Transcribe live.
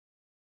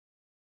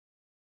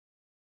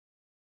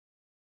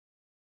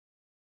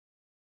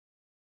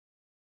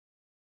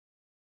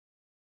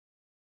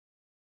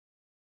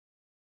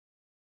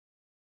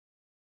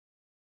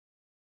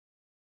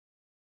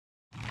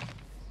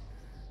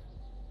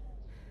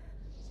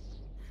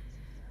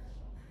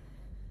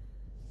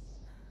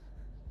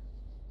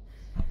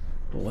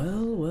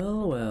Well,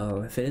 well,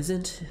 well, if it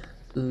isn't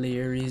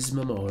Leary's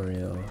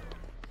Memorial.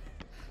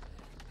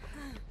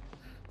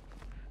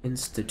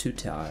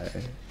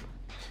 Instituti.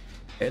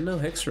 And no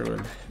Hex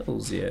Ruin.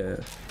 Hells yeah.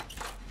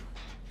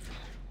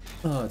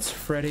 Oh, it's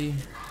Freddy.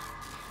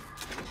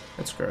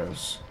 That's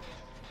gross.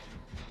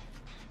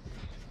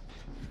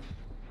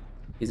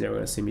 He's never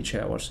gonna see me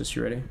chat. Watch this,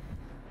 you ready?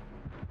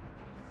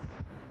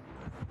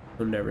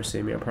 He'll never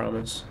see me, I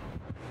promise.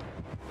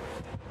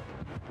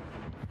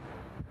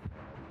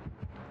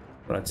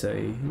 But I tell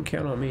you, you can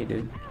count on me,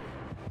 dude.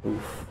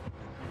 Oof.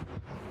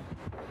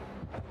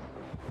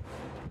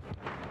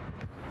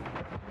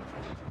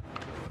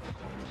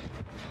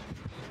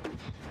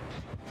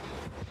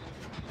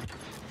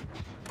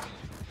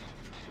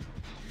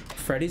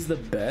 Freddy's the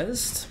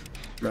best?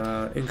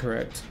 Nah,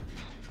 incorrect.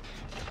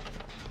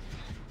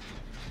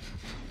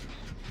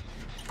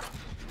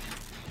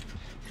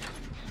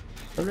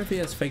 I wonder if he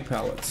has fake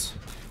pallets.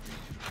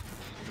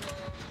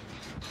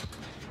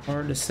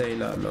 Hard to say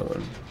not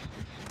knowing.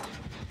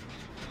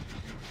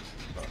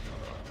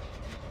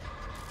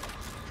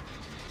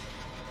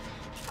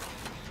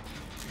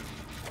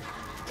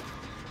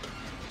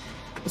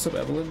 What's up,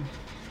 Evelyn?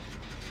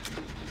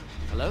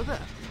 Hello there.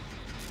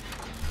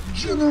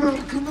 General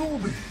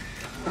Kenobi.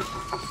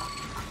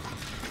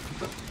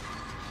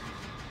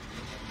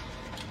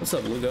 What's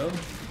up, Lugo?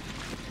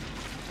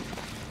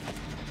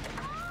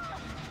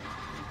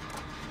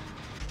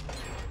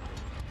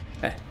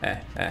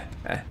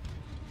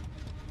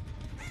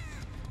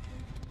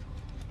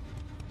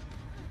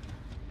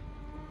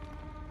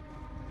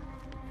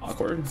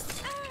 Awkward.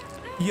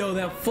 Yo,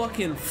 that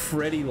fucking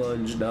Freddy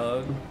lunge,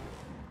 dog.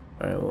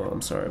 Alright, well,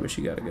 I'm sorry, but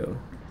you gotta go.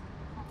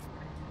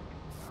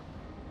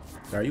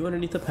 Are you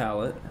underneath the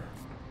pallet?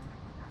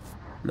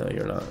 No,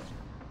 you're not.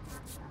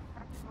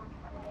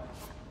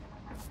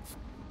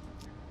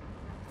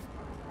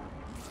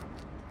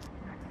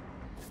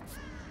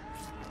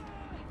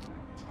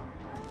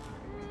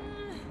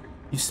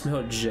 You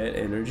smell jet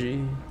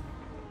energy?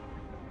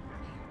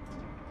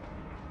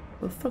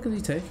 Where the fuck is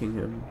he taking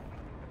him?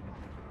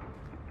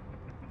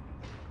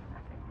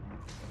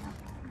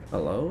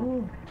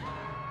 Hello?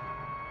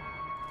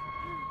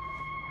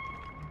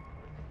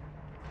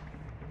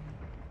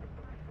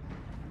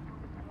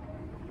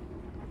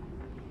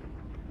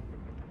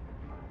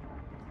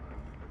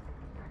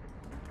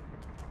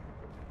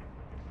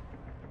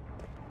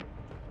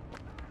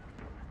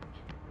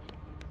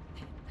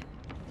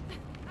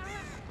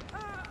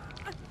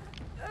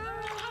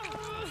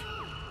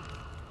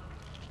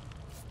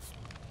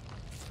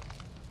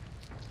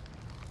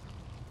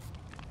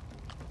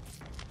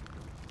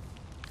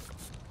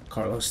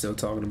 Carlos still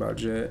talking about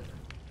Jet.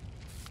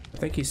 I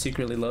think he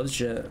secretly loves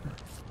Jet.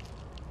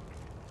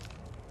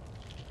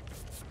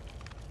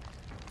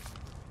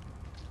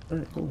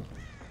 Alright, cool.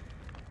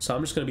 So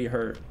I'm just gonna be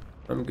hurt.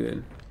 I'm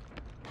good.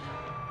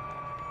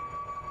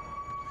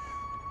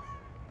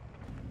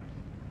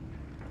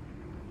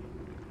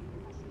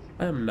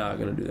 I am not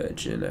gonna do that,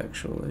 Jin,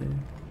 actually.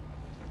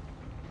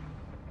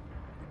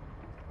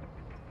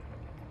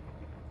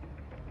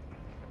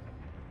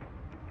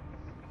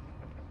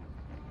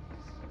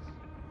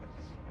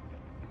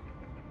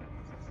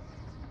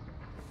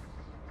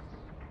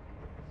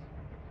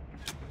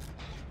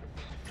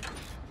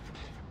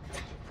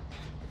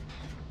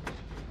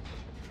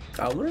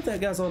 I wonder if that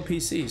guy's on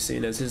PC,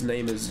 seeing as his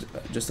name is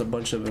just a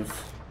bunch of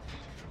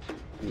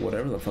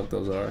whatever the fuck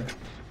those are.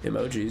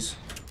 Emojis.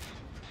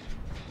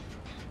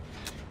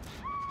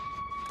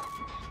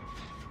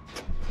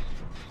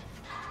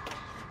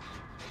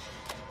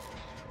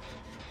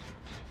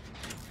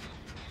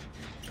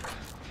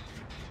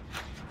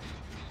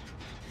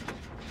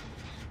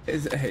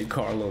 Is a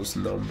Carlos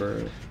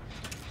number.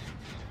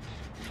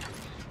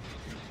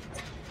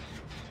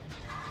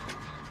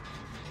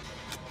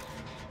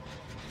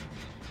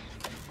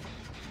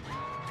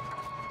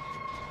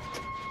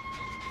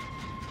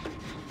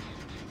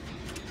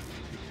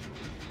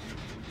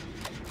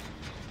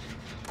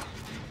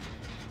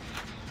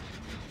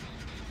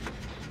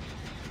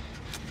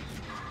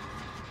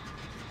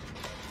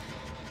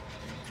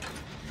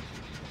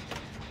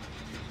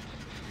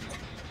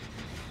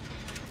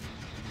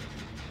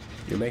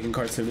 You're making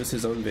Cartoonist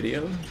his own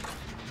video?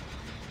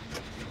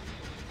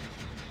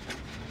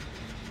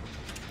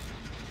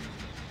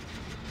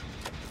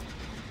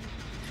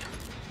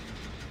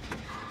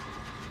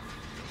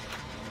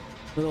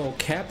 Little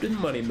Captain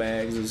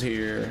Moneybags is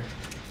here.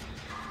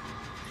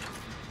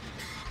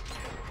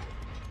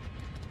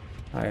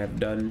 I have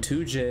done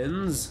 2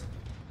 gens.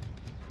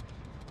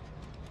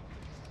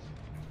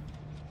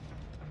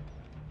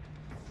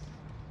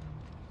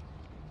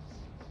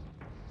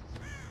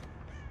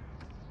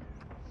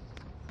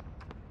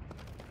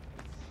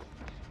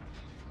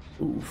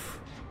 Oof.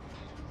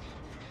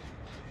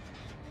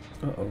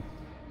 Uh-oh.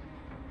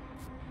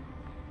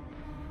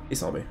 He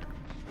saw me.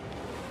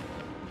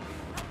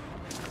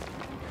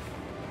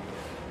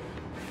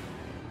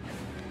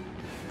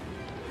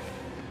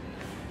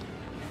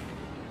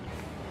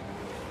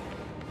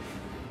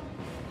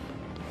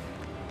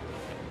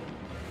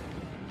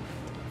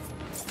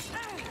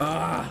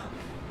 Ah,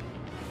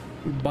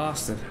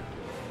 Boston.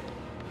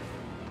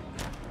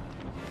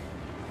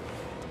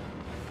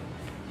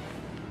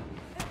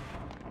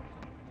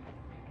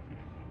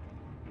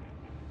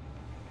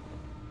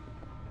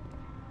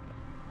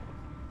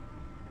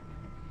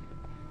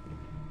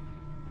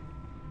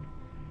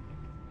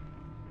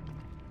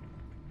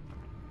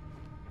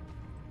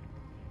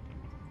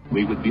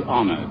 We would be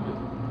honored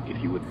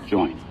if you would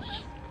join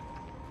us.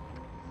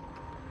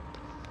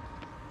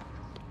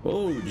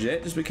 Oh,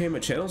 Jet just became a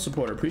channel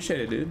supporter. Appreciate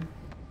it, dude.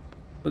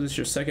 Was this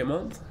your second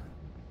month?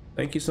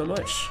 Thank you so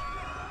much.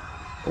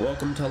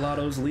 Welcome to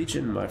Lotto's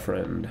Legion, my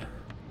friend.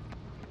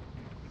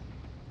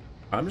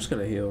 I'm just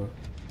gonna heal.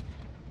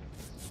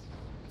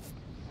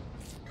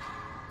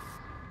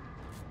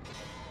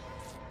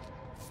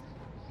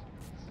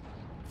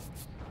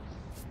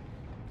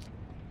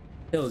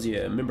 Hells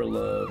yeah, member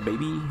love,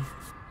 baby.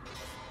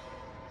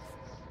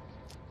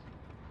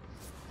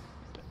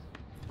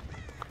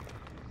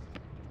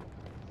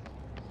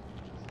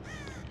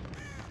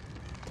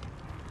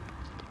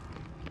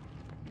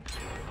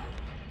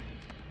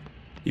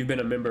 You've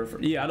been a member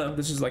for, yeah, I know,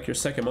 this is like your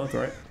second month,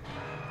 right?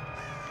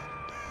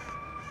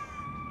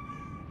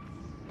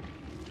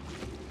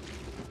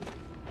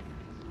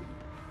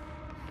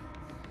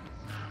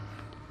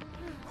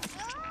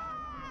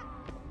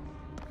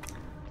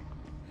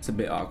 It's a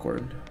bit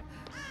awkward.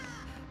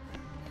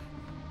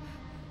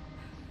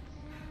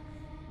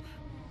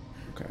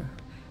 Okay.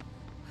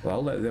 Well,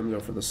 I'll let them go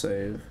for the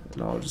save,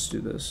 and I'll just do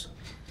this.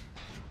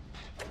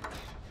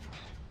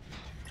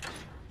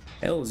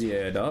 Hells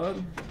yeah,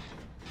 dog.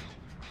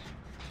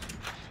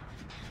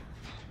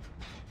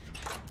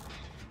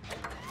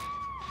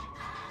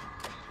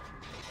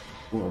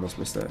 Ooh, almost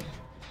missed that.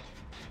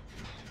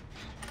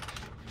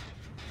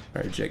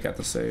 Alright, Jake got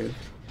the save.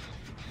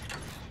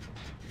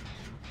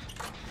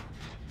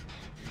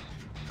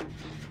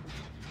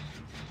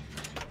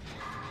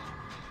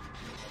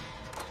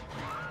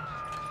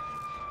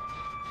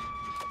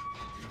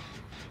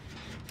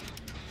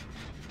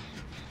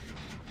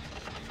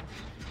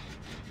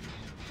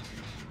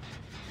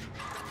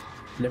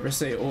 Never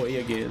say oi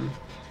again.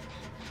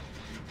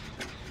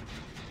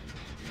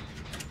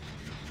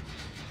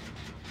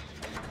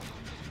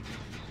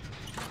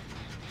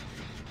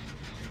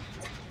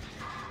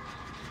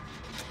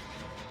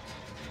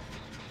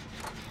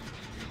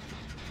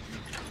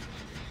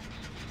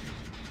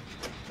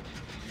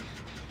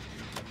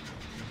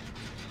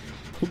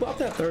 Who bought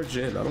that third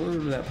gen? I don't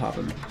remember that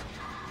popping.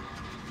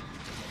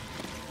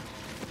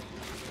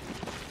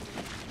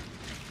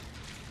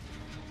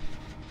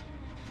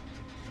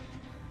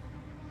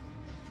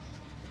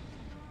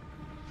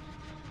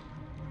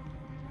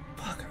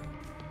 Fuck.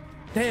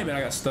 Damn it, I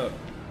got stuck.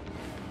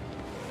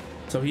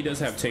 So he does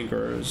have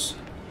Tinkerers.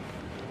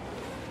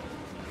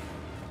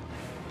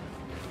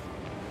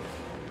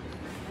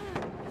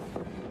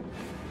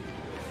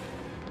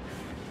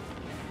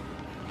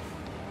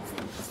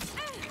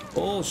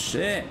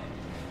 Bullshit.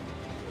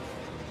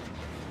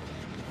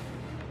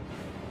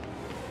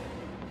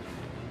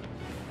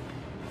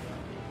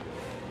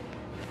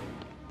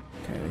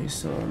 Okay, he's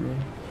still on me.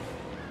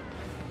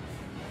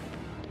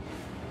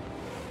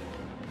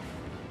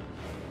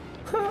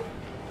 Huh.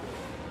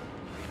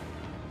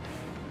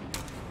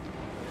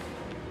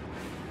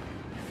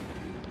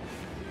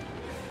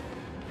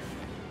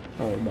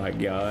 Oh my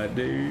god,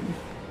 dude.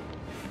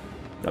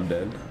 I'm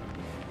dead.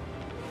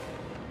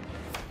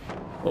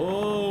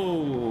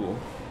 Oh.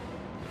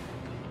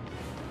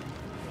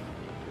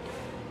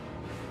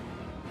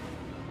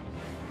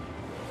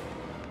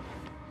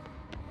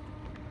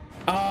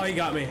 Oh, he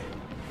got me.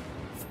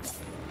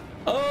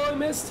 Oh, I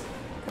missed.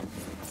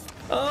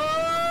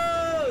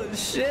 Oh,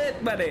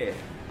 shit, buddy.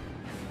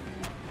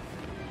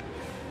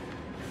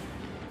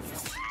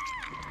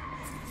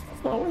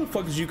 Oh, where the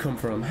fuck did you come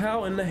from?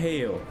 How in the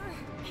hell?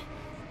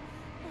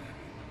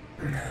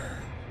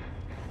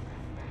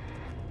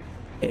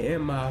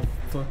 And my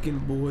fucking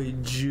boy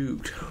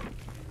juked.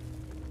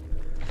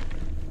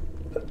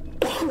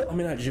 I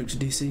mean, not juked,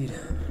 DC'd.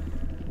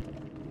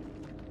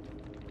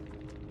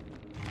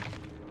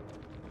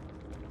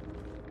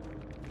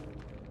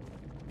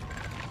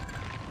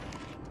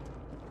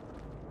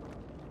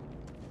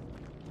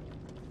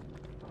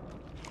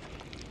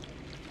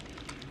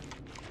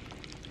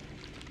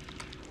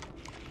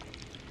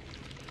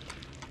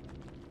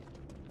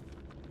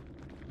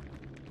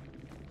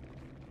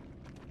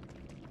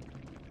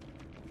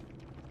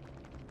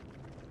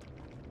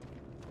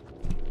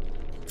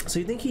 So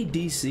you think he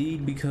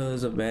DC'd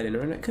because of bad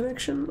internet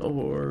connection,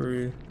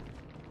 or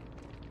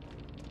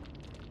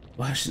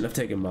why shouldn't have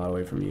taken mod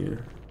away from you,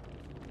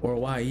 or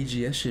why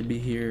EGS should be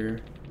here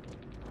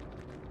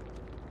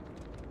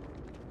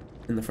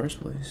in the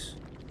first place?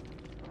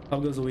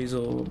 How goes the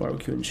Weasel,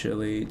 Barbecue and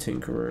Chili,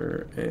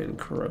 Tinkerer, and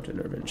Corrupt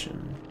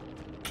Intervention?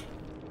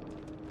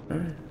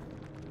 Alright.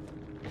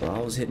 Well, I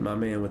was hitting my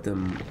man with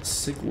them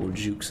sickle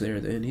jukes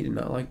there then. He did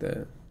not like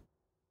that.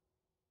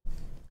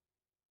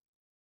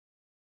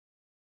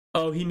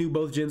 Oh, he knew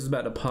both gens was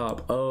about to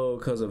pop. Oh,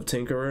 because of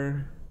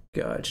Tinkerer?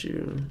 Got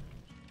you.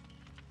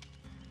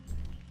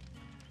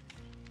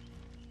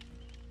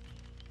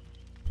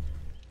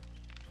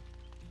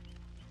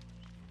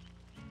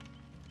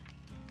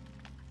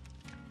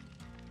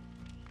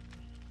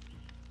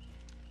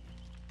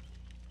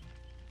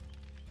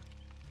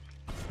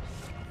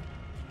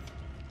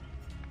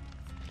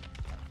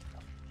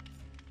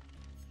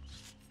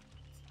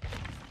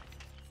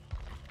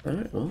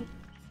 Alright, well,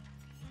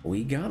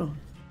 we got him.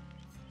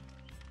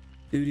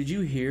 Dude, did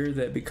you hear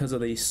that because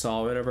of the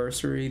Saw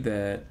anniversary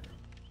that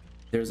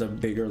there's a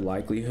bigger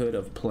likelihood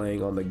of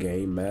playing on the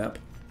game map?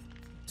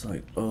 It's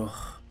like, ugh.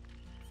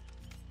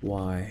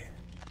 Why?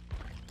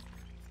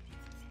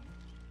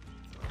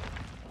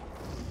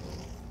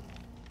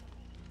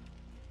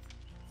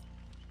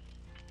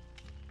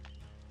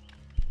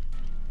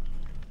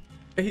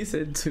 He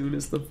said,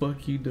 Tunis, the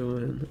fuck you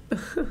doing?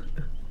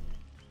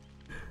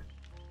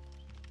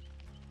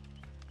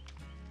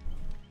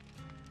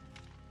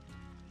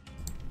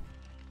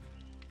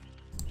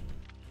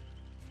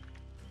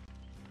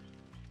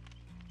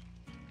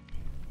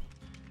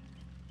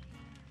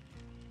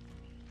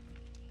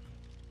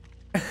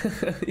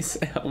 He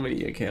said, how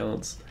many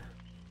accounts?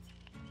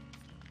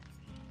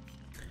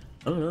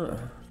 I don't know.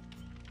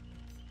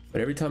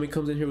 But every time he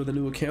comes in here with a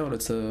new account,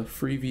 it's a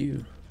free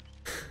view.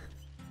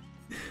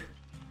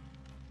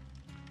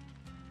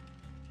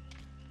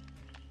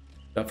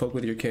 I fuck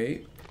with your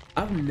cape.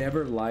 I've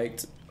never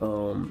liked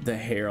the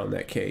hair on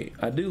that cape.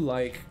 I do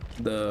like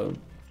the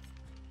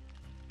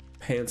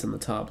pants and the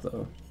top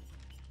though.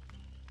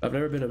 I've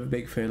never been a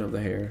big fan of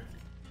the hair.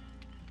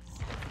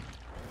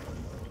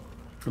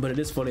 But it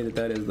is funny that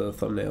that is the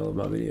thumbnail of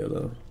my video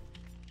though.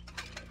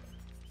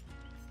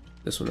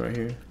 This one right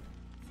here.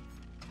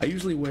 I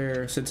usually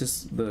wear, since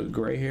it's the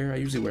gray hair, I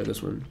usually wear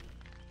this one.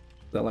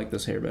 I like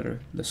this hair better,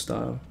 this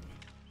style.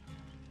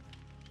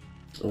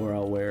 Or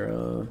I'll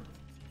wear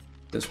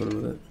this one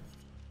with it.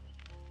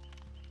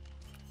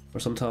 Or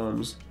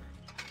sometimes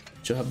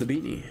she'll have the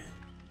beanie.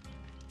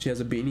 She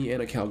has a beanie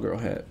and a cowgirl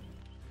hat.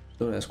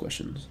 Don't ask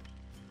questions.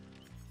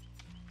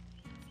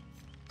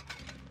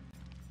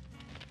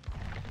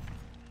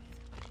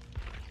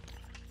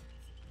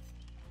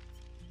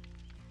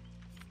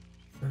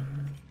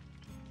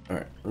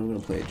 Alright, I'm gonna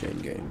play a Jane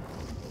game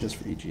just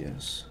for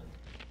EGS.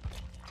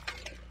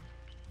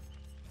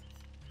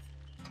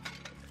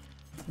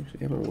 Actually,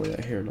 I haven't worn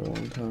that hair in a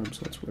long time,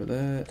 so let's wear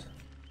that.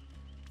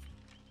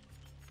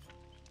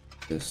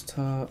 This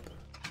top.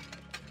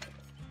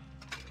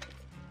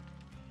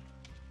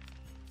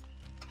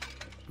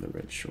 And the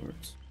red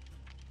shorts.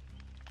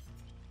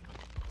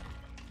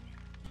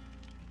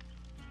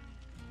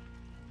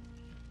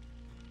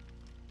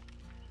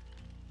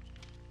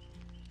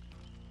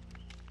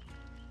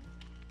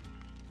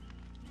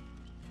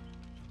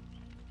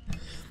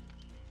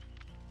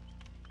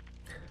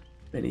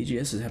 Man,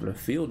 EGS is having a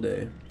field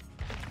day.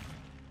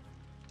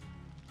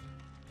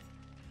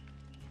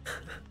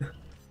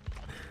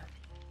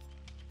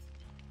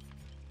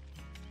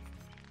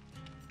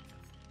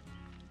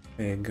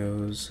 Man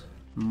goes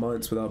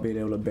months without being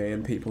able to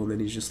ban people, and then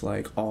he's just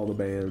like, all the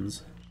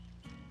bans.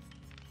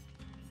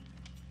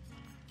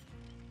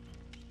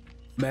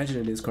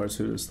 Imagine it is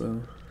cartoonist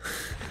though.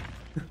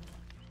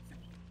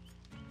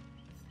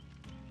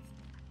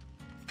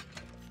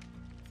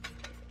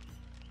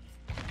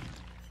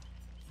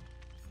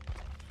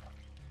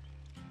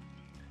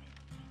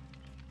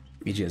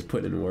 You just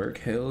putting in work.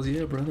 Hells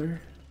yeah,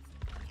 brother.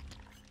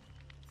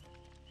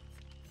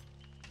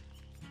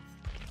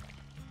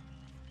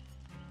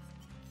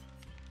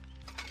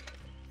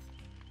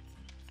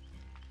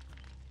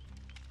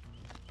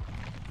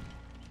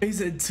 He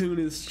said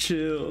Tunis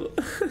chill.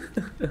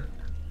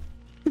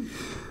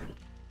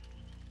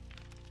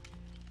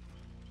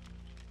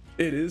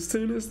 It is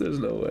Tunis? There's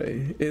no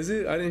way. Is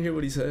it? I didn't hear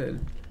what he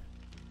said.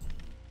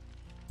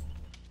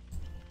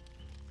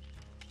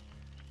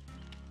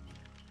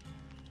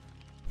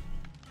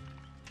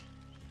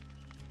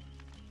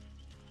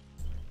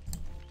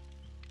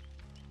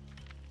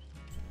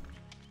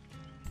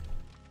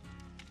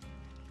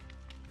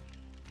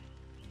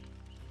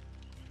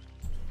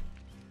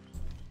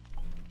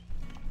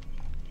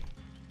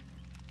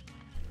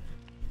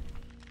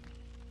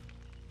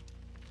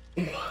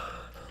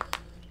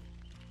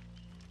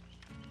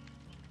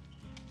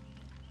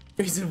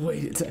 He said,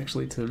 wait, it's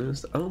actually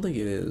Tunis? I don't think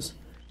it is.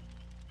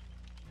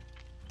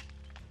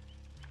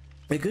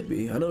 It could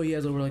be. I know he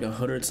has over like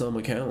 100 some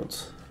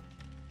accounts.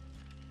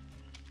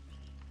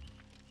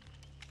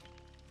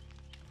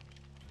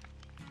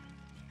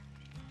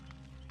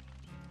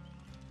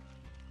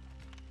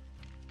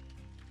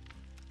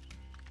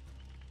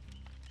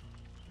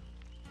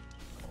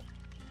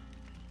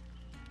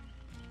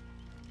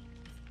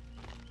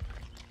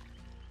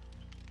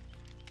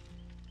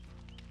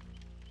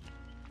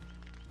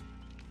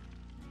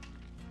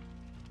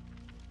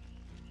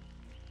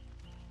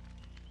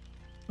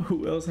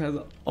 Who else has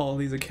all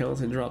these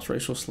accounts and drops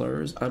racial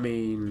slurs? I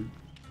mean,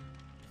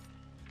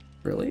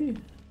 really?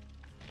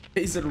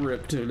 He said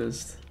rip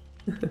Tunis.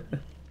 Oh,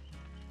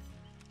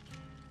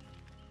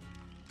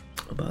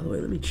 by the way,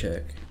 let me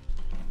check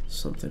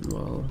something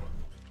while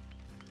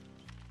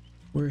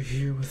we're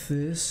here with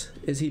this.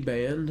 Is he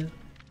banned?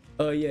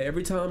 Yeah,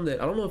 every time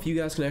that, I don't know if you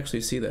guys can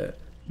actually see that,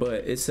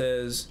 but it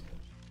says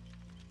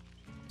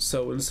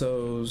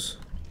so-and-so's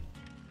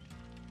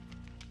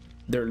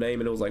their name,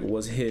 and it was like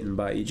was hidden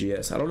by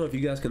EGS. I don't know if you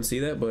guys can see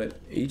that, but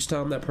each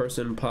time that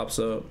person pops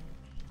up,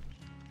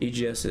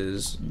 EGS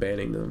is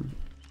banning them.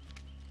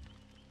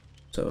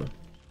 So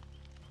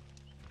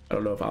I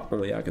don't know if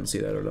only I can see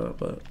that or not,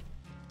 but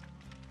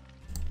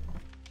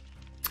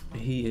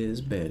he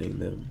is banning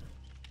them.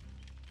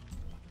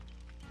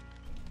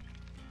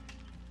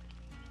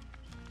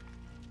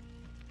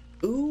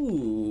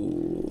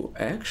 Ooh,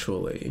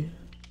 actually,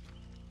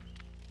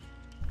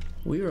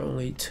 we are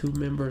only 2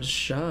 members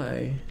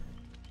shy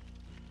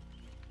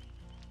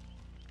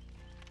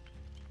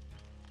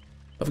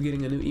of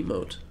getting a new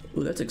emote.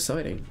 Ooh, that's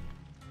exciting.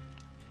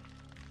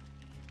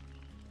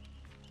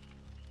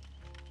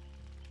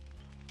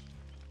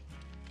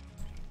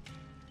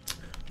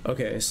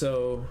 Okay,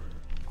 so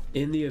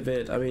in the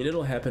event, I mean,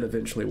 it'll happen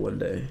eventually one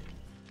day.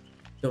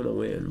 Don't know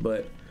when,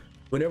 but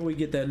whenever we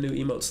get that new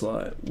emote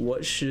slot,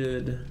 what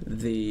should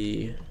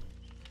the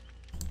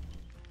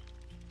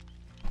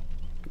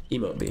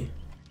emote be?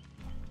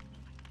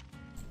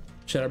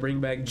 Should I bring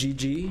back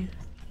GG?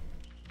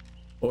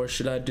 Or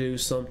should I do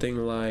something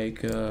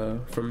like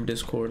from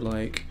Discord,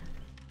 like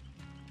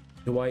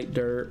Dwight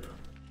Derp?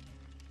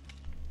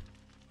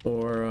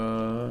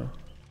 Or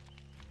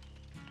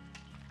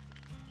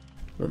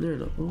what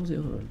was the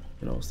other one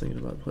that I was thinking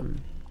about putting?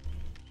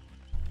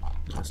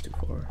 That's too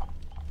far.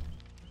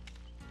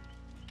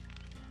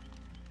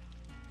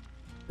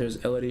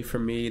 There's Elodie for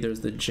me,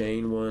 there's the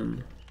Jane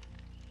one.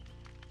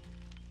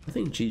 I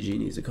think GG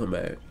needs to come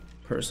back,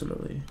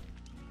 personally.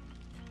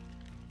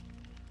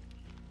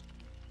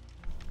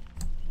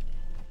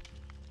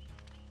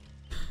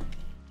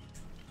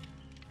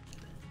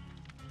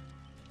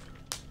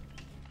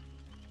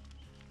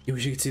 You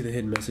wish you could see the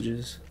hidden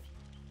messages.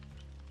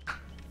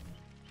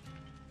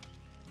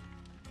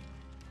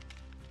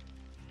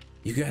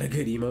 You got a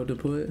good emote to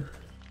put?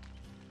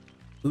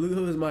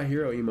 Lugo is my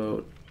hero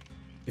emote.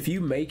 If you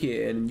make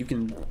it and you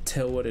can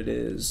tell what it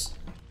is,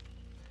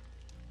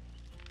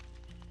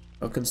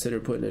 I'll consider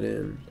putting it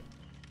in.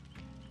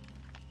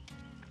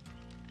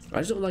 I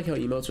just don't like how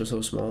emotes are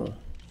so small.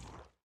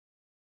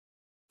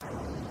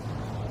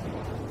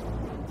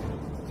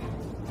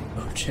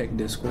 Oh, check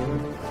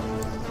Discord.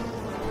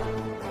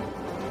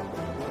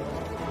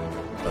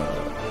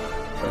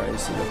 I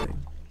see nothing.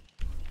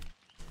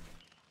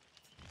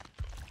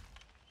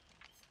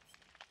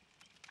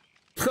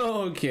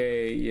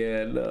 Okay,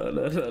 yeah, no.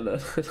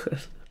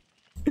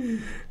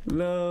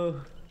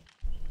 No.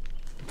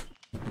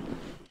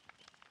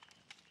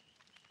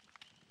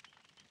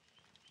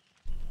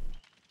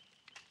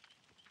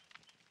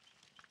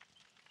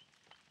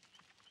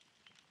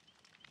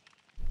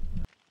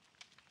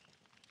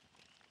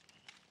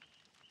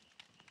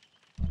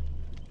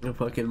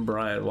 Fucking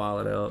Brian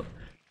wilding out.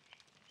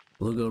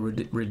 Lugo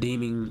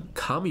redeeming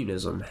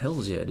communism.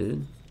 Hells yeah,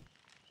 dude.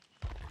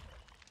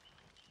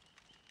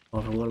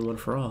 All for one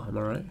for all. Am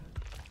I right?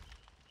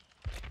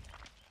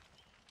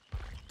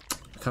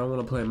 I kind of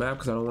want to play a map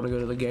because I don't want to go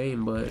to the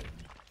game, but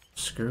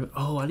screw it.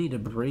 Oh, I need to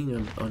bring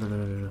him. Oh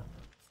no.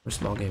 We're a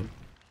small game.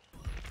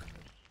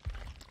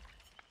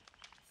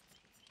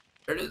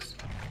 There it is.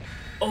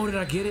 Oh, did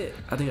I get it?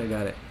 I think I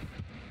got it.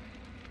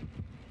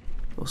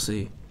 We'll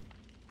see.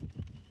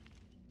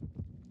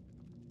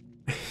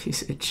 He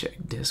said check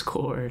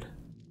Discord.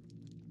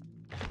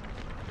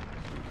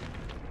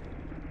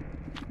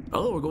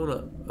 Oh, we're going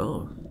to...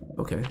 Oh,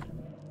 okay.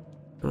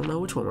 I don't know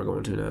which one we're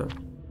going to now.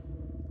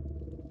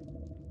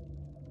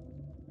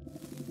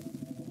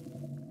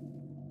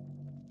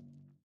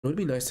 It would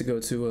be nice to go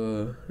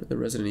to the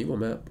Resident Evil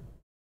map.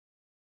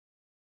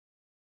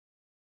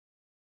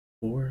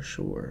 For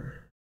sure.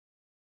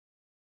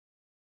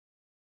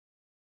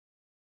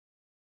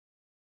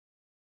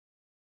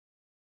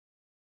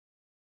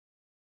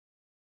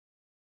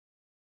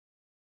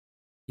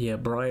 Yeah,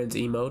 Brian's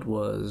emote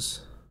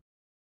was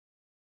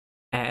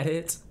add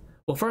it.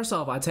 Well, first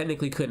off, I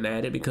technically couldn't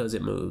add it because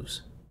it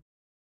moves.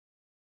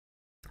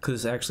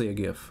 Because it's actually a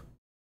GIF.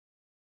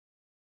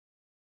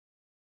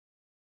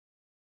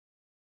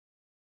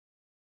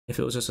 If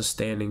it was just a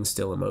standing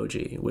still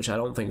emoji, which I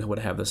don't think would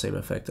have the same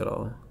effect at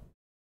all.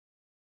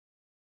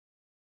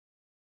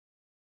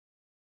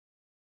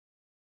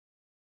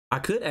 I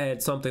could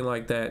add something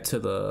like that to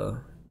the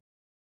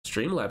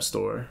Streamlabs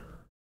store,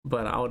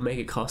 but I would make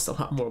it cost a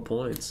lot more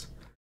points.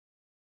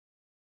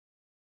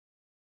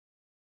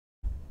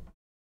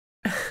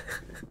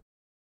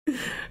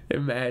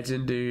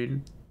 Imagine,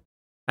 dude.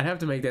 I'd have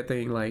to make that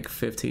thing like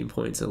 15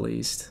 points at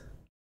least.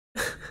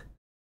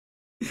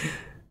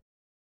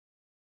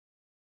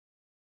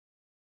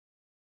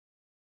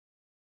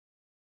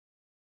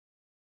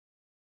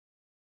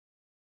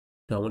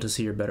 Do I want to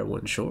see your better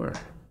one? Sure.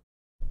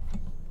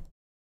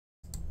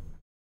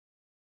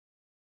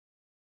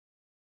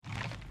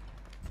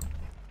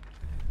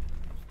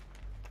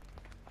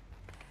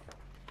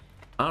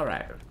 All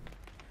right.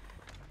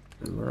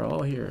 We're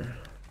all here.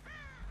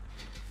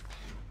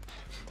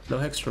 No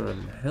hex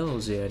run.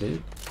 Hells yeah,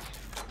 dude.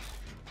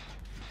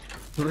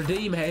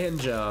 Redeem hand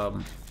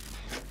job.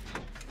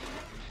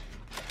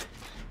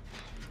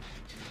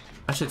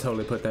 I should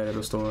totally put that in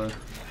the store.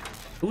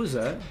 Who is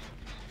that?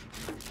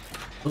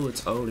 Oh,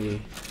 it's Odie.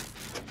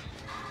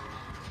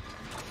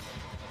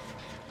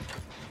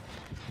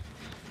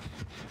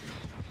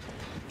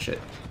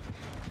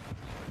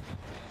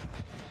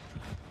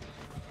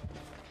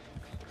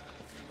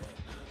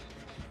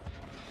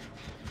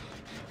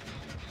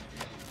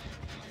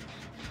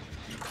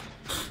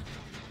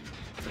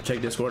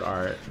 Check Discord. All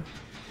right,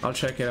 I'll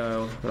check it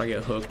out when I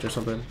get hooked or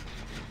something.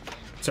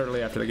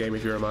 Certainly after the game,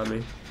 if you remind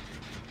me.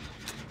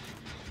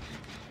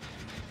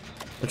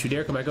 Don't you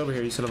dare come back over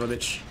here, you son of a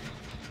bitch.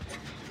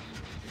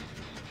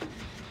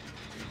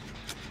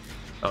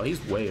 Oh,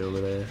 he's way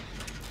over there.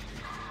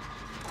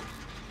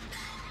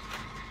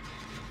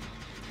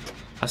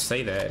 I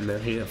say that, and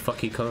then here the fuck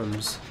he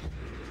comes.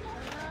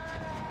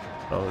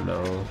 Oh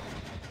no.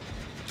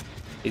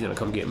 He's gonna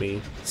come get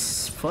me.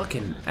 This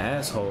fucking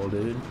asshole,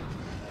 dude.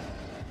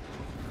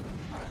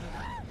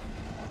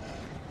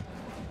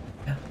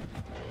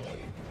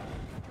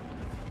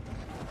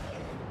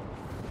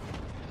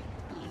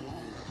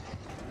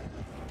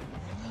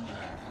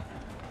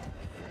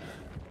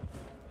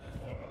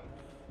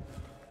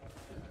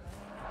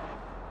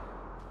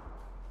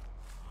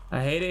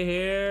 I hate it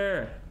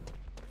here.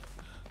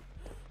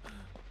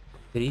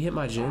 Did he hit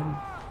my gym?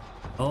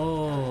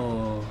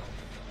 Oh.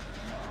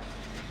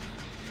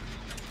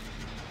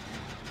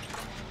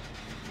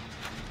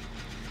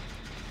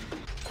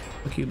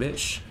 Fuck you,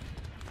 bitch.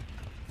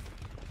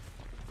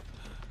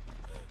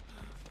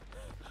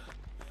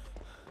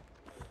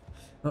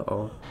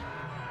 Uh-oh.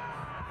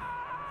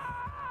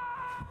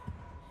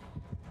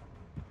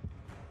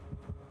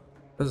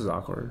 This is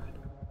awkward.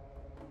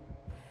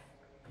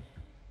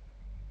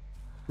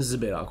 This is a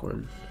bit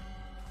awkward,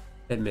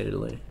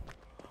 admittedly.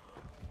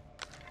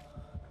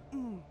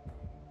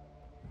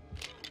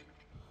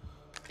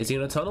 Is he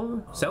in a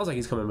tunnel? Sounds like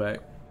he's coming back.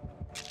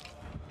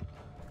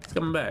 He's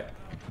coming back.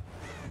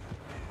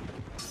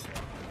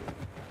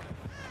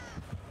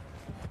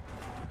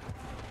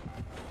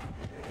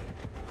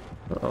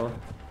 Uh-oh.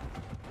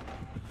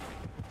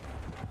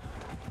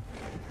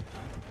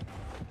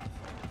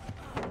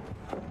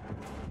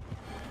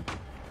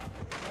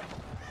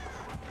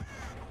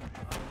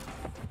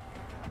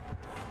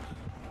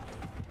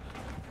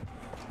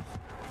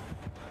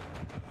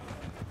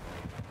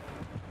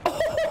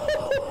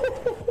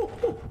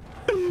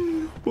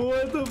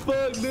 What the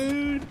fuck,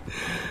 dude?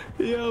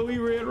 Yo, we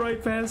ran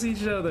right past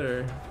each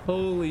other.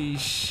 Holy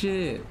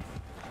shit.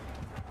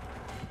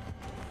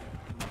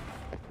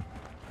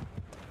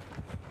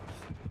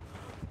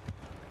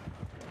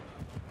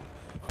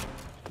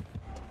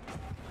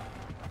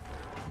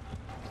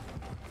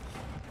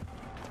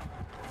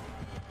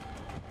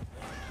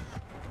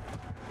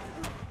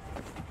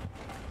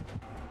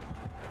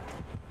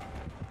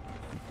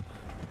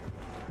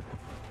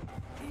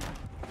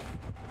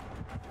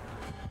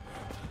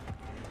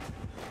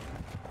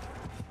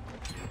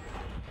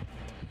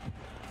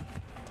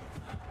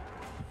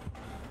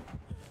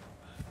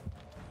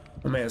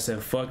 My man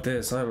said, fuck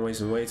this, I'm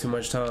wasting way too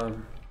much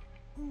time.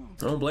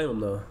 I don't blame him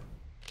though.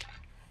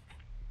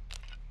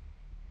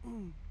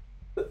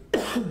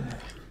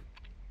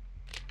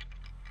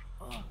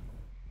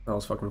 That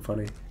was fucking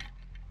funny.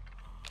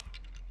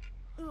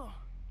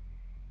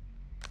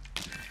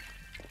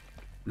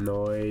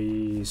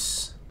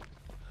 Nice.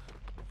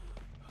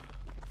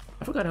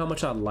 I forgot how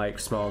much I like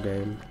small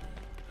game.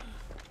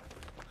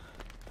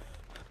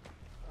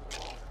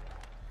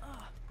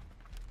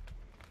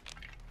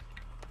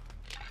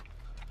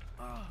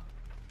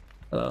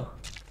 Hello.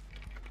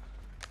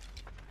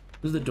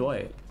 Who's the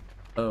Dwight?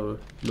 Oh,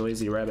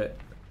 noisy rabbit.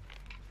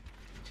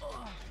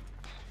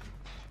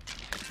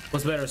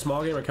 What's better,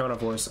 small game or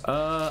Counterforce?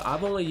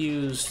 I've only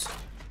used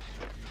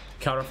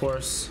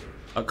Counterforce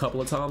a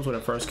couple of times when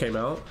it first came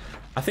out.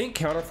 I think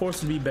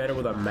Counterforce would be better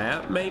with a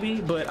map,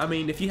 maybe, but I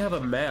mean, if you have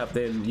a map,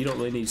 then you don't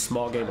really need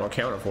small game or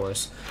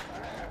Counterforce.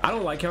 I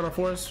don't like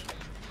Counterforce.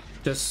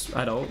 Just,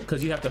 I don't,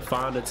 because you have to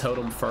find a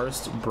totem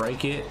first,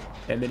 break it,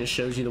 and then it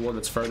shows you the one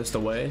that's furthest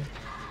away.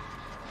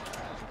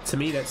 To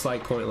me, that's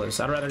like pointless.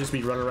 I'd rather just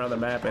be running around the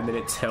map and then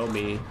it tell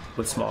me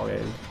with small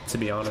game, to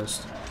be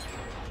honest.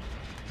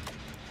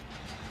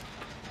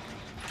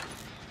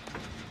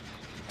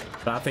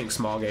 But I think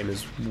small game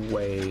is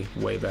way,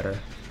 way better.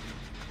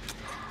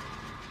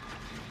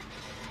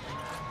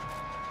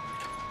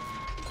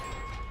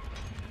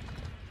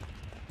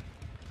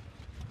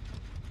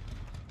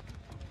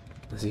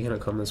 Is he gonna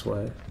come this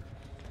way?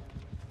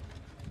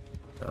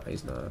 No,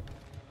 he's not.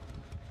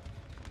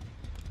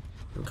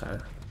 Okay.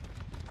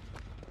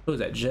 Who's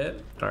that,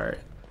 Jet? Alright.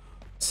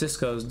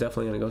 Cisco's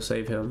definitely gonna go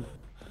save him.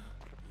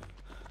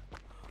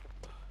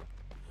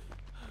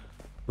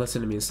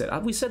 Listen to me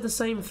instead. We said the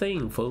same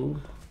thing, fool.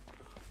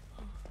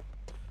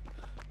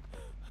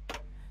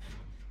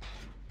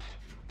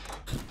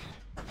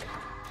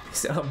 He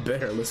said, I'm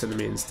better. Listen to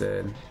me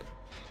instead.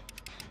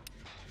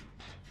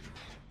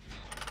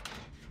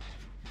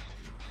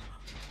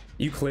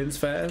 You cleanse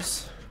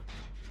fast?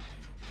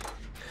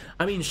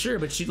 I mean, sure,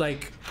 but you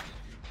like...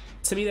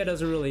 To me, that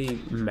doesn't really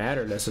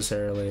matter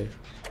necessarily.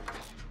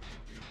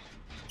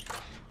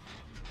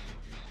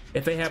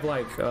 If they have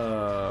like,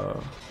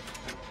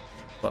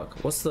 fuck,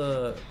 what's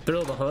the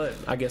thrill of the hunt?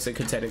 I guess it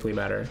could technically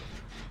matter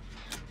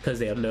because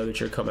they'll know that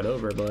you're coming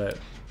over, but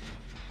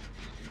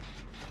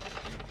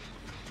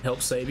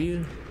help save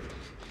you?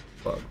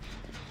 Fuck.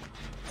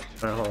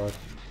 Alright, hold on.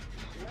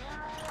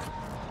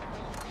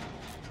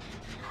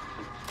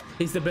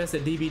 He's the best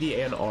at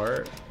DBD and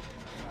art.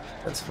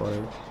 That's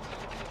funny.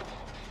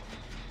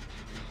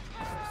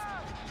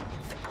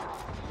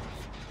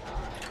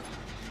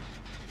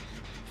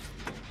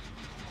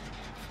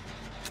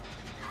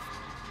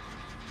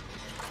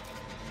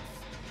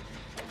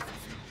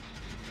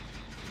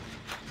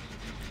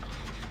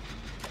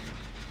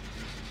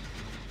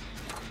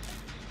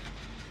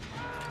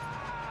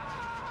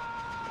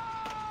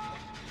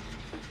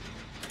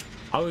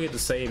 I will get the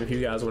save if you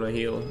guys want to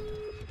heal.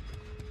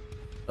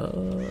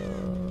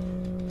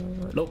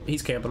 Nope,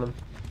 he's camping him.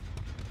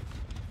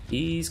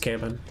 He's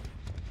camping.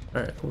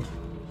 All right, cool.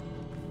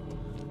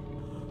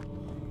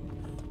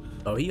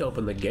 Oh, he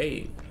opened the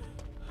gate.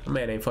 My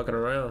man ain't fucking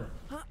around.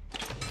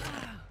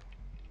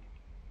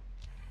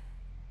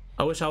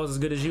 I wish I was as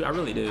good as you. I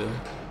really do.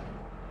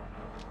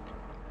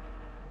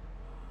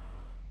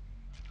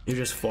 You're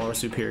just far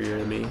superior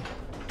to me.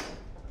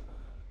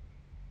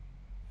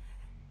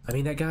 I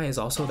mean, that guy is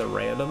also the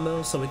random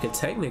though, so we could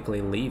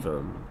technically leave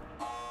him.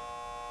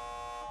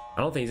 I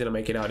don't think he's gonna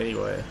make it out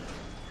anyway.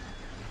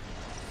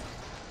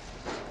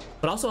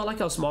 But also, I like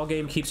how small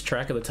game keeps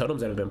track of the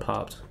totems that have been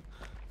popped.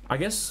 I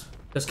guess,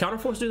 does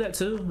Counterforce do that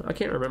too? I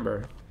can't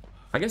remember.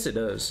 I guess it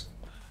does.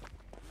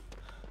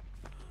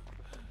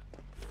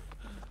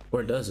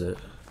 Or does it?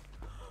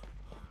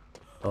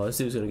 Oh, this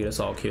dude's gonna get us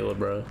all killed,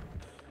 bro.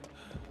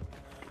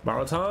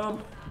 Borrow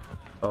time?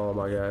 Oh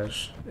my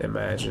gosh.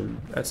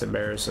 Imagine. That's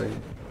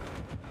embarrassing.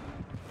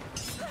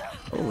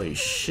 Holy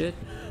shit.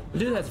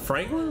 Dude, that's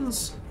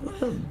Franklin's?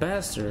 What a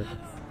bastard.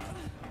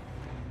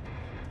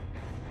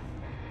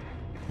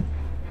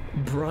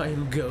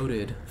 Brian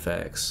goated.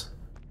 Facts.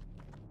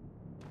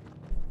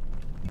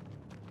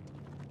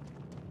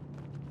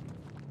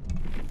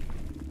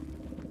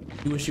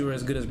 You wish you were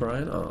as good as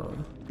Brian? Oh.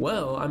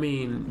 Well, I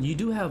mean, you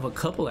do have a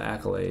couple of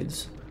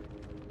accolades.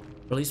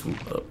 Or at least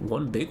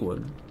one big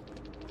one.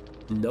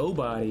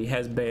 Nobody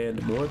has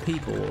banned more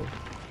people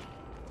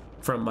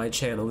from my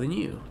channel than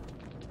you.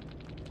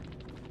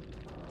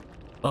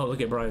 Oh,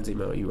 look at Brian's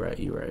email. You right,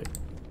 you right.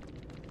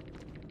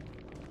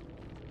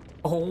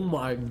 Oh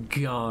my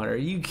god, are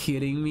you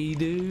kidding me,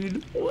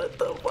 dude? What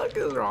the fuck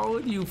is wrong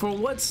with you?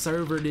 From what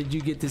server did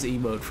you get this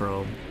emote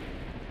from?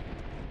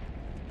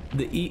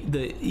 The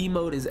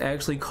emote is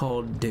actually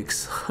called Dick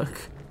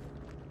Suck.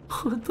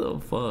 What the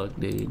fuck,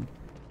 dude?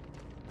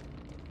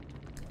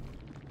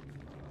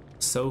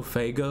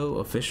 Sofago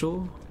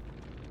official?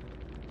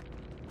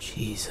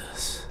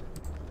 Jesus.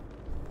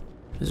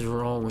 What is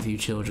wrong with you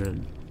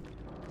children?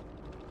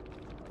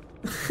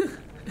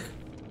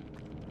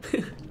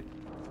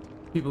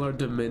 People are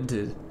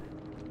demented.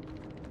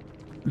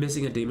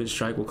 Missing a demon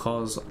strike will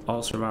cause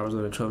all survivors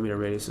within a 12-meter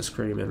radius to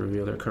scream and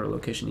reveal their current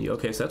location to you.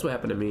 Okay, so that's what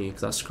happened to me,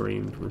 because I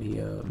screamed when he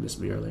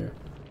missed me earlier.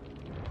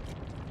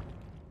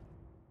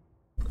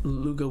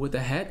 Lugo with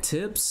the hat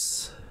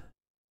tips.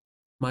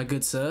 My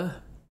good sir.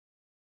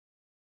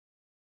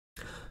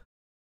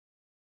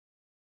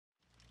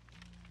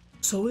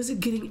 So is it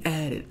getting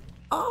added?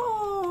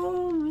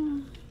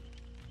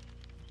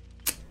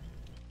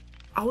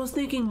 I was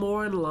thinking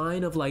more in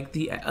line of like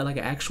the like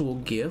an actual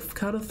GIF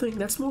kind of thing.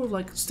 That's more of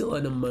like still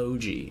an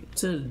emoji.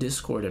 It's a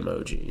Discord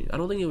emoji. I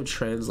don't think it would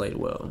translate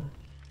well.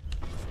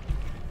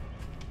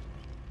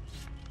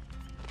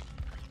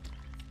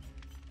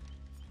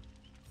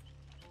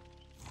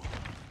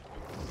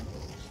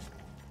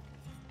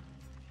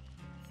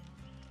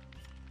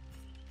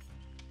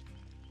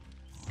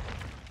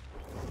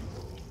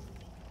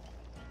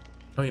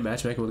 Oh, you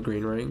matchmaking with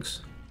green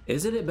rings?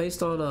 Isn't it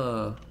based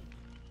on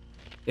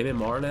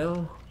MMR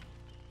now?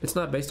 It's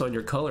not based on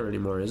your color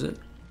anymore, is it?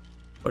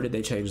 Or did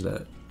they change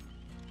that?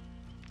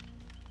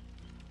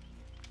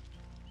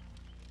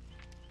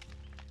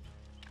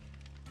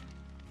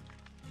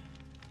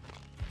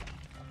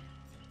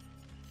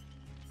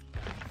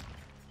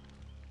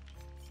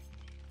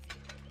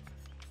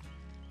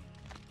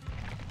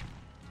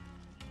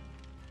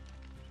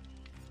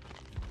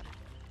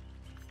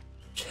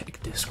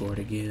 Check Discord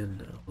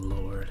again. Oh,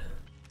 Lord.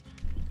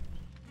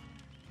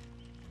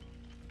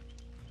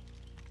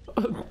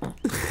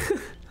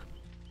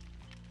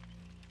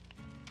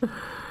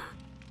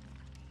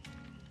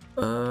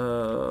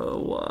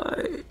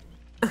 Why?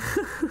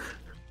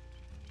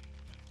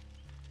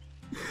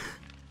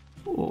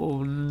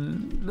 Oh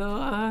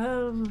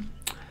no,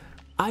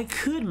 I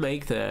could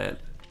make that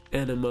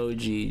an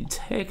emoji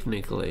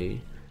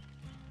technically.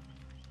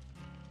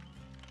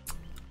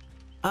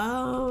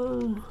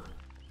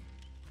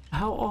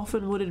 How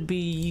often would it be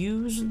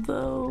used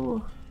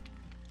though?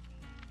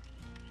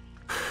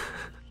 I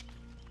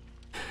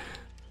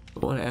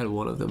want to add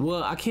one of them.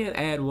 Well, I can't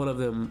add one of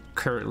them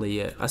currently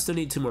yet. I still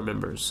need 2 more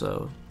members,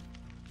 so.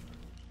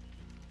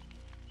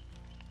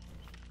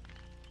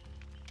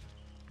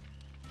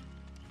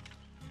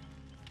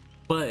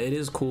 But it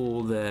is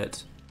cool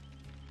that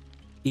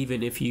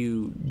even if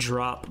you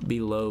drop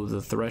below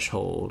the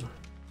threshold,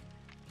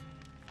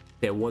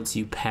 that once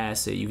you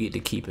pass it, you get to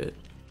keep it.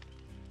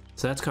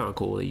 So that's kind of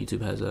cool that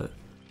YouTube has that.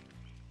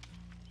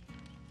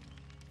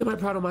 Am I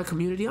proud of my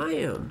community? I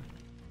am.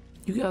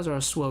 You guys are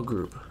a swell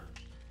group.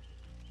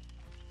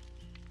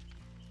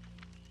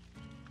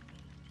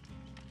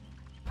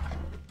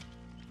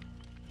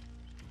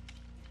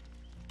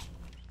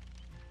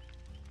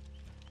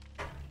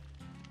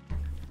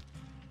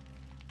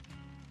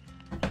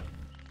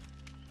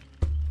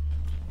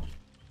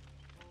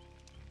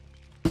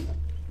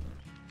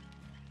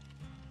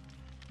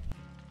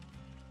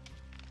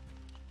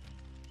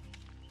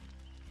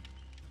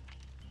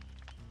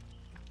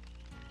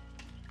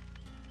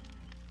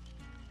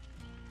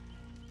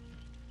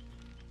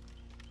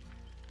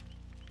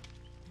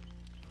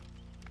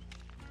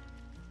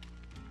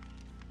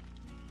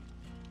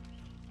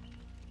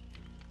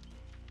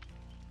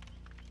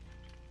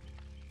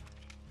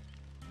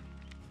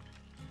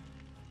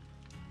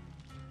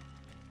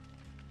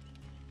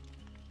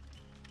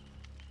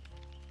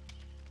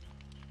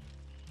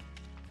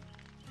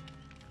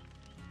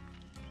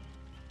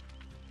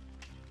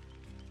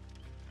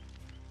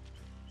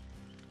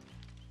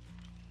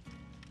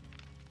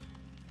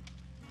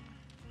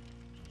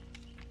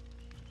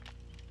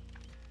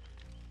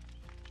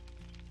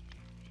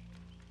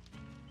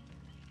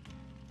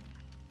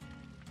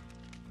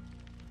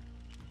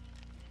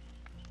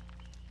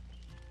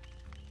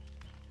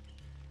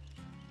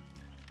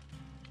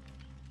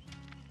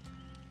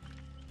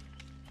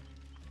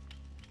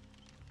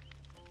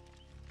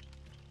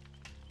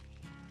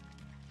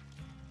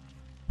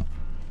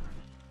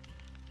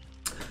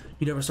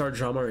 You never start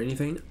drama or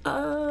anything?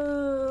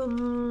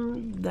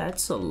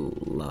 That's a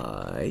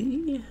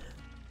lie.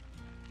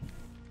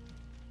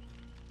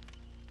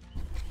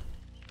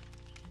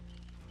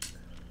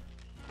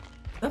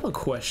 I have a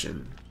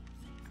question.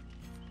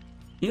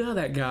 You know how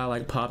that guy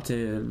like popped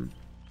in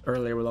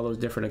earlier with all those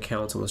different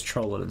accounts and was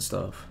trolling and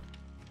stuff?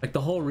 Like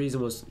the whole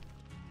reason was,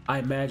 I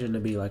imagine,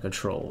 to be like a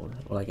troll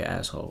or like an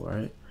asshole,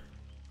 right?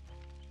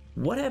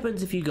 What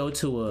happens if you go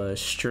to a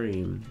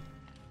stream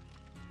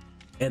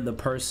and the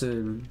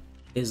person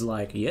is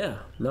like, yeah,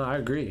 no, I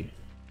agree,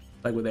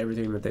 like with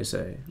everything that they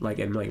say, like,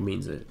 and like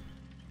means it?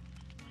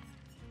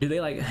 Do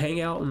they like hang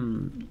out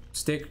and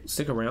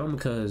stick around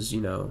because,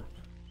 you know,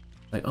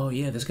 like, oh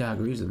yeah, this guy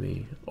agrees with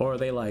me? Or are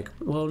they like,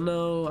 well,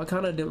 no, I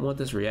kind of didn't want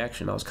this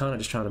reaction, I was kind of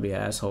just trying to be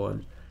an asshole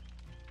and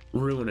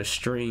ruin a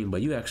stream,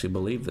 but you actually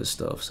believe this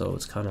stuff, so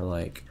it's kind of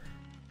like,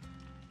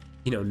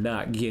 you know,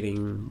 not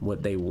getting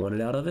what they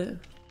wanted out of it?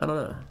 I don't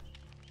know.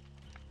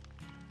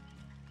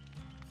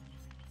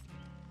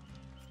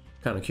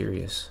 Kind of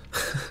curious.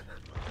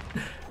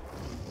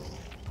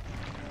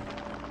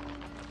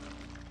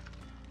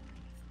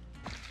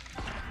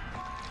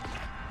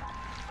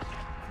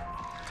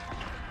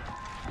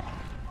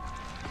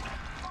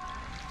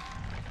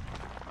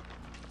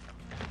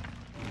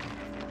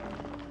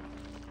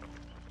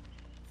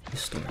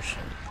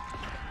 Distortion.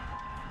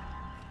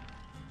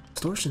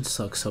 Distortion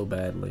sucks so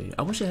badly.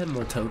 I wish it had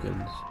more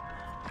tokens.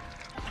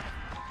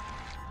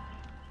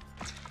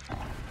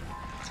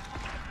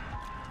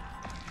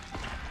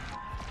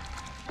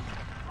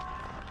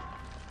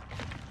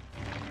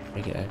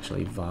 Make it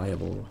actually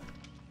viable.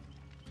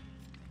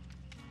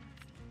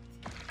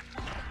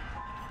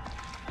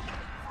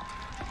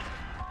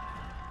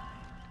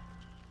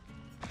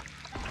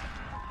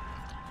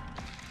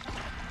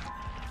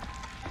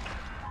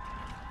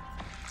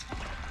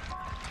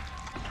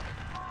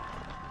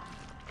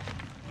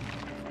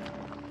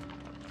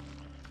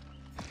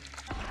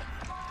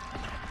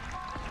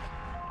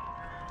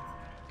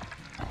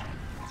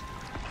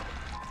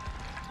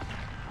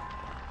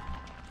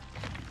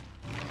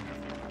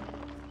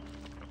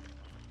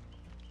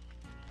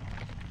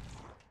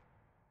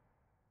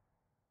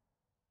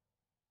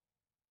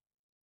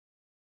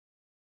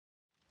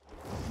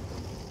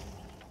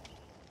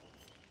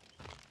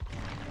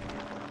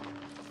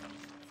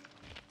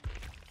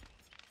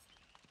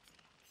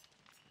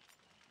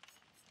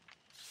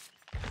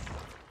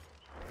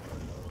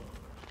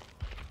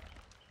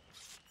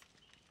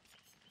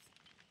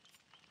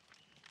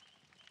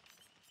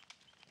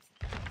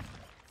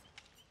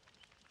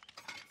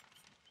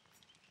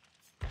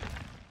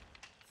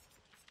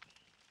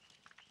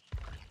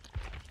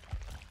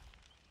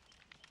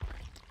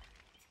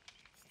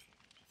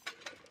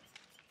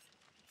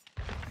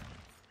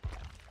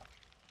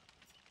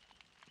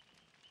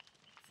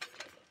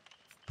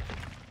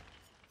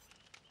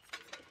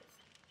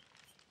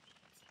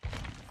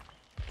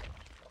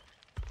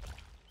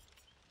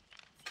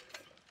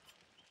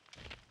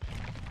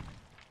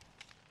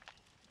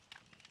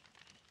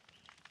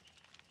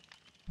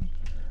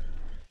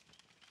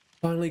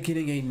 Finally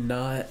getting a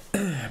not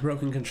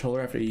broken controller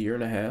after a year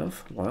and a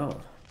half.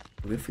 Wow.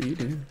 Good for you,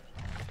 dude.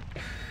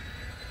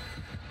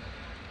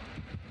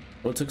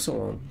 What took so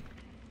long?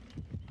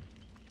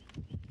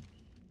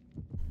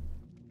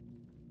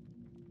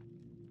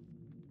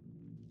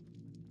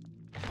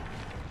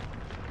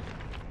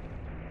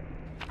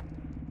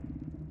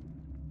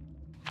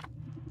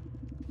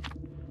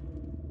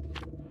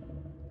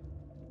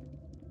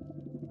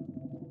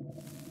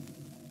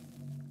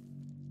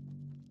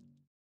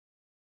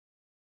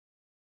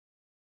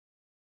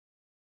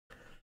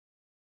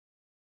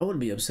 I wouldn't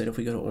be upset if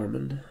we go to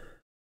Ormond.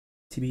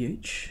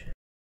 TBH.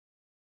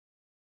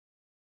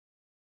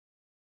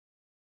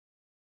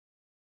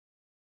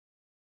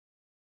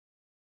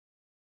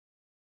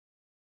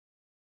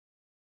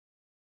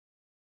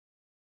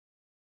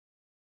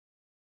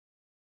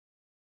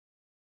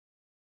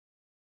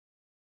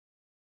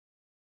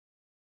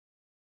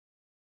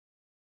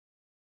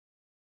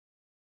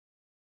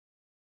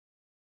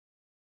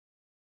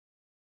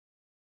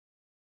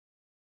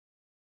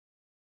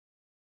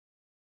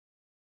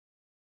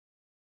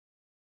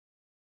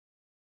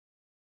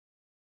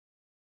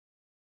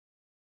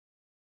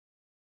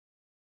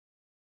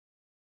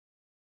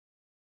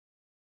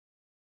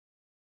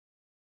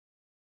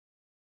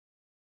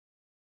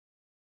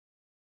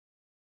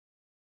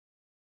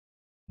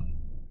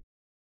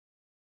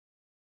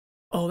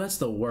 Oh, that's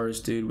the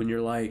worst, dude. When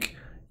you're like,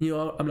 you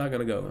know, I'm not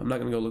gonna go. I'm not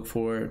gonna go look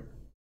for it.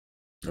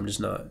 I'm just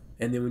not.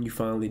 And then when you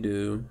finally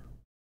do,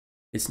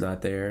 it's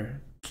not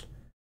there.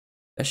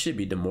 That should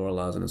be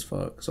demoralizing as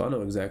fuck. So I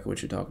know exactly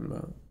what you're talking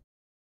about.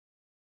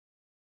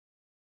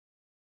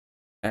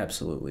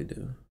 Absolutely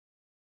do.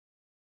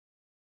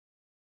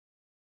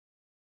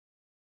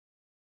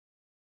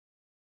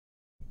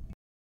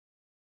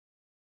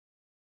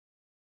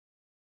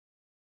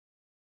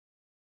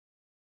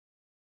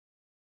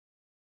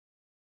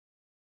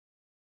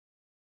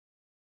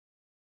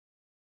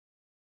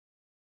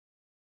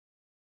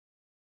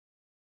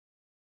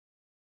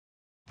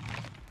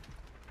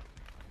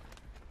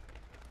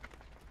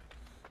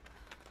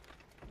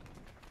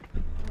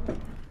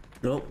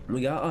 Nope,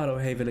 we got auto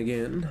haven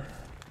again.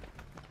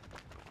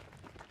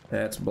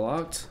 That's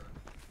blocked.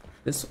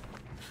 This.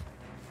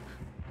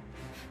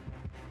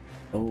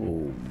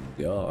 Oh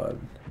god.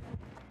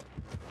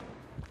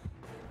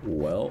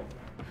 Well.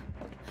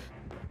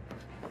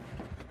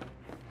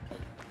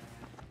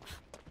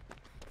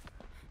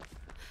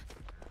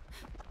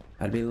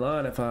 I'd be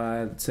lying if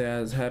I'd say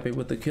I was happy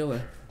with the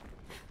killer.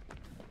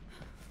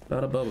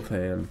 Not a Bubba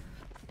fan.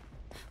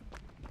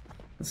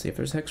 Let's see if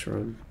there's hex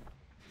room.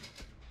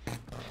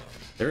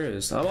 There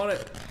is. I'm on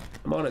it.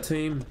 I'm on it,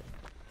 team.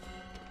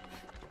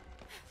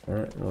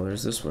 Alright, well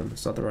there's this one.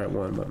 It's not the right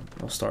one, but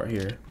I'll start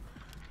here.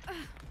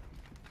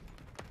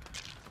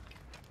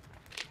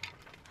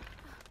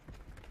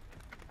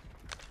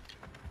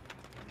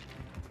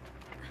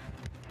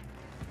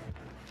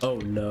 Oh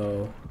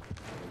no.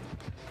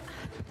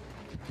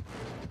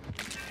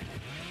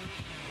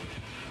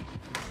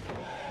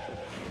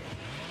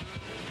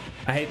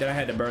 I hate that I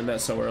had to burn that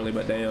so early,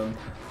 but damn.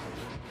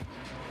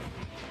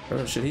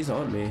 Oh shit, he's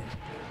on me.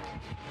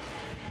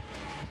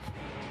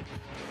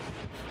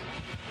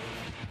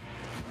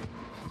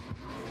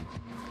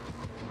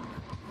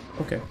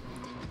 Okay.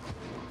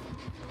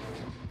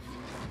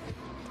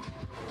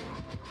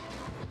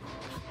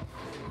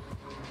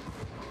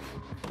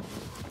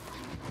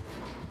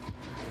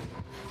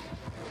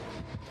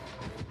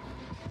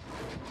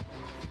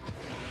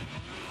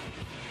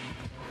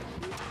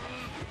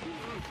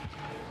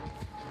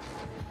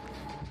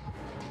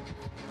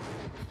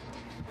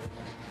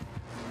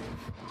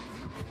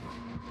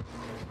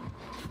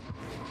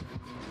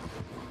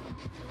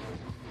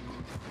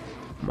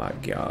 My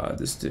god,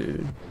 this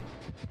dude.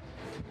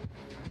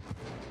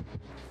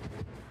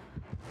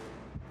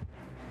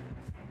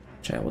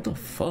 Chat, what the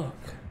fuck?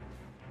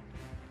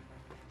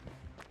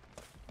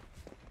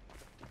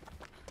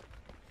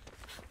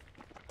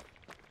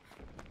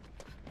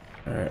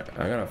 Alright,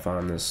 I gotta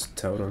find this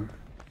totem.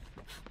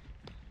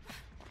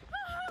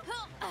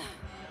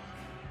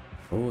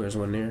 Oh, there's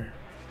one near.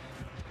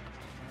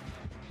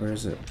 Where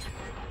is it?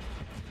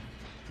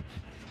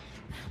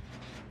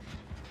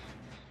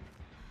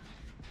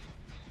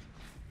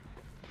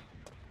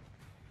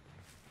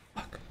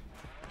 Fuck.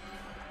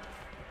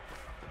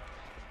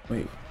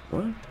 Wait,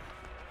 what?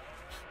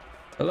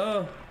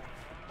 Hello?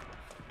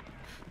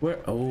 Where?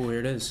 Oh, here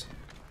it is.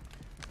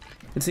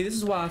 And see, this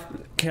is why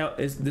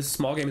this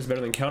small game is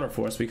better than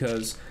Counterforce,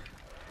 because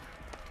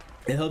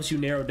it helps you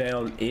narrow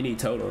down any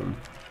totem,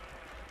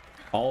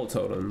 all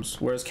totems.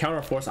 Whereas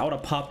Counterforce, I would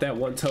have popped that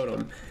one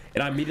totem,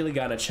 and I immediately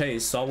got in a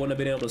chase, so I wouldn't have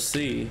been able to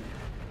see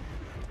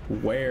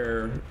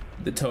where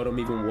the totem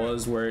even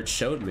was, where it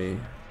showed me.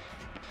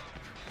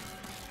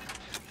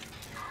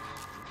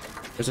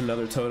 There's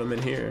another totem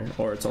in here,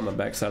 or it's on the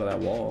back side of that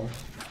wall.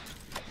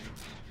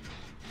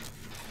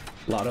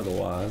 A lot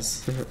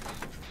otherwise.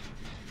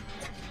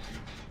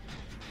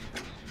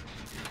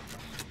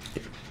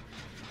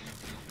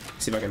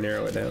 See if I can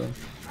narrow it down.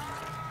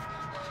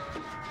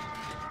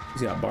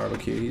 He's got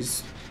barbecue.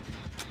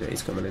 Yeah,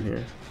 he's coming in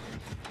here.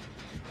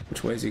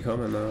 Which way is he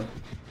coming though?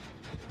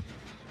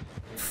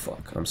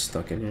 Fuck, I'm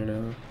stuck in here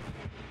now.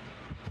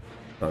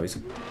 Oh,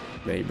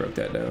 yeah, he broke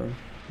that down.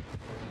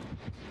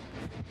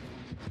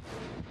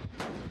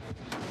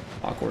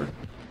 Awkward.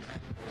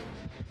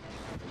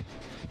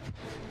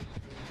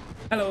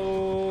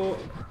 Hello.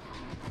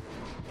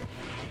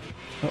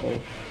 Uh-oh.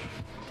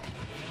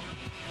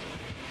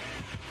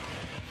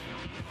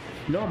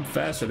 You know I'm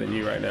faster than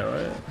you right now,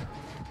 right?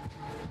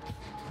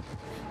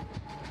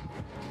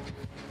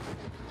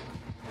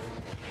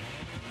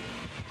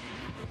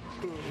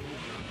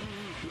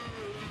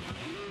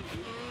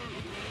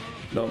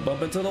 Don't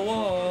bump into the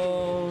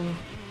wall.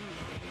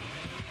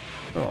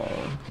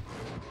 Oh.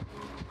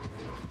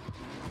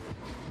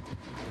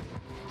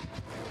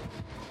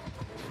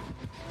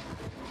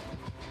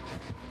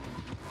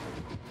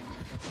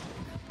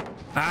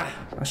 Ah,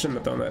 I shouldn't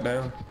have thrown that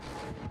down.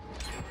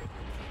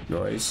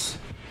 Nice.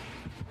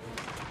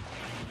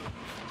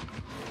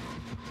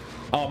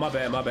 Oh, my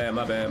bad, my bad,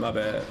 my bad, my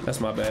bad. That's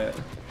my bad.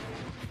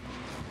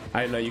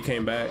 I didn't know you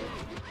came back.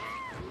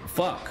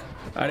 Fuck.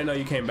 I didn't know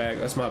you came back.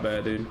 That's my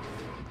bad, dude.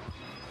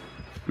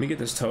 Let me get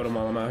this totem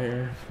while I'm out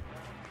here.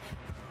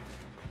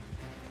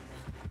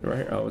 Right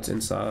here. Oh, it's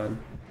inside,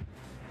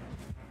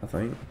 I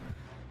think.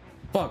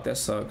 Fuck, that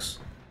sucks.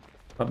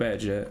 My bad,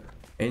 Jet.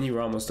 And you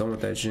were almost done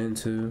with that gen,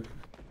 too.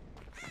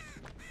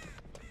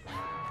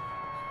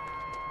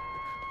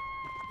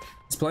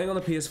 It's playing on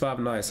the PS5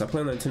 nice. I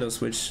play on the Nintendo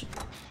Switch.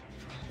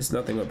 It's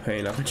nothing but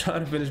pain. I've been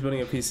trying to finish building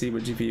a PC,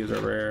 but GPUs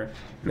are rare,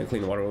 and the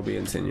clean water will be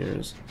in 10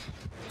 years.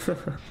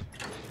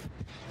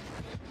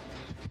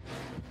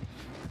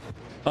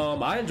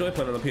 I enjoy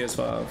playing on the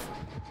PS5.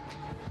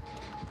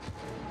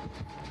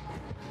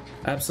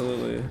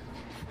 Absolutely.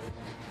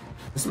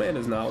 This man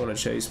does not want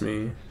to chase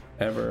me,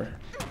 ever.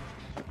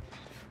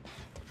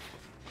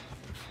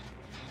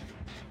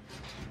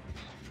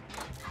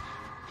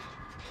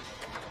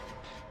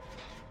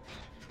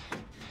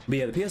 But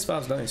yeah, the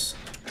PS5 is nice.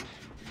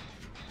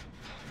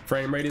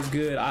 Frame rate is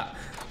good.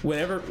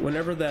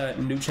 Whenever that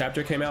new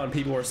chapter came out and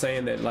people were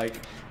saying that like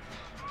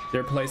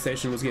their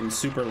PlayStation was getting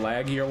super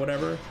laggy or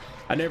whatever.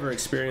 I never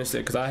experienced it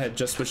because I had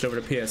just switched over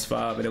to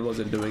PS5 and it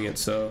wasn't doing it,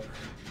 so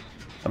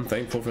I'm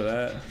thankful for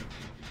that.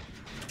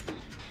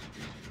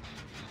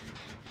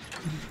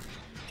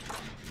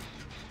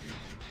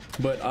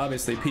 But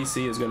obviously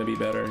PC is going to be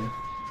better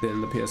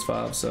than the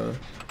PS5, so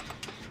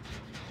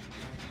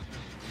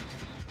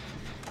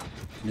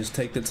just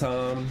take the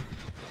time.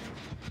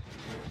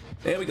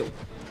 There we go.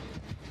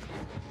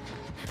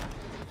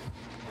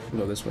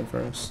 We'll go this way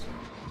first.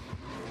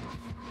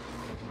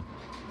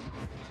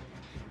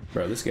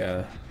 Bro, this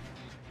guy.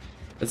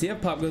 Does he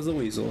have Pop Goes the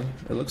Weasel?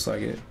 It looks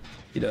like it.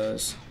 He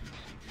does.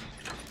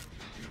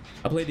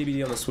 I played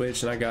DBD on the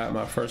Switch and I got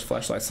my first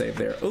flashlight save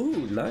there.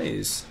 Ooh,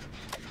 nice.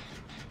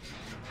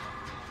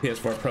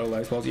 PS4 Pro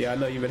lag spawns. Yeah, I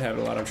know you've been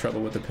having a lot of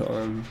trouble with the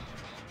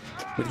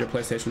with your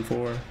PlayStation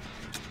 4.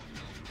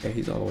 Yeah,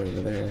 he's all the way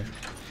over there.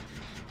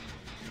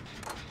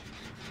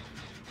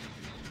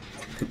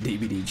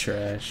 DBD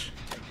trash.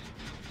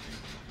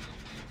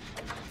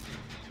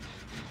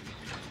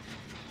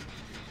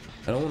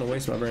 I don't want to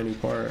waste my brand new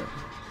part.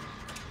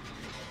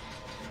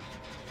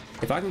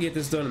 If I can get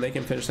this done and they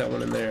can finish that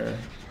one in there.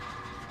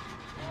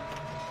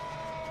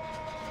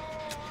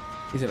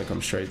 He's gonna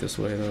come straight this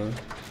way though.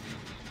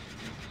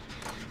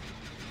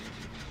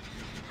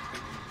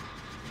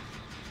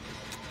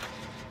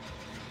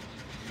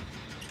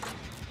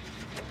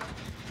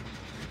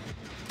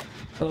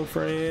 Hello,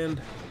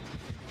 friend.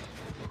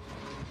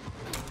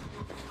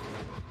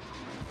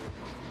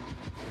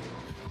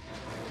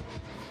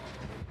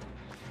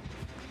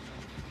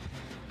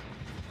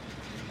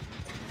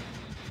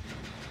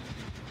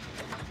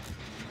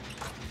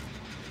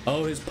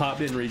 Oh, his pop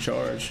didn't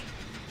recharge.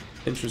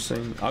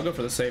 Interesting. I'll go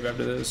for the save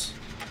after this.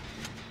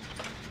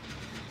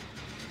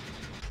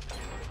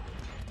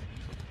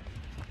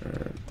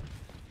 Alright.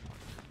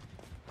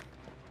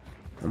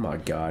 Oh my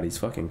god, he's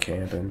fucking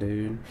camping,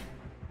 dude.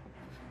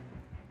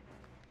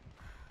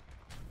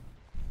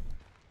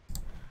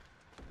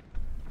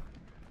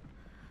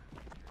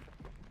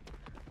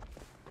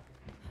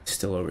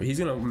 Still over. He's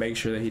gonna make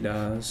sure that he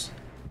dies.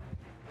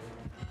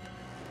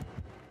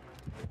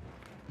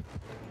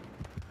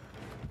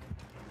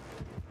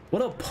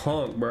 What a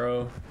punk,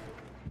 bro.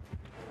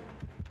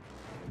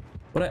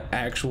 What an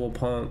actual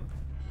punk.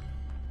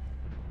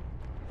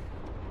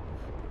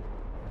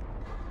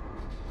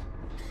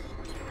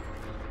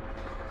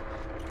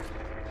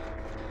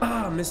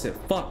 Ah, I missed it.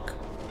 Fuck.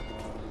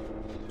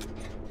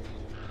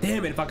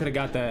 Damn it, if I could have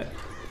got that.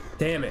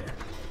 Damn it.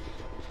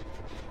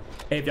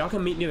 Hey, if y'all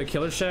can meet near the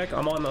Killer Shack,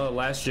 I'm on the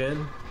last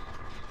gen.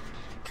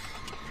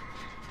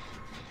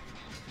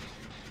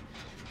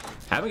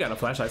 I haven't got a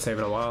flashlight save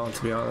in a while,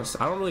 to be honest.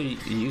 I don't really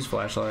use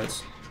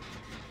flashlights.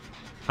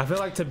 I feel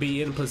like to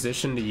be in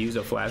position to use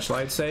a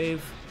flashlight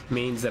save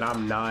means that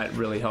I'm not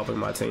really helping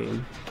my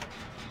team.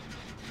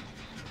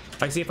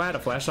 Like, see, if I had a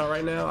flashlight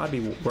right now, I'd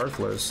be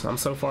worthless. I'm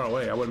so far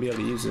away, I wouldn't be able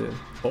to use it.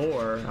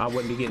 Or I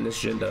wouldn't be getting this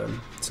gen done,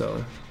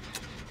 so.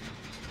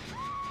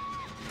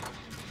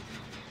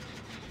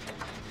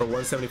 For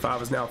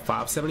 175 is now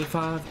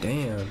 575?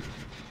 Damn.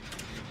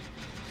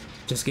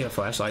 Just get a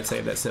flashlight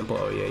save that simple.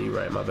 Oh yeah, you're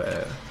right, my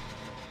bad.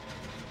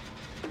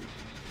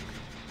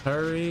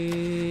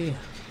 Hurry.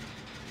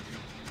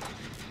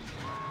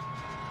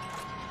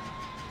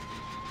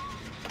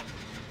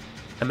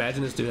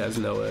 Imagine this dude has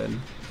no ed.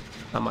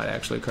 I might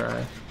actually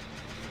cry.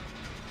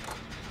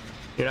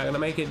 You're not gonna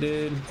make it,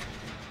 dude.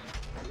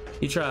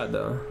 You tried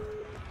though.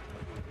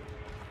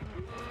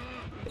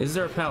 Is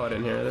there a pallet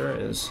in here? There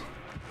is.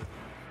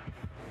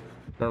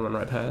 I'm gonna run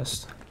right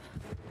past.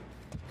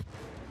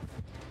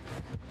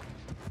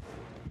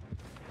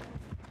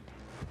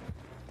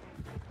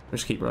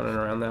 Just keep running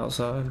around the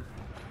outside.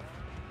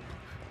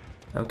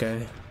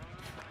 Okay.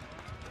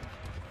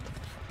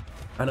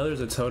 I know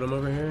there's a totem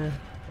over here.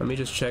 Let me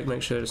just check,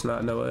 make sure it's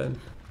not no ed.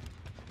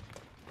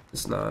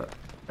 It's not.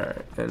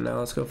 Alright, and now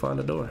let's go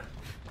find a door.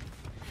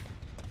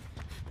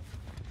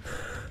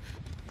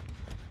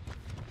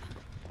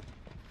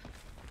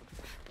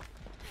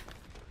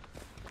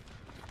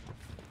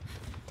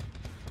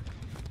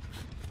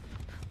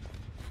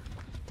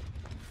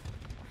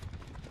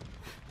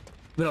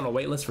 Been on a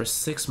wait list for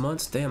 6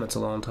 months? Damn, that's a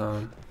long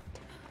time.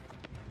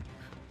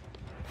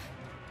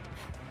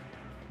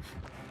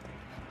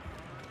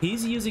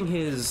 He's using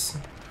his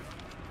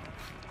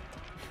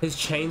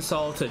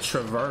chainsaw to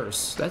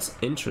traverse. That's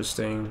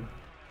interesting.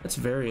 That's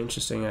very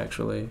interesting,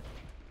 actually.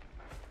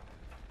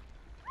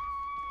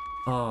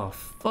 Oh,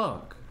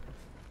 fuck.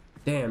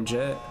 Damn,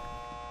 Jet.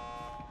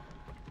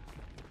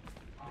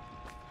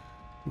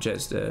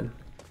 Jet's dead.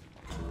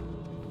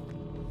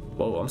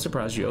 Whoa, I'm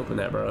surprised you opened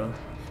that, bro.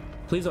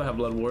 Please don't have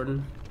Blood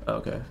Warden.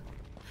 Okay.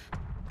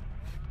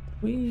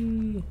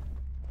 Whee.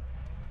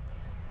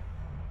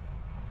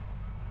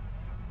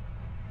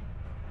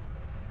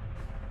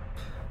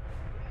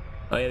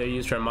 Oh yeah, they're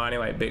used for mining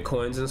like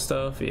bitcoins and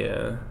stuff.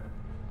 Yeah.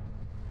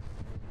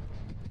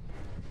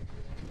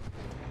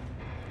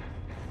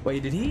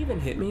 Wait, did he even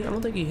hit me? I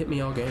don't think he hit me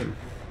all game.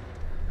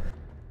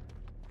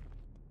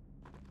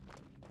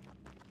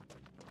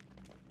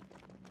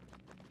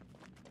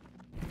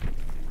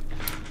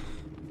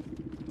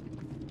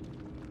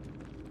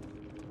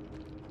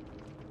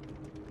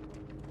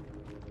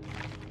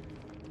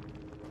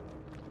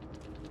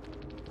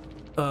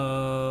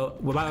 Well,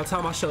 by the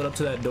time I showed up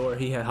to that door,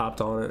 he had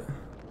hopped on it.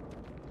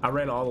 I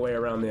ran all the way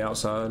around the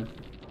outside.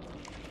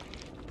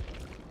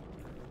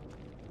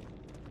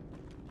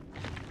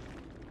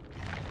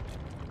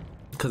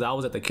 Because I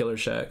was at the killer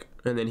shack,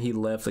 and then he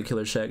left the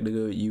killer shack to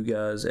go with you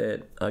guys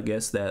at, I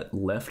guess, that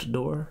left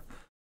door.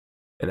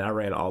 And I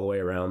ran all the way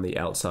around the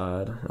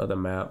outside of the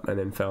map and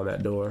then found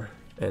that door.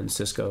 And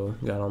Cisco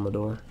got on the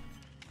door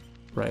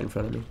right in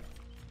front of me.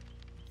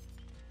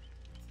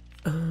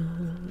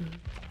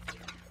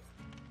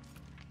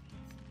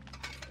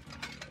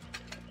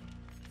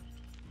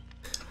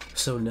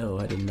 So no,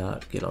 I did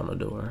not get on the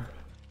door.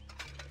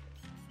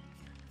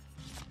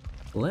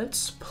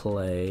 Let's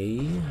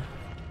play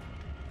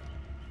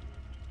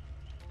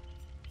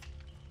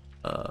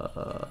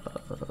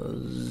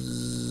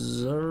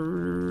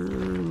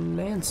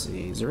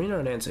Nancy. Zarina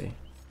or Nancy?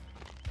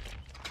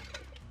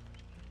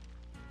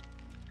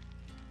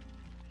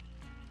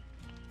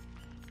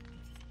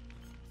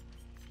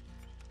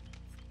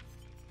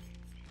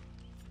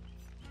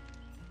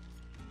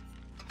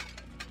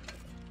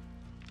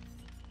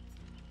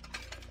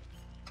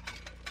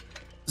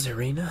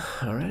 Zarina,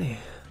 alrighty.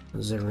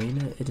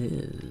 Zarina it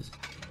is.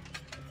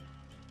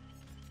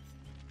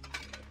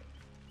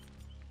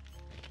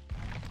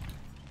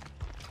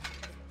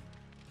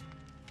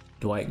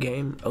 Dwight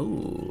game?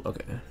 Oh,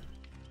 okay.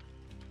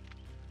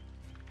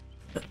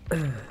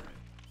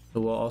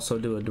 We'll also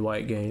do a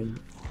Dwight game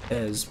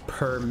as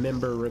per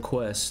member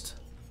request.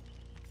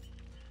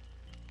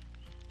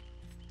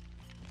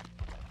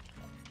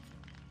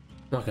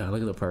 Oh god,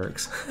 look at the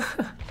perks.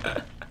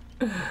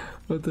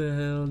 What the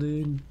hell,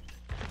 dude?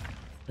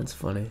 That's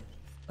funny.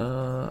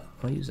 I'll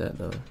use that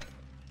though.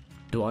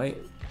 Dwight?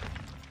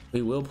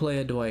 We will play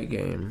a Dwight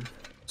game,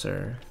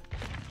 sir.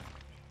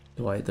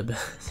 Dwight the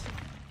best.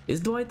 Is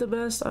Dwight the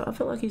best? I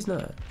feel like he's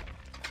not.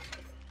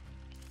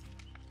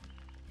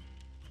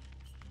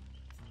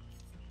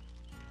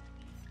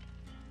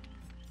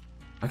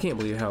 I can't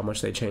believe how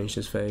much they changed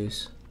his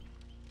face.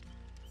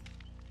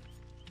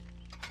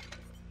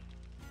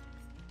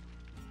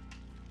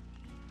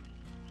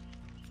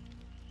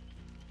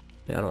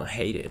 Yeah, I don't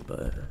hate it, but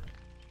it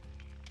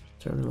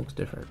certainly looks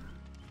different.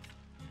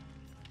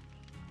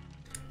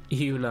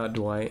 You, not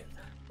Dwight.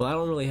 Well, I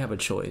don't really have a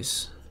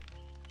choice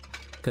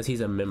because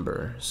he's a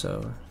member,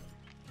 so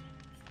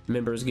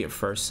members get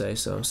first say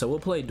so. So we'll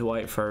play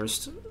Dwight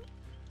first,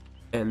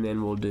 and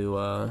then we'll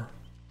do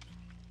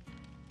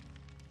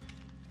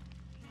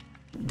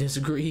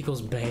disagree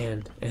equals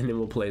banned, and then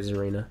we'll play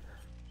Zarina.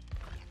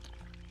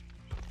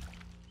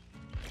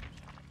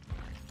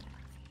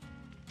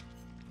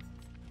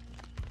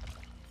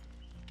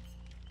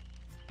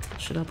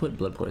 Should I put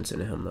blood points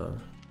into him though?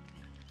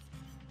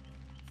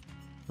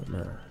 Oh,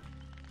 no.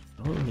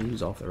 I don't want to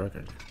use off the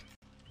record.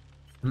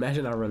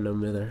 Imagine I run no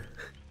mither.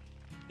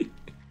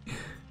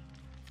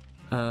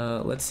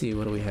 Let's see,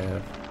 what do we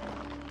have?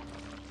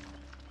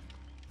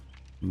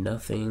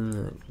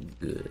 Nothing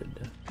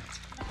good.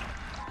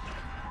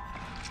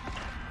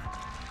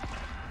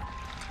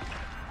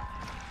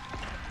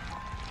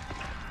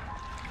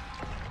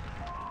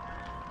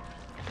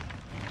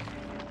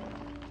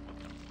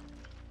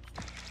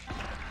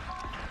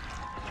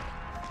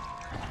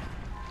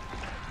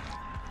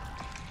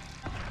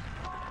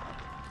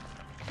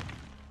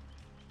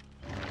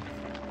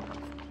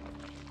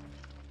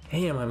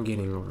 Damn, I'm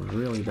getting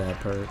really bad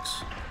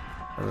perks.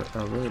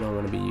 I really don't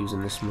want to be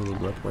using this many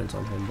blood points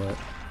on him, but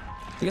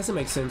I guess it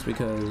makes sense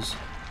because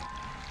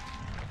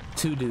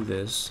to do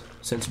this,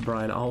 since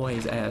Brian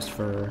always asked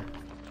for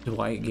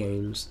Dwight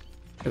games.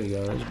 There we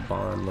go, there's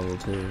Bond level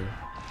 2.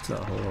 It's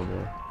not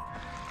horrible.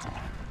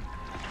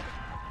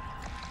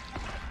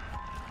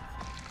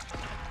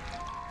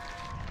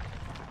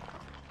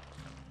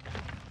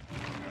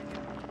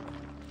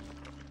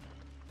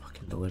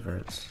 Fucking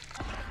Deliverance.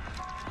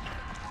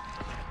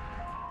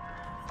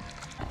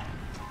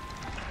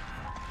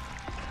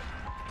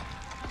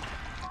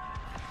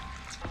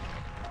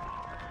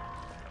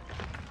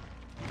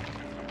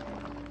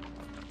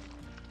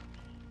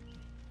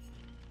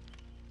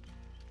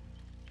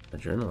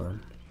 Adrenaline.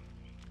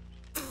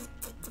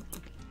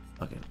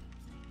 Okay.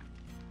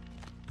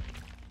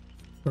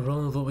 We're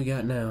rolling with what we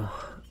got now.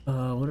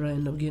 What did I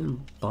end up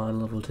getting? Bond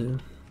level 2.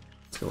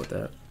 Let's go with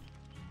that.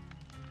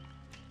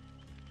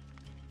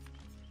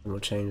 And we'll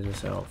change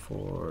this out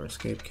for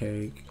escape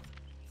cake.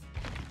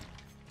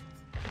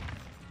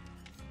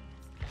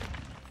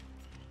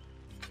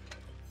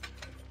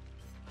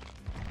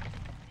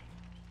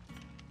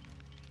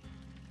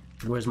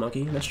 Where's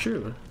Monkey? That's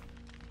true.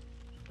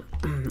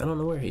 I don't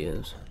know where he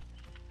is.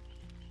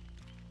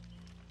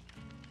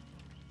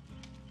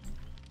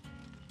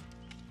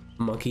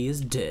 Monkey is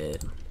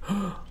dead.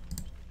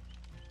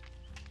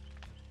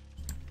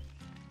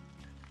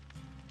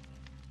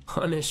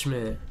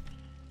 Punishment.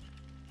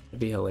 It'd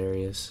be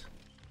hilarious.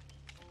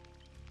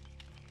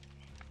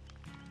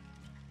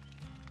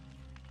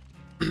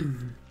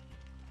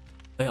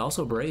 Hey,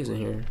 also Bray's in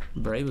here.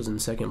 Bray was in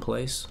second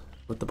place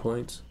with the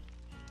points.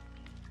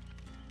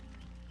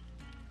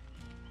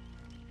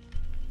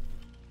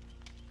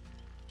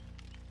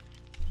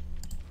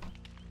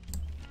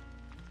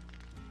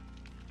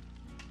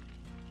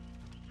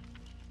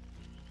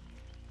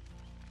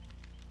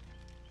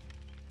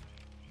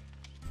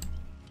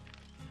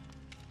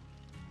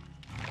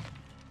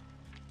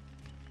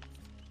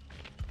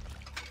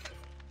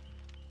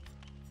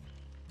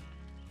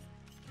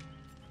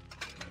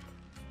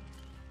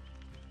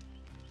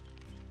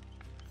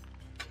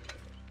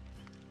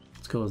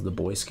 go as the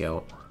Boy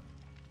Scout.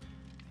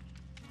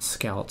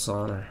 Scout's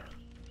honor.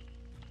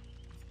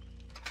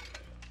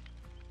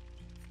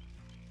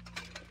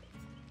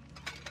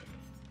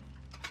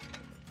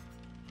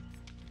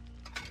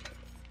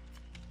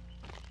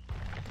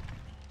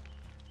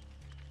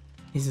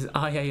 He says,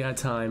 "Ah, yeah,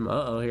 time."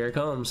 Uh-oh, here it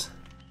comes.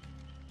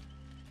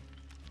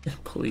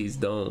 Please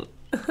don't.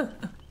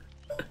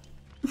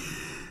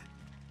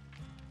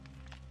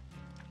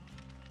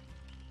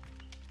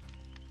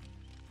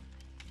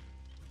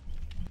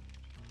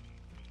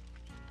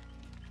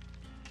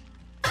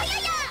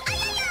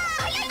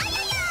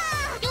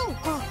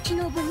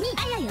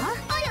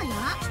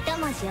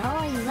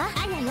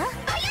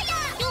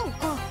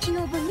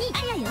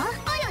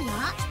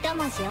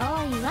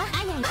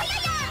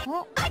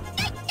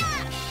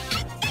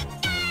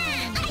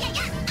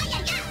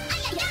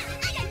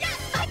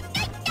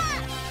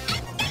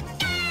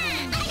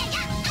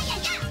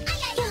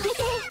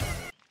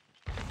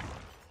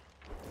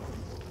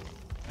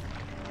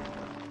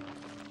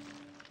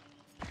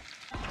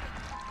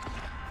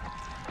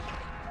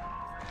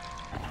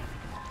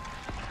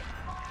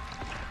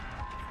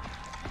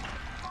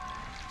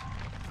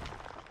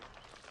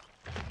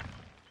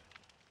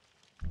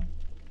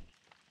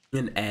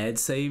 An ad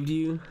saved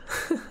you?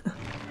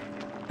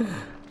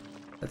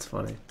 That's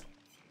funny.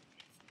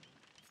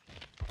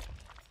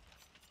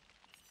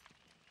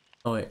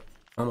 Oh wait,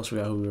 I almost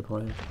forgot who we were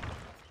playing.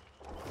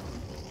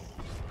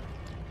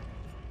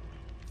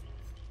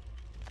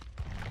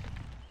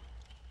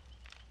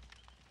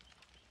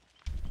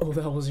 Oh,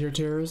 that was your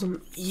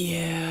terrorism?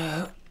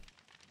 Yeah.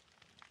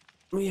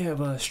 We have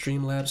a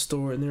Streamlabs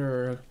store and there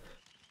are a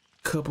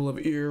couple of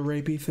ear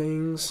rapey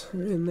things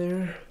in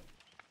there.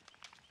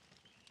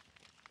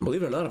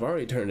 Believe it or not, I've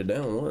already turned it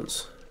down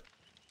once.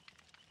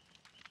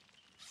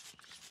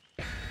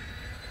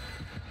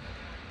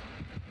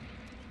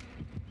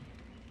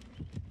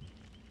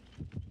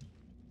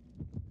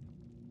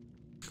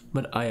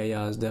 But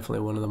Ayaya is definitely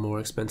one of the more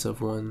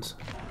expensive ones,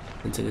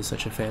 since it is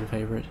such a fan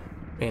favorite,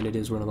 and it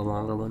is one of the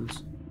longer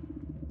ones.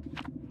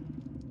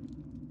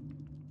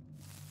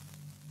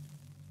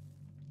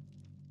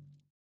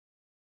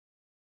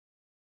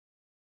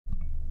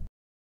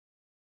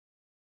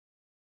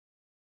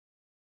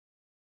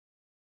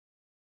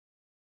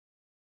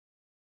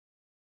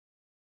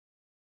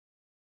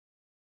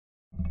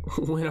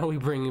 When are we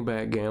bringing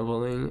back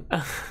gambling?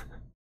 I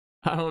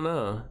don't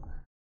know.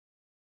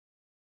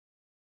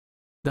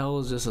 That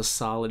was just a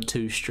solid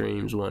 2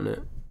 streams,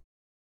 wasn't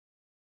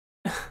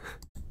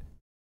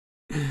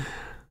it?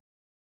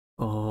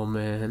 Oh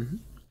man.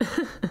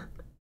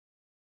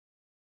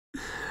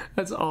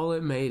 That's all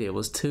it made. It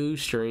was 2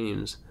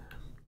 streams.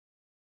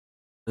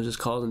 It was just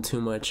causing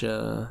too much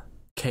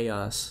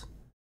chaos.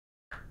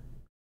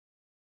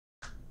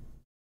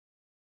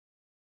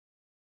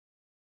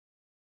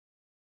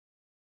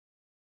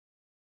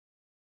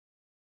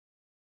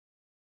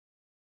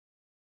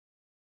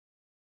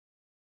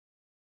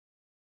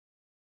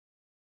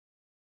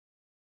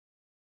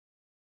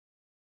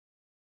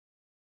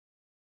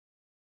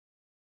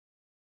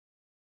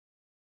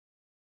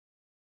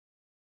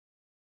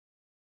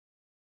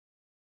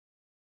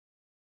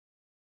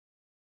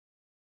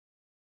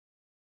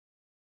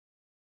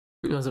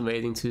 It was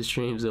amazing 2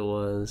 streams it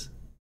was.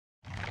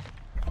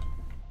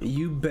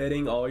 You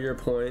betting all your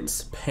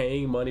points,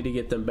 paying money to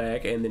get them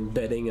back, and then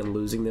betting and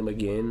losing them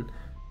again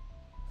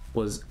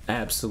was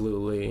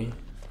absolutely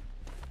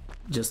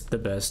just the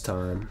best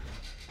time.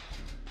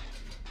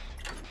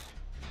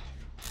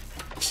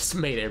 Just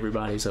made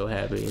everybody so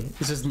happy.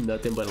 It's just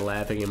nothing but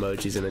laughing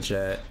emojis in the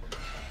chat.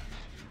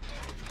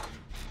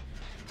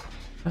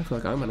 I feel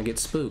like I'm gonna get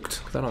spooked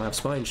because I don't have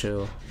spine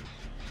chill.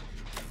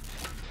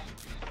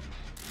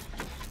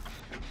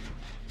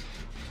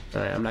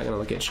 Alright, I'm not gonna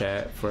look at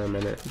chat for a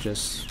minute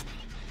just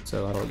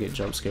so I don't get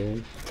jump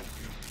scared.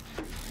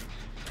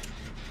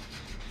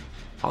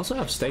 I also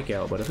have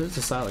stakeout, but if it's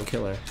a silent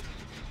killer.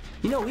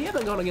 You know, we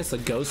haven't gone against a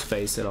ghost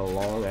face in a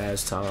long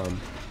ass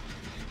time.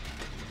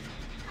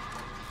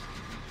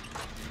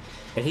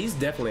 And he's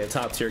definitely a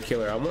top tier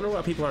killer. I wonder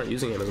why people aren't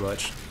using him as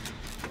much.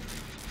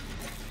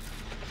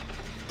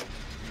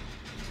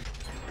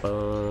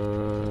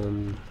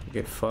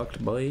 Get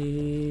fucked,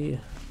 boy.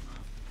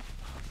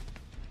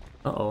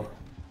 Uh-oh.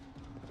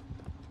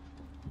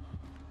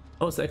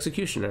 Oh, it's the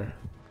executioner.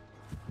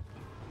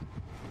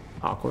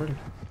 Awkward.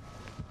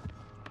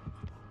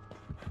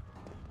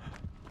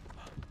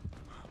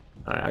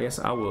 Alright, I guess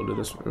I will do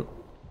this one.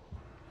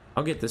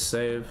 I'll get this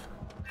save.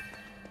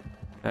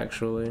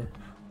 Actually.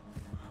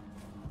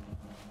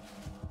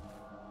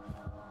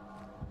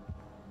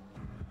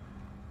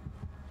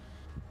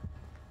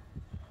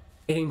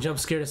 Getting jump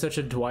scared is such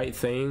a Dwight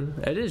thing.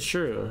 It is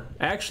true.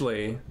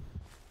 Actually,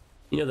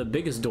 you know, the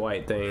biggest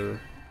Dwight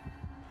thing.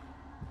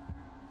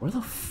 Where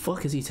the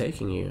fuck is he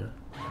taking you?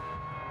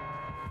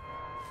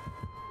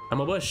 I'm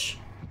a bush.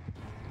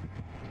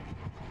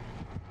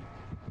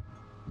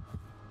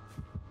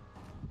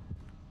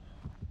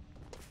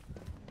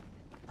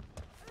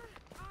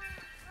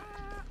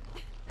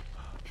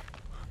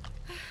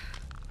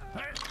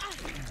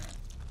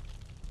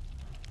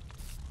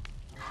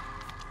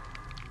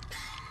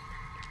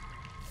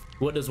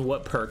 What does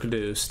what perk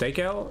do?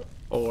 Stakeout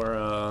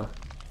or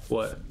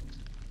what?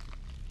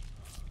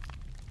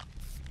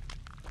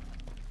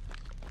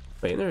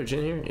 Wait, isn't there a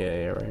gen here?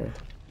 Yeah, right here.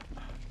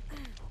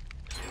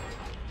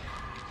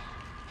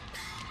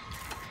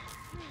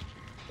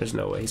 There's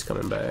no way he's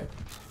coming back.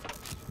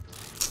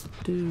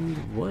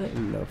 Dude, what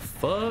in the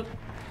fuck?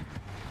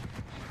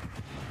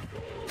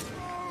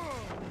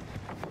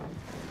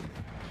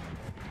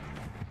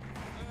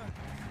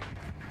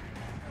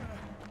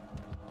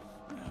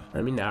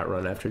 Let me not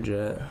run after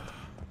Jet.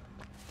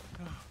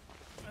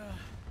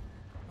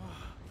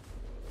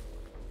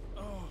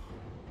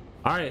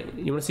 Alright,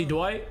 you wanna see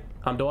Dwight?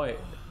 I'm Dwight.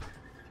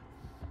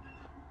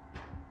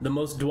 The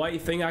most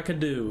Dwight thing I could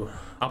do.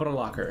 Open a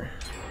locker.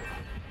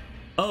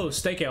 Oh,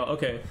 stakeout.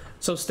 Okay.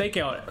 So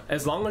stakeout,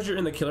 as long as you're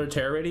in the killer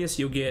terror radius,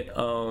 you'll get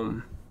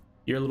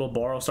your little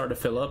bar will start to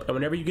fill up. And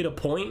whenever you get a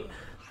point,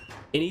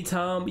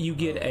 anytime you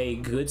get a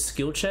good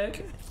skill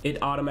check,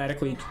 it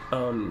automatically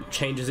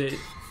changes it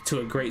to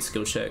a great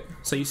skill check.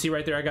 So you see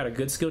right there, I got a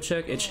good skill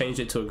check, it changed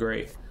it to a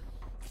great.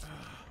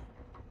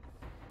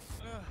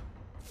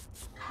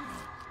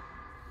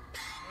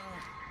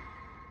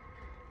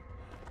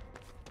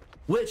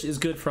 Which is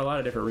good for a lot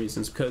of different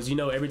reasons, because you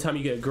know every time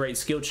you get a great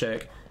skill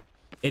check,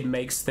 it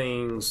makes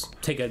things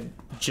take a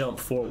jump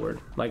forward.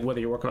 Like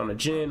whether you're working on a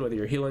gen, whether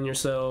you're healing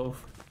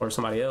yourself or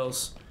somebody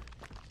else.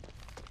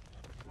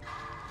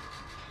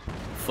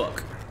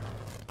 Fuck.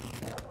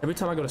 Every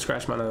time I go to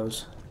scratch my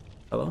nose.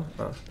 Hello?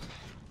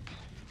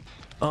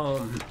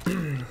 Oh.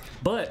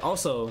 But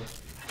also,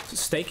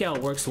 stakeout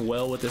works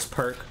well with this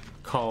perk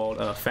called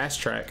fast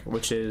track,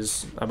 which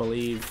is, I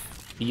believe,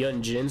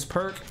 Yun Jin's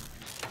perk.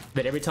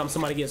 That every time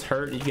somebody gets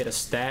hurt, you get a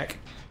stack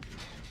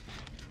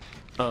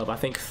of, I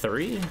think,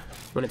 3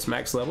 when it's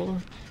max level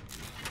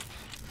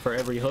for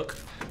every hook.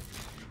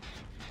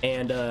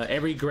 And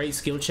every great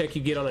skill check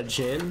you get on a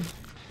gen,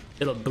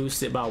 it'll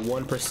boost it by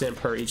 1%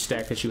 per each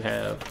stack that you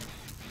have.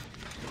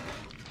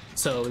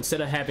 So instead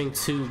of having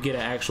to get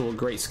an actual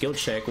great skill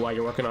check while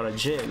you're working on a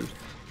gen,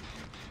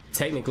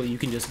 technically you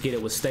can just get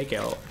it with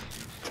stakeout.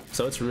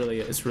 So it's really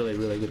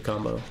good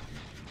combo.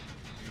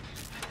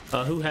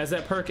 Who has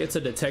that perk? It's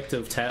a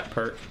detective tap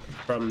perk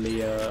from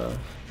the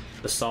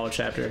Saw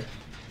chapter.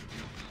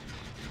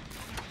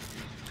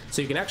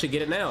 So you can actually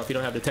get it now if you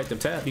don't have detective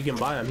tap. You can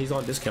buy him. He's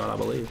on discount, I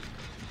believe,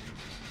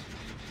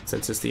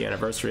 since it's the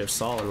anniversary of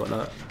Saw and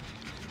whatnot.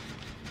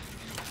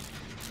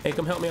 Hey,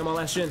 come help me on my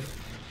last gen.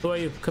 Who are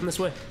you? Come this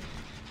way.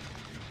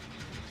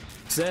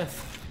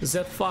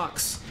 Zeth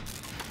Fox.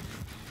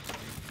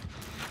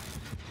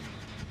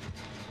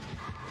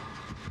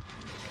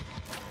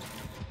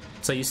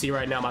 So you see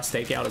right now my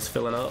stakeout is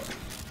filling up.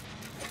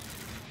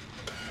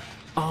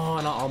 Oh,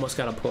 and I almost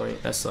got a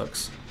point. That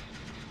sucks.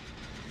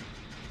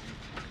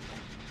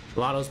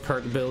 Lotto's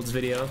perk builds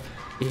video.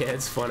 Yeah,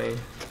 it's funny.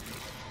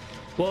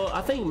 Well,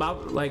 I think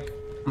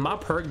my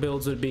perk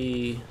builds would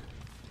be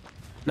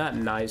not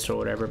nice or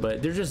whatever,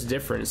 but they're just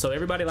different. So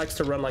everybody likes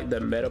to run like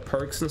the meta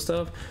perks and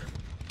stuff.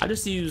 I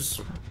just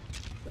use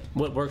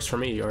what works for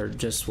me, or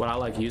just what I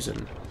like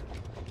using.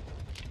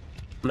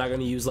 I'm not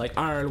gonna use like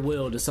Iron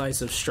Will,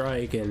 Decisive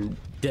Strike, and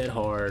Dead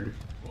Hard,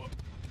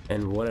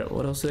 and what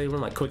else do they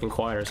run? Like Quick and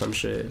Quiet or some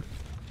shit.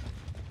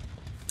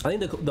 I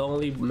think the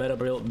only meta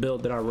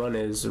build that I run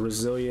is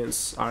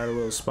Resilience, Iron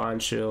Will, Spine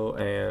Chill,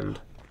 and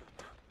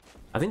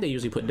I think they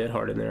usually put Dead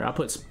Hard in there. I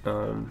put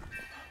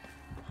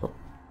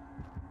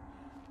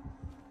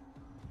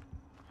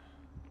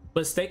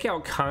but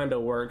stakeout kind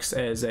of works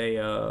as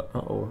a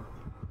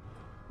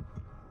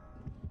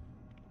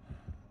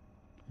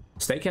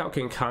stakeout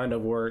can kind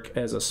of work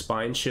as a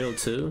spine shield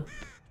too,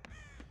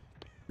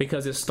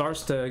 because it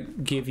starts to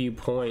give you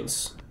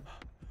points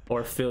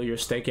or fill your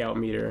stakeout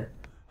meter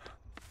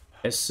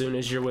as soon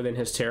as you're within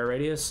his terror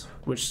radius,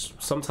 which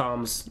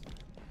sometimes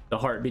the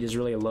heartbeat is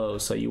really low,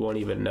 so you won't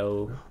even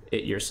know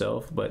it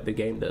yourself, but the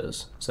game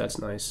does, so that's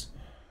nice.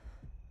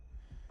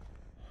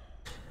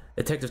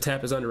 Detective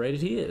Tap is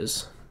underrated. He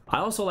is. I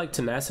also like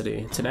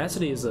Tenacity.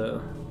 Tenacity is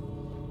a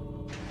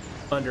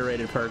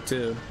underrated perk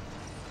too.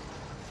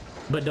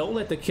 But don't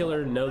let the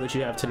killer know that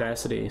you have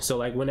Tenacity. So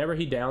like whenever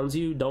he downs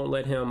you, don't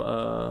let him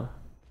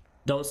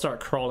don't start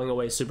crawling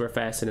away super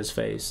fast in his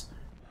face.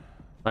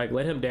 Like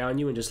let him down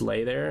you and just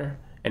lay there,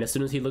 and as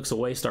soon as he looks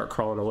away, start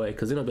crawling away,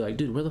 because then he'll be like,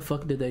 dude, where the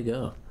fuck did they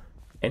go?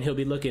 And he'll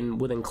be looking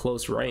within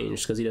close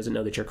range because he doesn't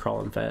know that you're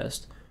crawling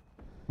fast.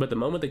 But the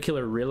moment the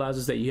killer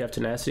realizes that you have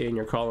Tenacity and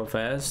you're crawling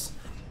fast,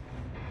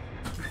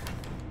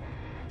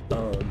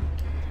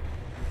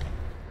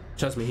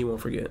 trust me, he won't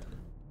forget.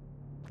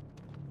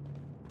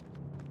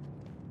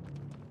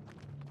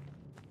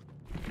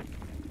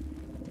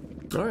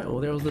 Alright, well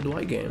there was the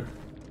Dwight game.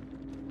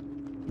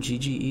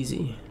 GG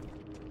easy.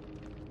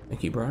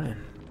 Thank you,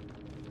 Brian.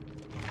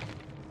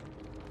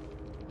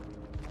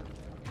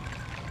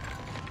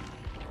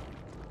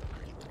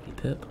 Hey,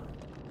 Pip.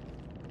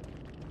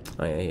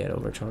 Oh yeah, he had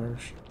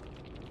overcharged.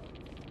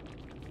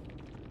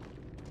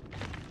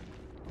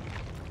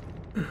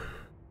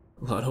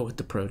 Lotto with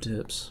the pro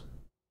tips.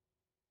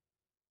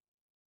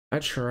 I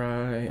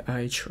try.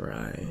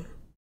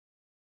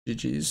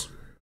 GG's.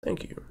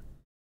 Thank you.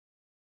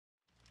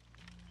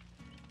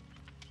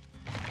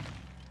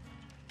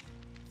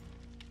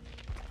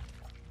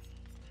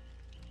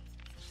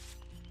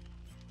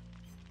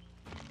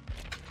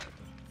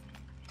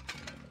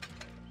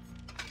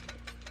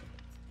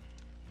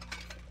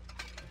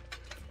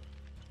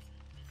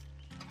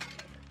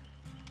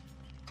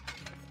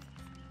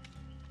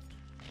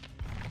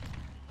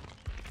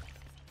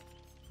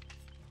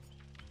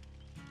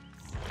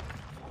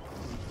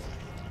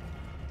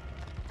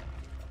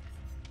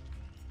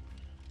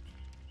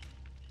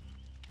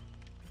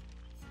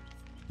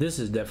 This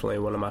is definitely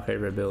one of my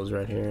favorite builds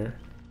right here.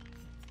 I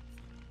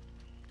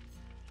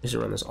used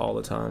to run this all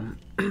the time.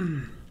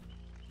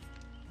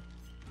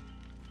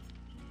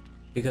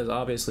 Because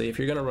obviously if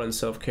you're gonna run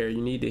self-care,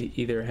 you need to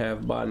either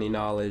have botany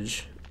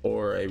knowledge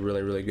or a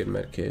really good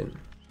med kit.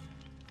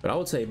 But I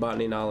would say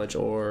botany knowledge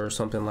or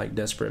something like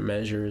desperate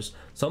measures,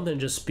 something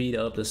just speed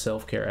up the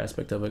self-care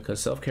aspect of it, because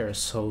self-care is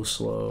so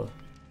slow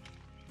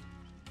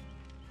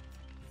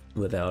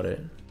without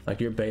it.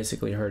 Like, you're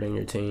basically hurting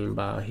your team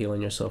by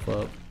healing yourself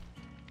up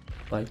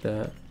like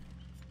that.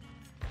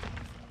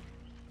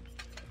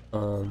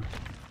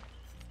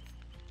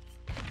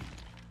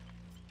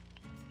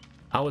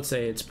 I would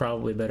say it's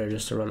probably better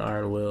just to run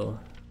Iron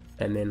Will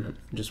and then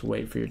just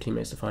wait for your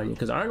teammates to find you,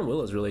 because Iron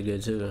Will is really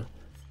good too.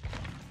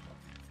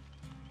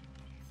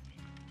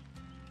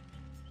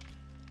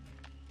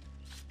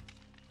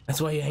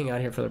 That's why you hang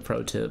out here for the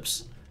pro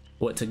tips.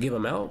 What, to give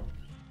them out?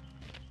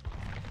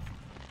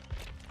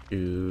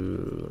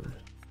 Dude,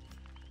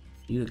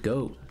 you the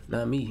GOAT,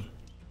 not me.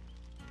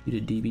 You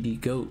the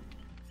DBD GOAT.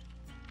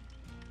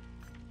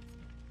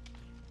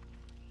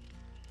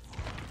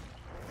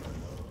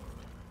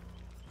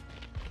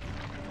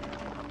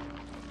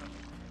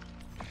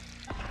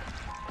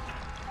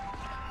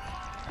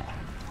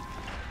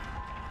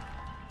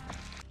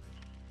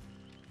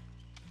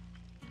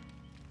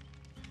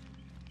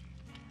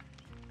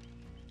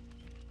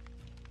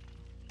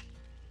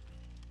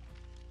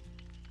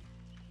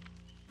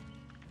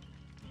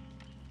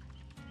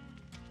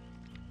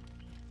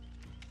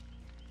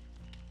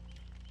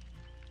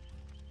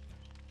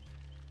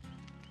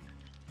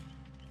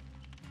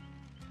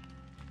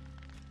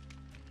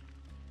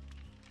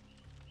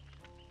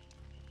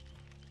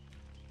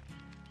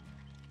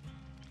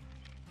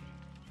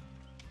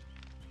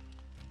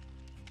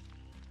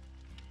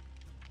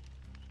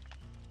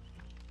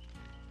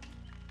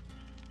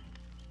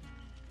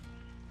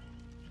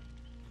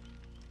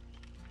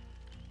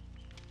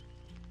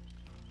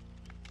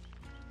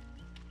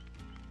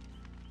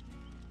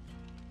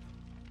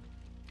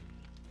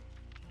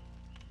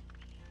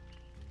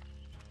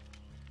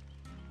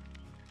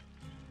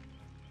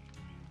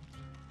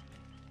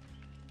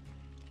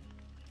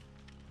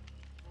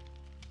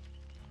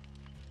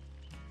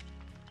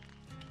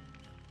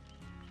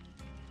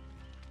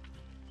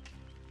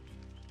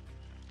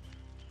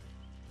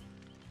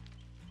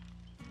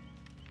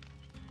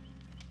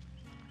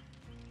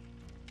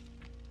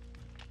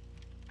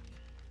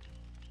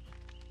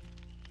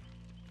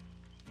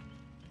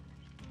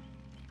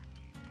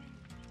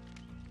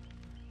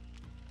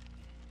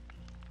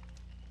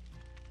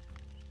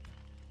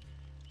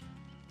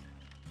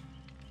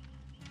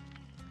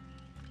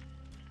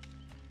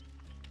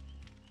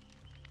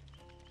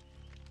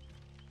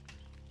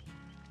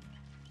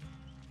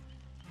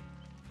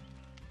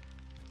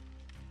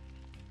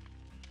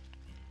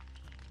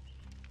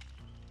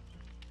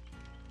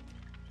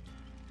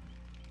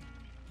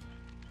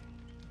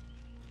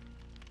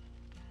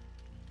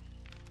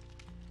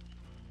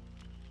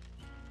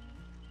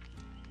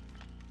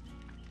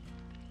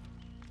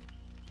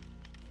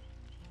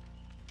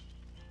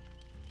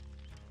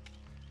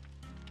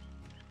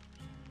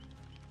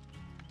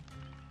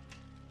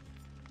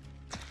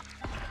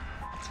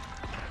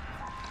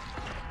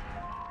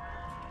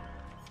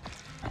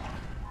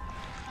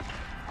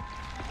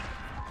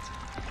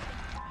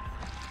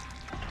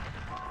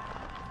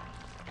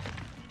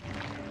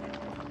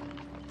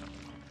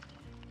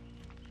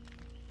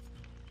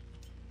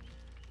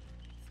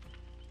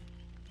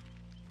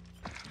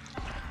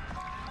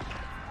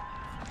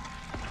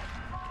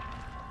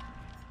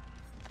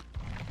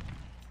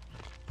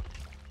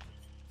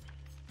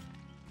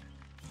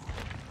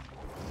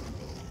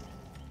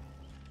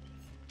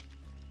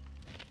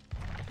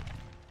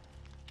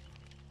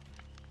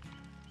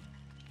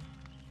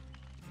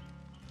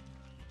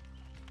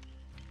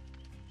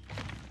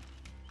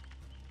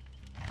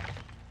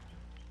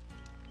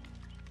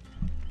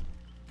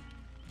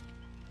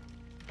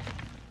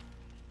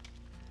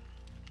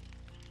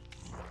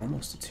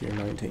 Almost a tier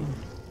 19.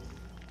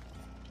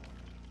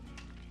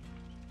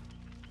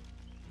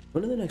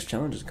 When do the next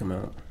challenges come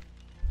out?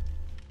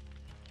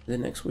 Is it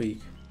next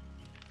week?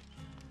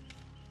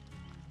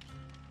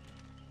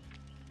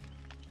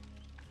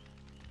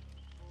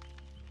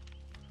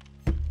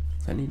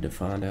 I need to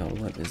find out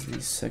what is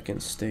the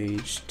second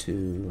stage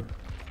to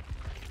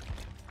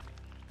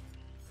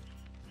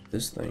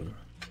this thing.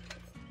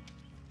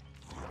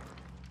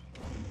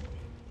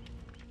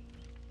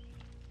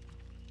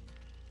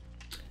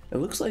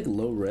 looks like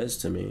low res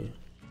to me.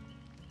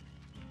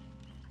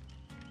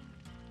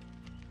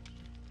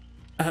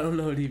 I don't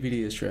know,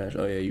 DBD is trash.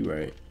 Oh yeah, you're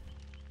right.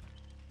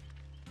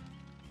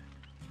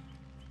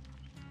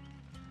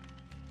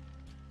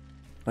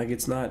 Like,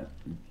 it's not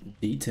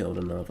detailed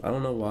enough. I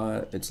don't know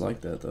why it's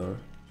like that though.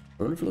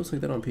 I wonder if it looks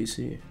like that on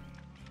PC.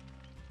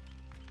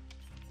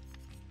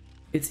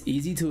 It's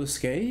easy to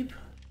escape?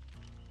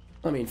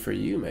 I mean, for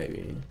you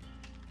maybe.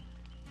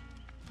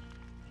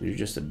 You're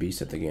just a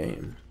beast at the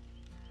game.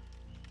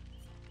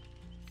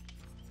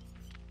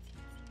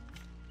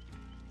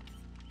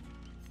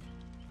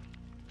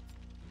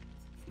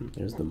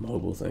 There's the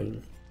mobile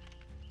thing.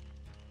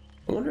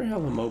 I wonder how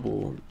the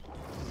mobile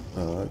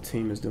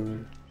team is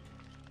doing.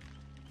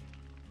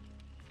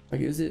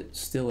 Like, is it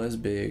still as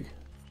big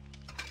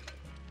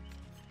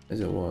as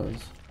it was?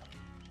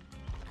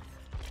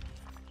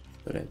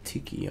 Put that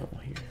tiki on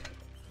here.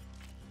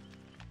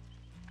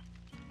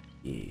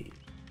 Yeah.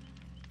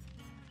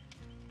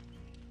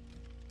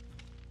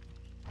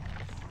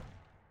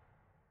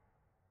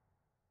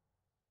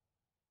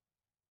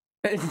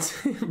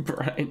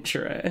 Brian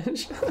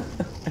trash.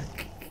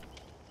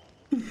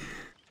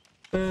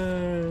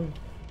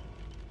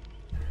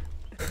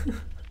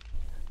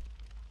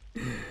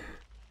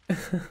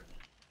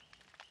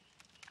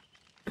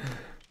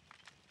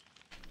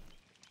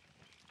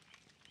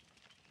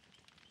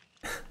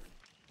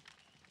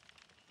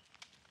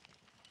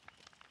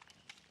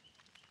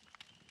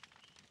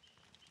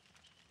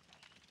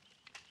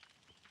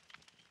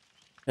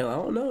 Hell, I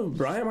don't know.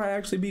 Brian might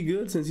actually be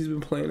good since he's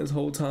been playing this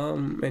whole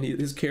time, and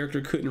his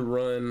character couldn't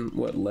run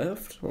what,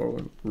 left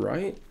or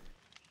right?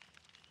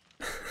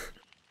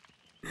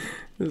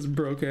 This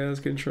broke ass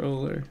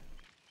controller.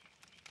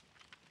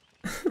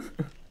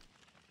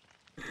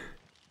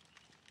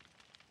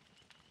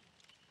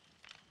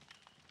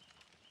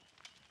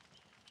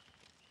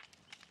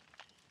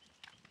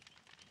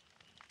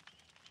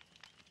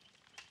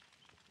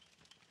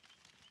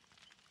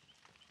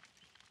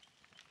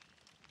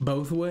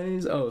 Both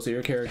ways? Oh, so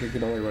your character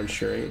can only run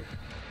straight?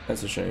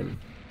 That's a shame.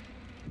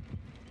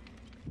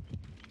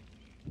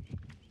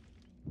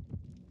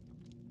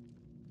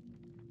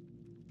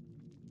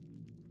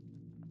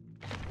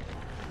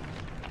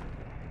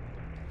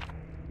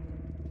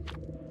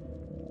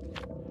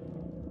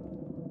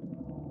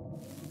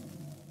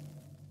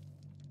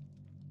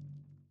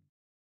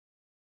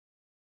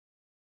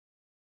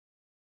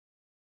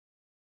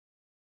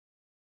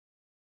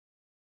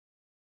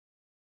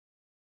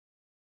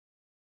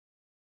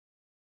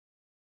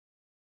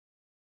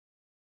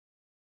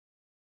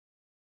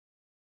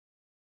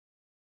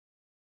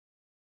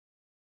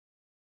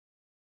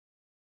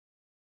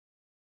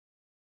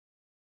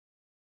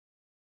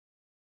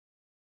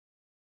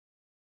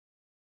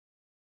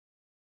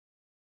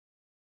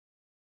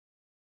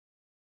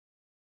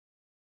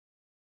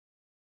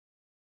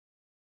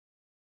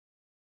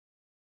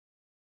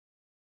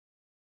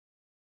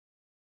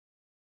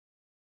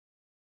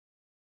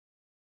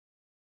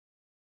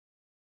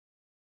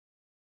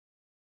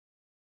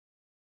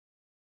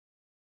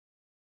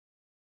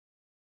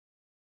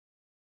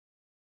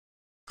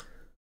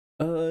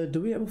 Do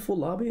we have a full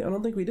lobby? I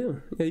don't think we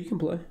do. Yeah, you can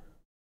play.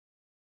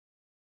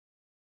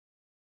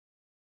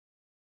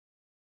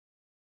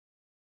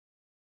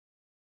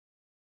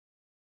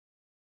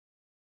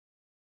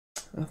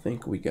 I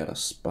think we got a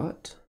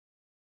spot.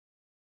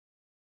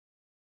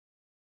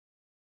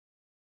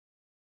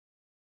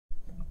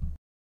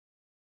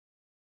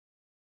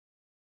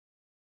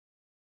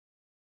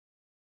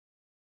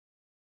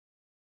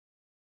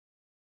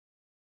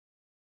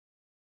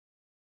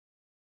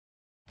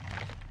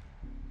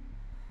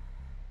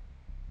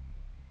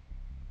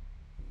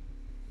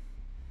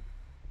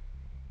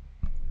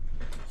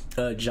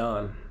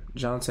 John.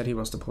 John said he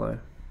wants to play.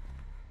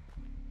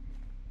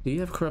 Do you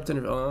have corrupt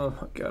interview? Oh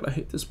my god, I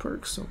hate this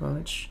perk so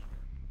much.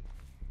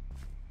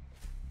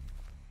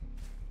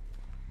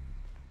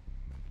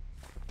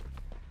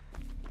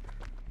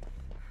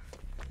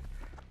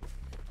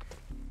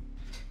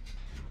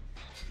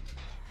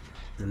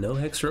 No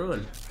Hex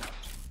Ruin.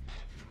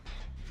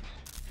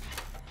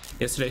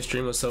 Yesterday's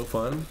stream was so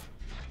fun.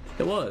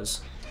 It was.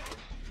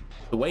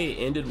 The way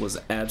it ended was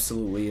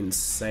absolutely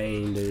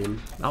insane, dude.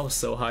 I was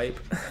so hype.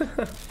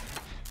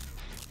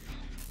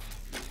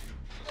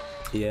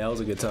 Yeah, it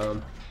was a good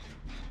time.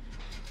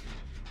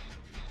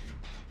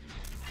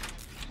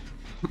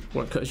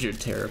 Well, because you're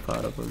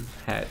terrified of him.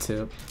 Hat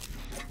tip.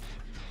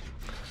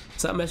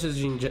 Stop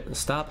messaging Jet.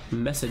 Stop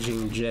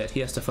messaging Jet.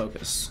 He has to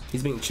focus.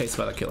 He's being chased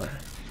by the killer.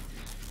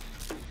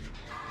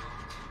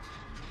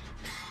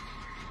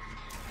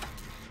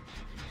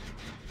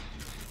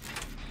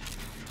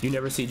 You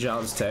never see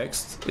John's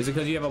text? Is it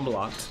because you have him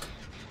blocked?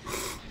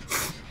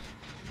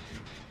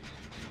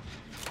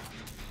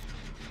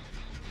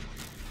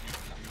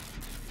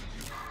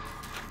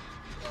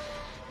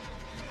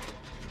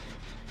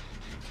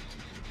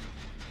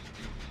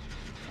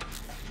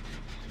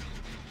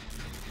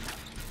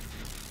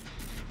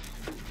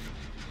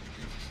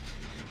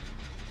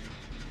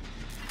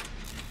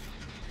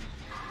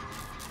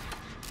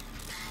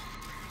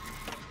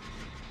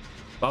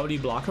 Why would you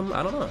block him?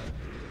 I don't know.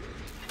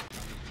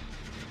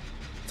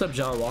 What's up,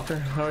 John Walker?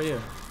 How are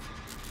you?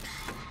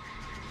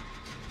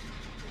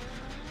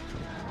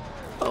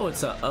 Oh,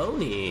 it's a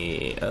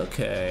Oni.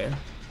 Okay.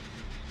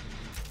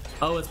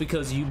 Oh, it's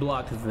because you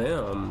blocked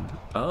them.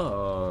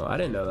 Oh, I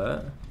didn't know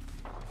that.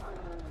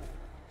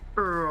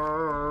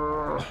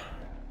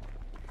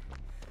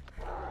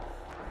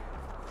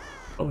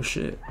 Oh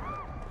shit.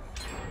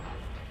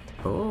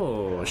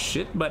 Oh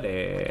shit,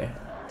 buddy.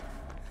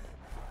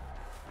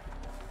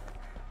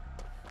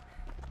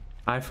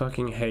 I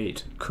fucking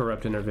hate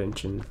corrupt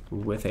intervention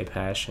with a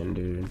passion,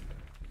 dude.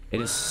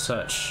 It is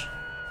such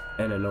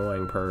an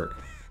annoying perk.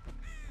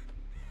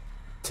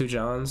 Two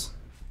Johns?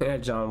 Yeah,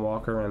 John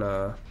Walker and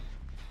oh,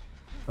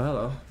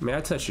 hello. May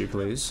I touch you,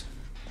 please?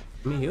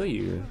 Let me heal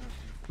you.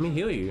 Let me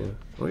heal you.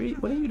 What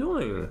are you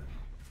doing?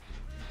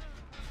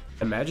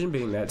 Imagine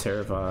being that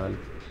terrified.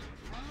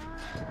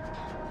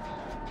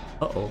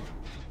 Uh-oh.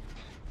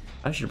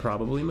 I should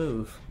probably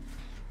move.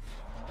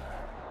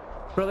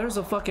 Bro, there's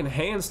a fucking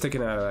hand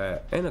sticking out of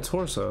that. And a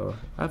torso.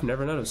 I've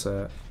never noticed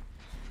that.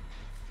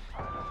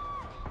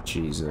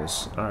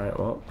 Jesus. Alright,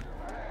 well.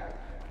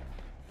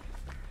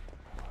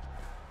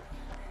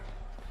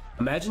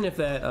 Imagine if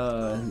that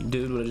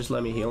dude would have just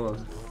let me heal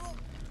him.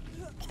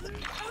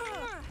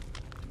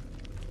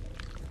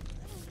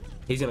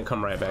 He's gonna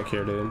come right back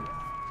here, dude.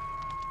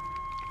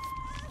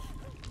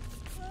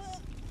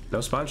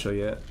 No spawn show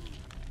yet.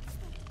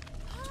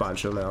 Spawn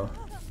show now.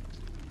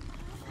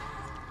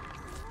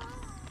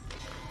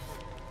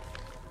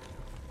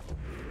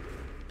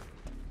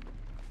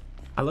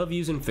 I love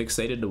using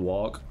fixated to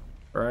walk,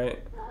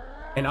 right?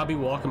 And I'll be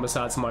walking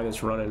beside somebody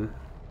that's running.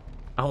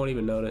 I won't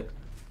even note it.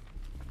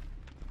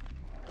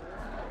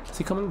 Is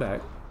he coming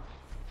back?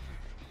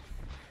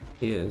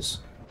 He is.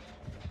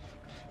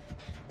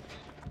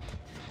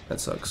 That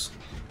sucks.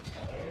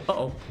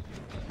 Uh-oh.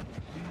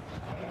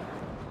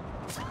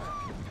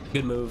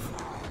 Good move.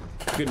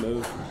 Good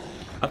move.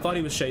 I thought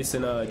he was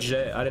chasing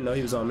Jet. I didn't know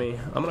he was on me.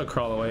 I'm gonna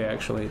crawl away,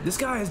 actually. This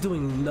guy is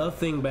doing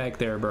nothing back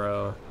there,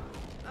 bro.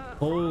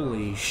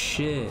 Holy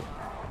shit.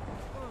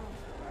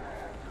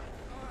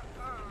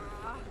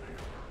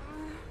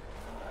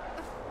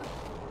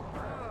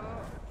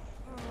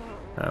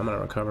 Alright, I'm gonna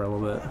recover a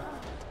little bit.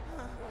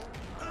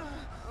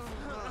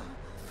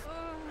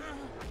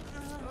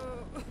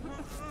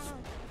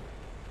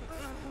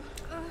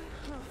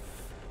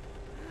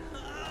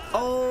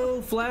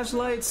 Oh,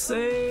 flashlight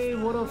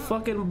save. What a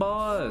fucking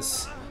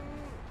boss.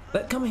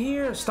 Come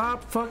here.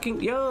 Stop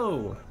fucking.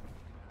 Yo.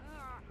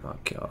 Oh,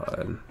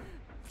 God.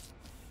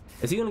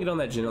 Is he gonna get on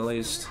that gen at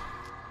least?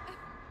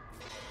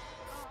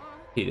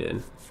 He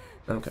did.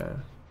 Okay.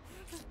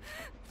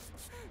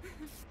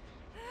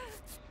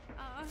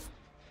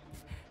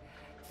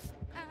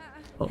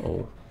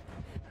 Uh-oh.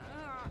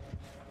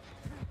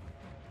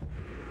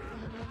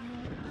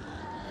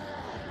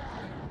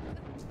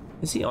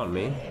 Is he on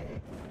me?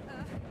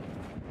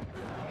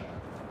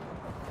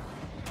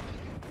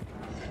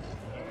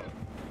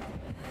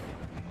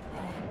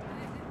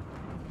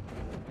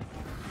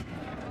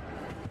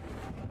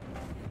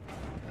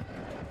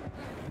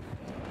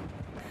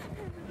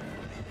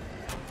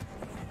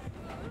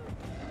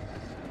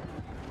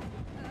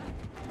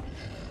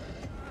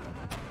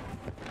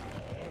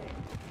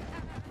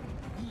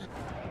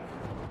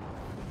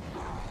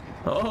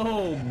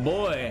 Oh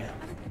boy.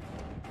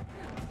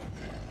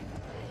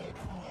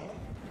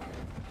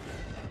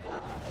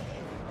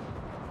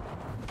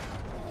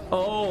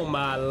 Oh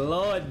my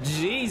Lord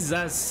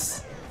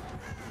Jesus.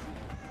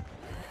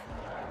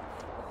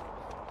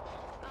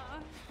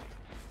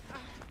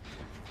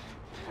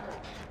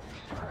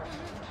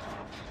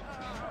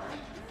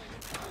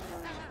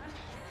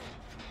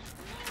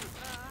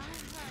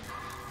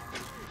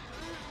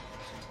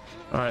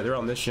 Alright, they're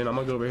on this gen. I'm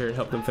gonna go over here and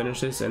help them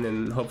finish this, and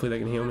then hopefully they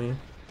can heal me.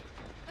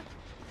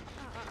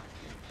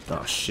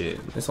 Oh shit,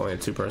 it's only a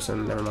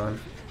two-person, never mind.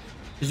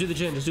 Just do the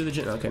gen, just do the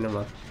gen. Okay, never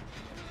mind.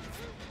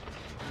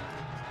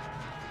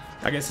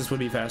 I guess this would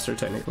be faster,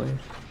 technically.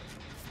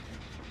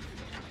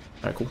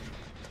 Alright, cool.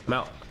 I'm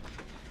out.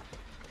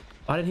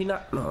 Why did he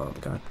not? Oh,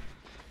 God.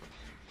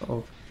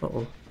 Uh-oh,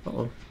 uh-oh,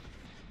 uh-oh.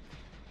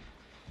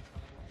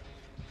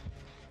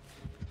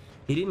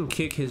 He didn't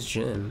kick his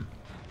gen.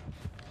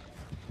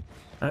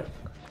 Alright.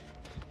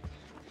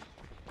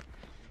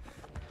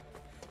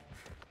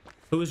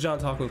 Who is John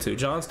talking to?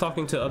 John's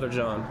talking to other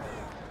John.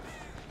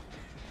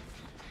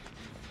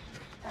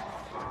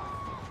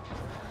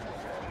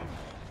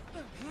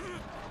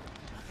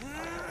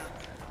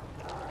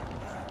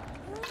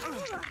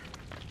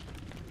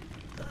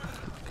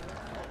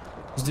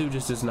 This dude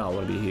just does not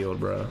want to be healed,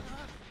 bro.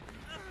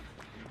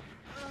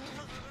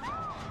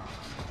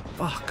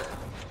 Fuck.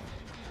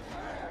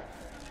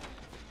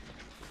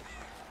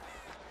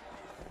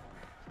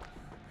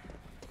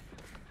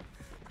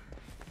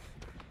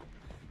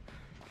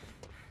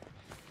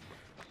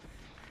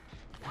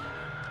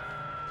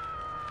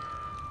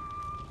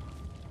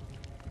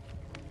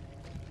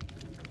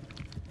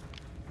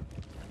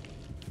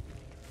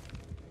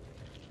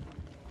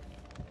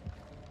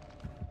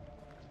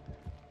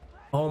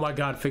 Oh my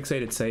god,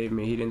 Fixated saved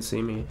me. He didn't see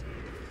me.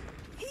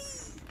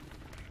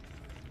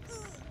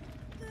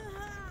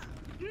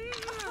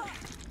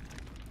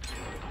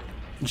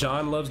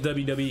 John Loves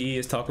WWE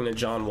is talking to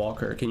John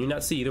Walker. Can you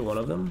not see either one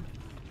of them?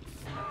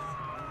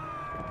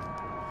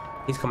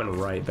 He's coming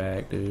right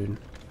back, dude.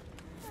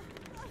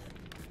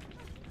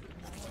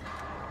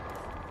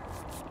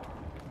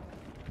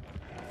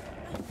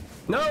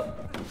 Nope.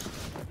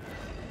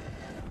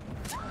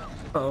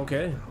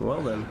 Okay, well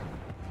then.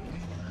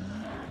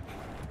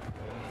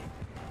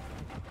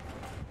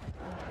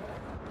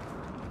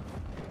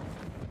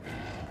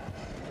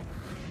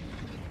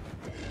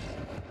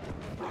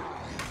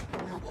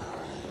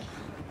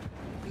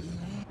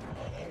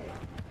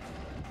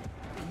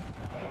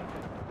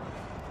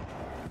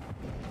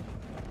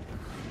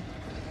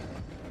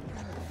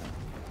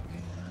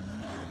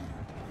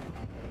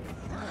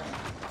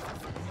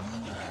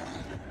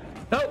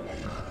 Nope.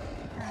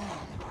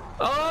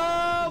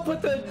 Oh,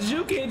 put the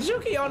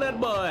jukey on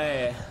that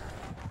boy.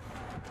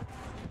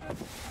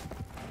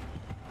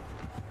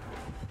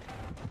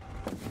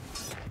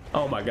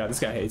 Oh my god, this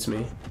guy hates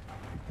me.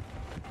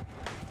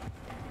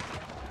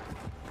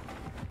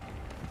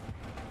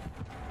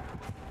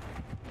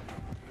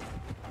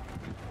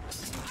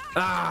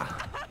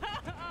 Ah!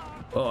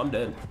 Oh, I'm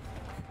dead.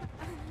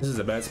 This is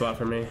a bad spot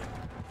for me.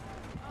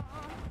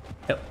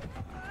 Yep.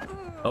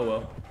 Oh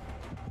well.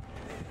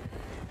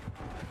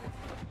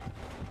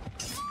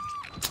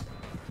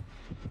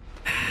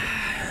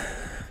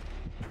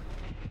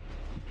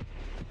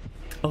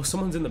 Oh,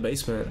 someone's in the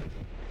basement.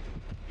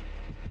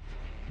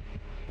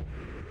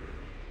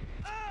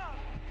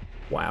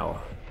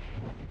 Wow.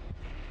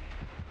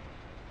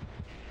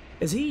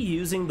 Is he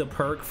using the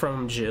perk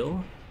from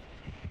Jill?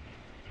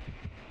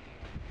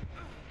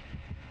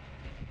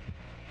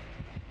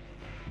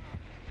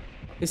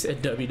 He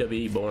said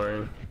WWE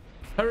boring.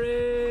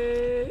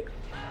 Hurry!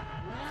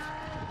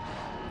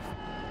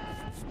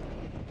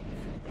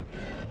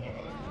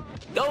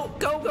 Go,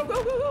 go, go,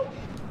 go, go, go!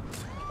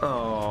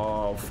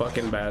 Oh,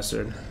 fucking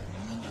bastard.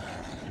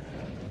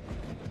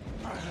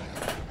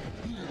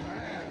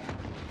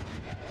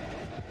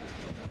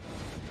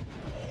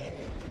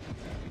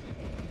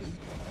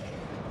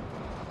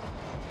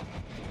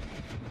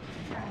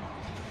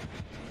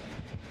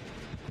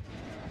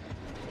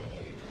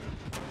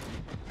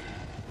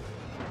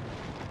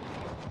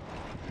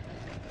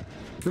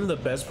 This is the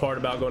best part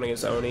about going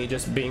against Oni,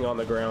 just being on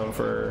the ground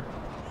for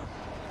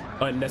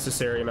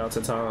unnecessary amounts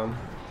of time.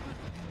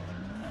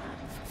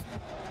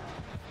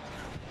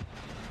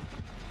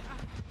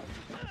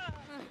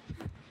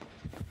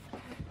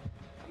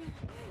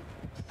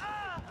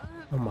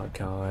 Oh my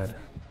god.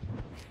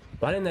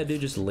 Why didn't that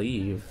dude just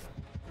leave?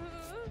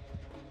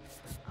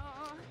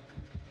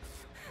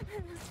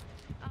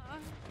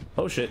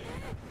 Oh shit.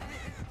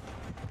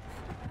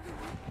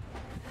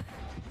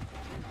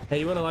 Hey,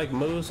 you wanna like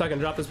move so I can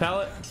drop this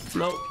pallet?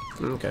 Nope.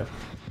 Okay.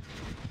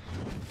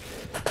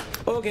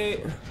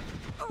 Okay.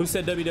 Who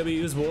said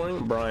WWE was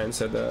boring? Brian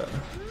said that.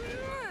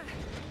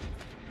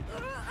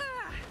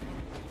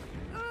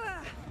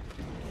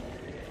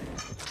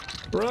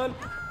 Run!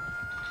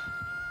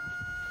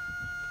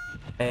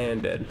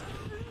 And dead.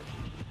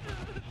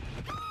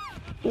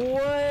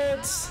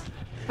 What?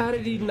 How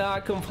did he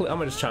not complete? I'm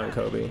gonna just chime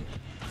Kobe.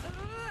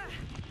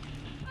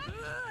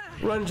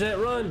 Run, Jet,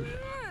 run!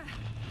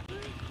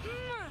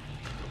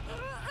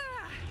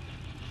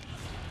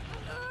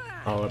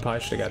 Oh, I probably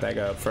should have got that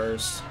guy up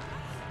first.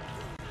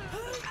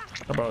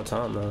 I brought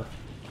time though.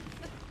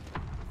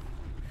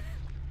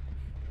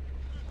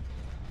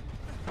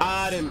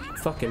 I didn't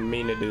fucking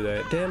mean to do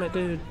that. Damn it,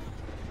 dude.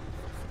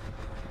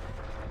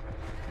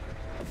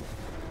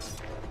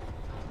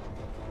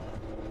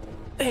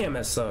 Damn,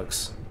 that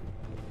sucks.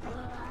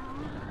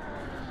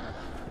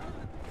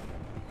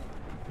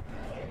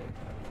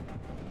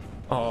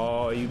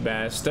 Oh, you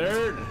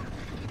bastard.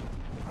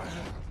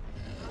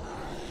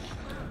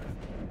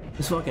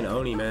 This fucking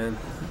Oni, man.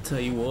 I'll tell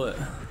you what.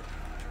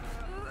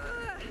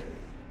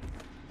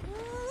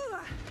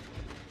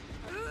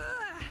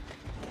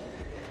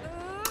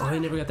 Oh, he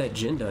never got that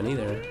gen done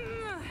either.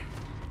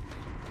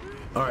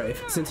 Alright,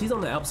 since he's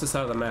on the opposite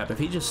side of the map, if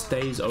he just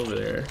stays over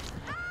there,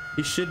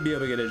 he should be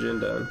able to get a gen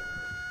done.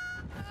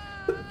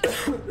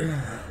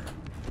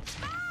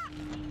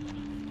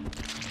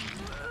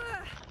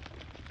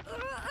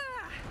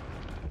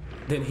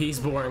 Then he's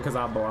boring because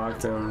I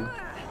blocked him.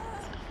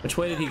 Which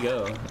way did he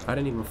go? I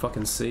didn't even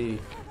fucking see.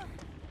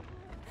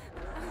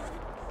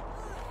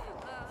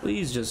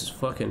 Please just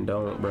fucking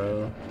don't,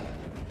 bro.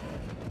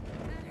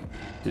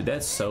 Dude,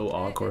 that's so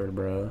awkward,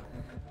 bro.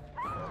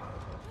 I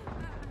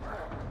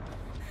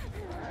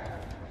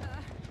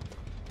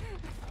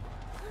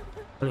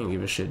don't even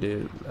give a shit,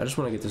 dude. I just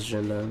want to get this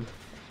gen done.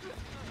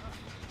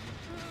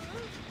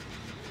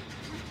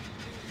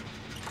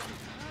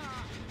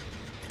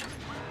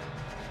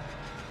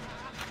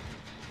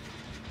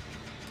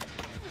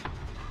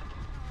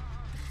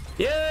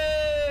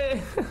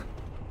 Yay!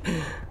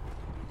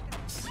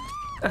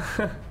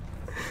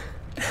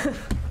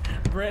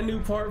 Brand new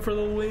part for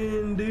the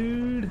win,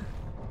 dude.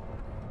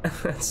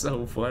 That's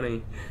so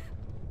funny.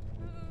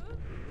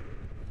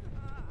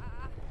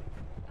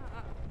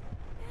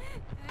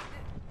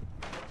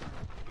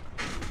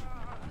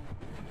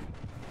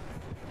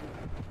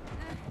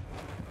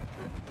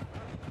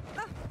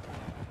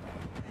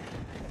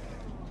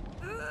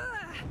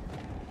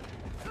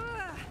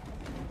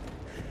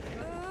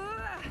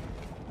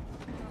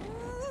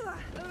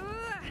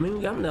 I mean,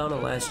 we got him down to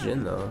last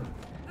gen though.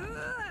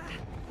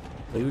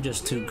 We were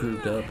just too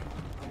grouped up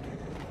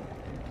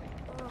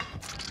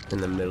in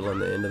the middle and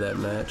the end of that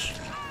match.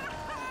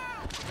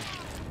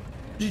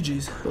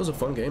 GG's. It was a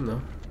fun game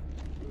though.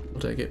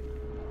 I'll take it.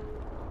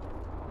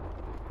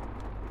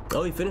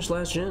 Oh, he finished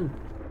last gen.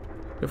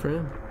 Good for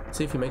him.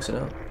 See if he makes it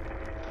out.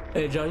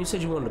 Hey, John, you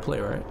said you wanted to play,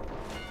 right?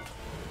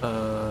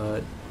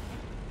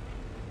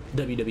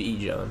 WWE,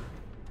 John.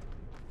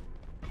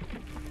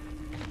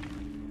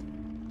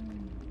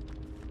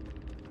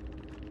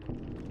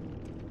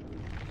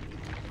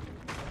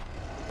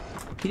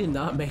 He did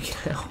not make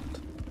it out.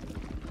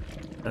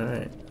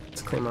 Alright,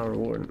 let's claim our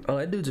reward. Oh,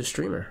 that dude's a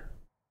streamer.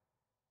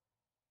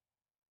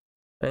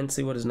 I didn't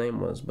see what his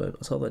name was, but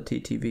I saw that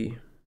TTV.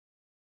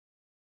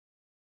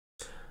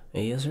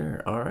 Hey, yes,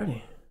 sir.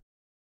 Alrighty.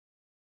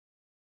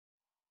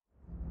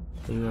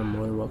 You are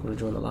more than welcome to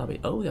join the lobby.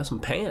 Oh, we got some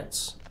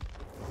pants.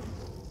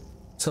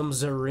 Some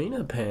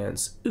Zarina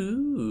pants.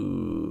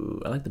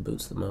 Ooh, I like the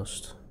boots the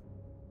most.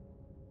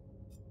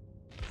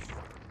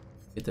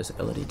 Get this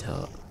LED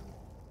top.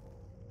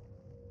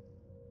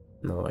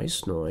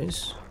 Nice,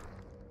 nice.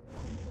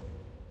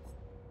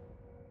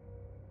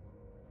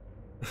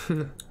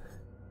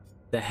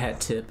 The hat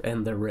tip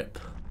and the rip.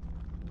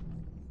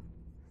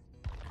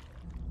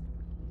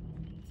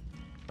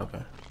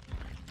 Okay.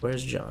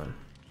 Where's John?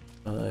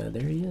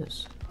 There he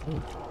is.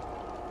 Oh.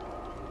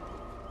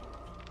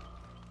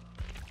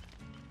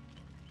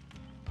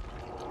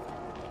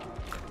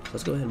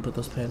 Let's go ahead and put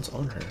those pants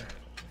on her,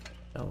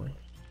 shall we?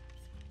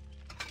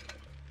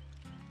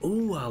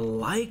 Ooh, I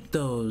like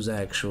those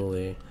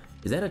actually.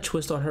 Is that a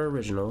twist on her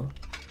original?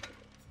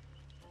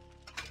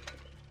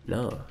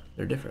 No,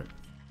 they're different.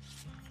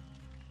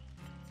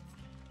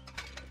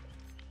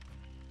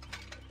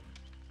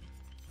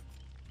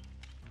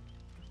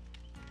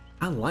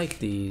 I like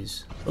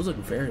these. Those look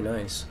very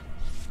nice.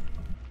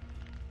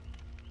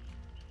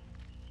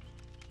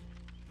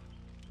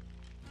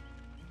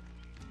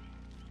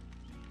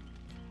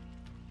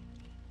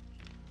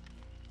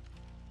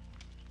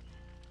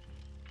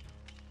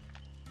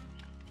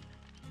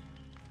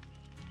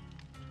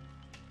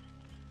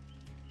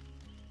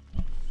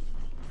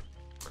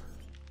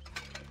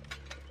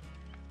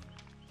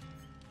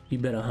 You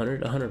bet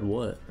 100? 100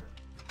 what?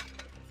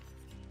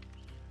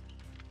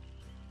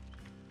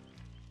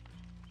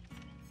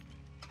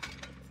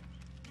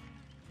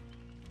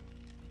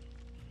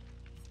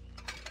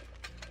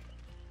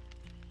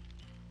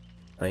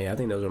 Oh yeah, I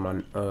think those are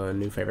my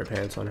new favorite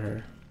pants on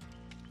her.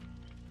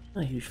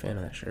 I'm not a huge fan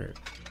of that shirt.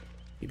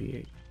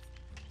 BB8.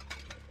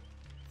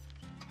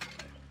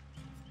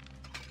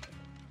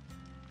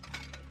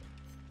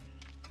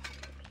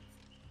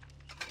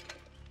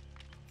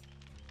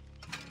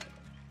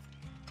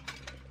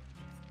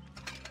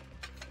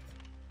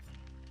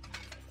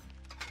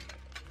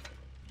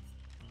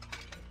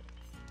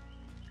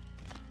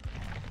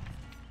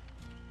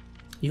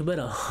 You bet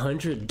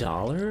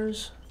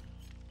 $100?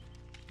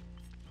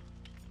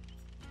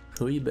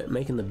 Who are you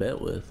making the bet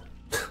with?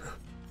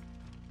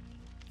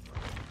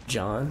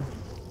 John?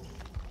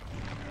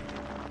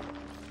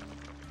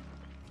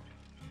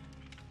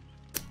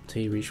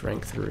 Till you reach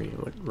rank 3.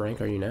 What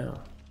rank are you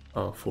now?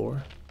 Oh,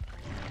 4?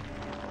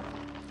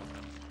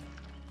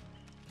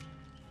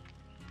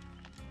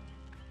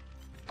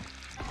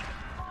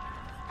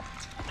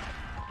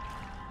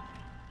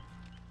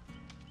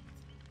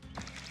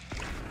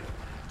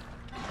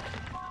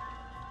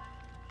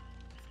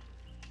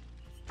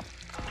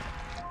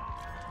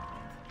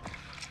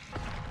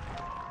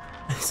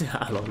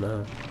 I don't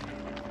know.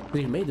 If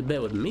you made the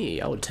bet with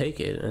me, I would take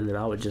it, and then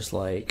I would just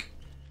like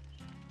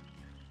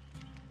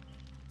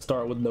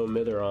start with no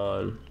mither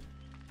on,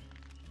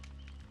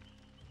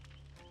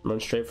 run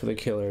straight for the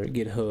killer,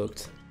 get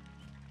hooked,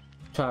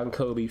 try and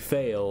Kobe,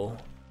 fail,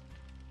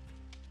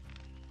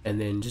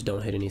 and then just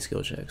don't hit any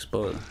skill checks.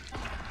 Boom.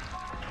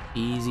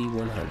 Easy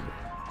 100.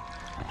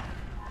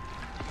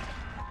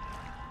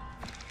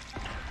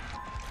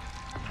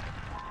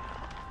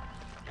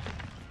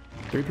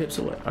 Three pips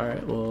away.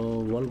 Alright,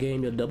 well, one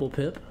game you'll double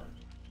pip.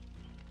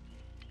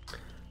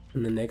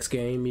 And the next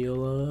game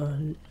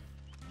you'll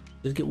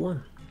just get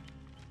one.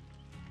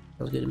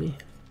 Sounds good to me.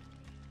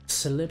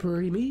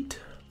 Slippery meat.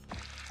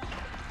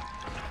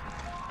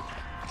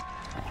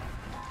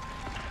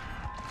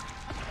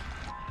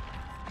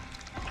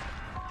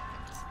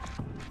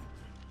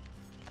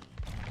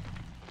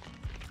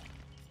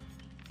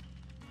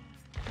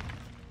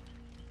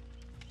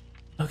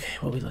 Okay,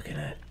 what are we looking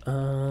at?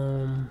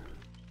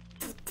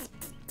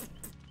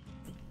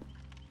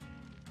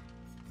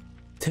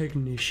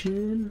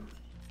 Technician.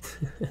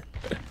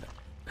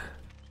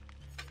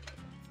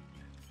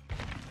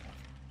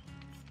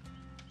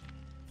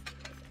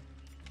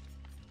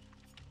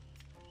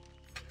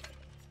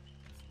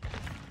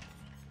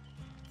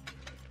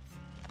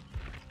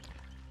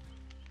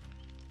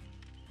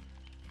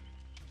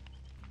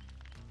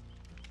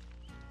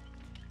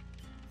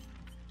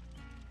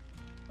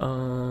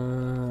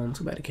 Let's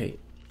go back to Kate.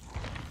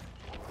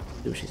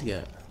 See what she's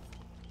got.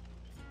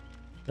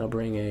 I'll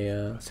bring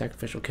a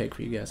sacrificial cake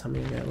for you guys. How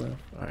many we got left?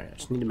 Alright, I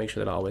just need to make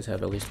sure that I always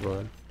have at least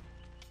one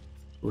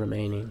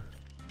remaining.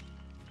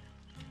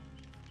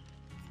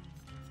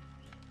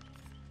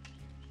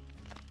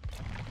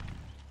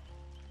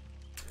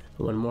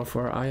 One more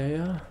for our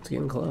IAA. It's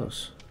getting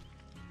close.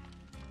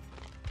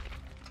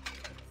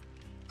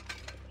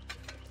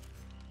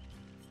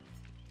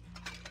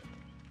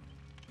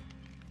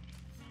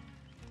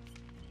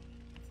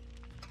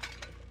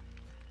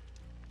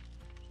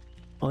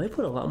 Oh, they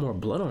put a lot more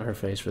blood on her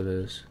face for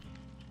this.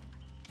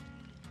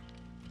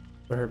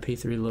 For her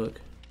P3 look.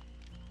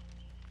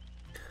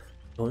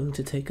 Going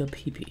to take a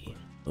pee-pee.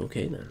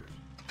 Okay then.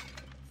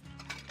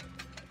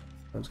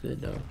 Sounds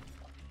good though.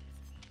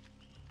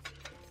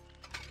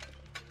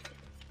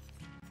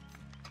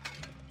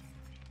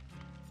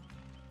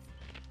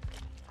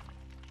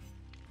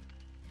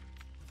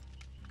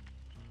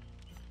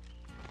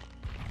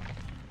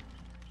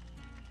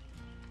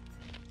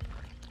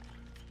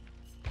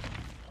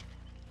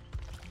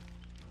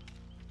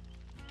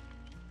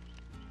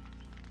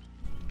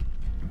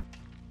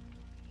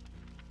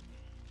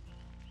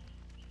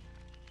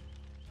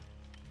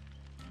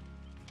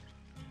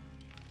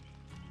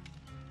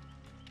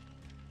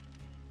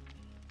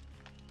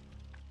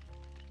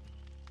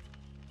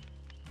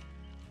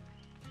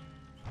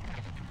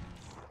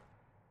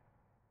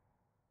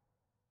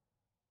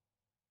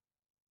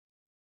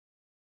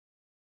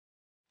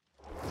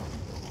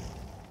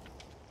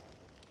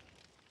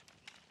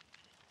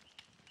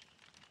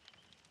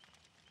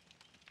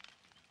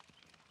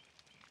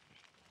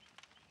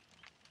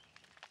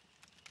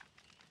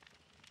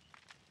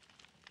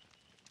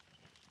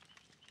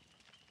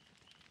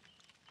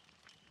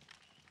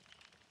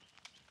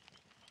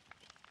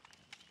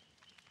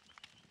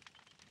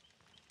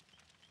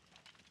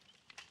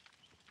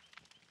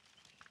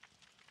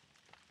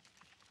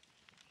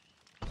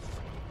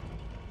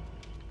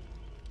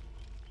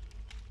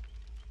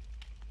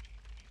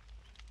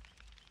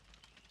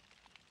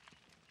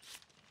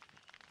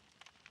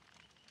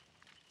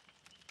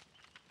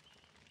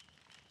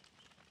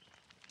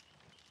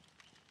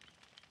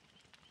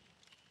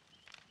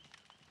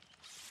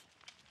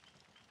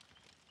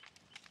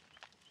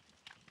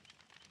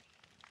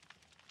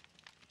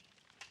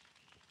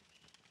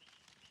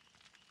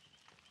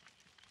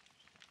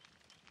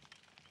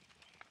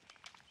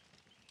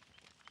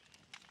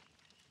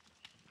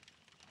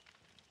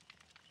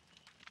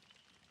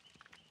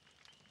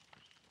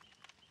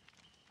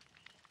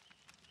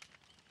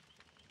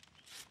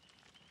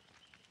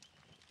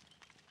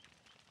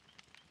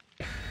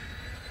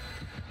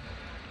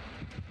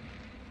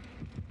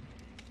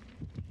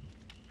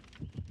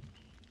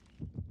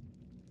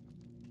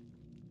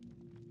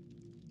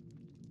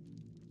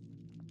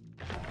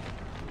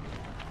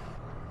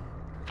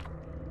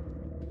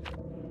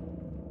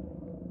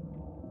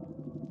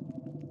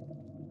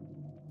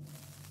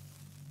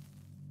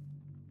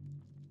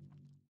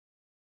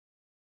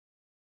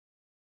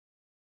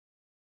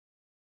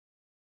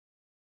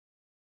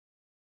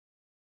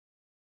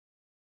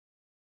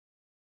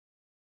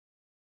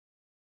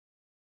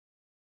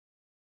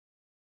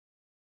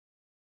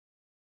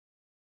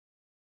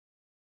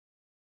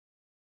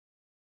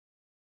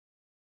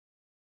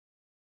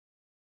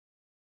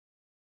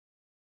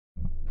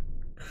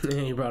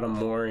 He brought a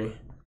Mori.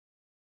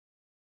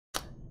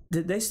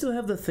 Did they still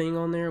have the thing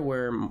on there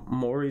where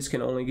Moris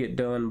can only get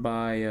done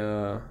by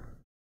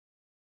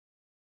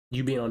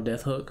you being on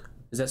Death Hook?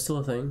 Is that still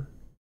a thing?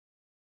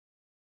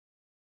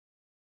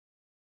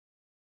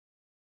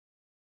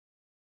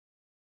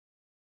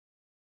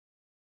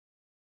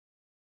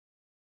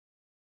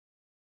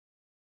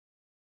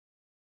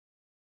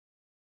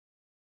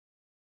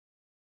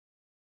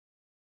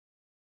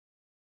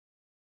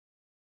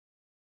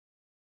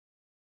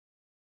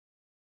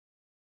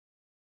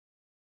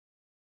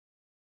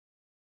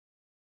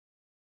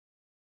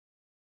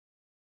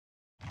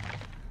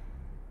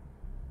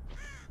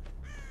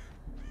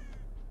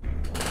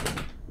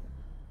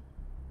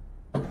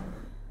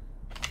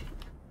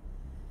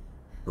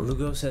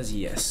 Lugo says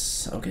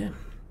yes. Okay.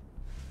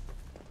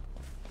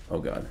 Oh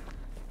god.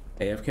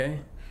 AFK?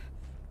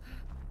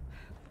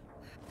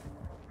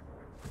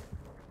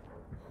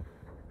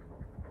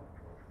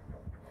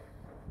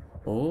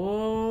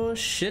 Oh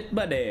shit,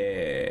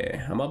 buddy.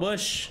 I'm a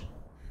bush.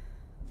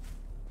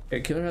 Yeah,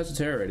 Killer has a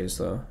terror radius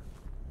though.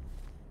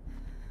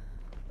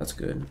 That's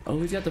good.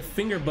 Oh, he's got the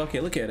finger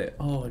bucket. Look at it.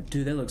 Oh,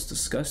 dude, that looks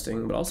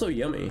disgusting, but also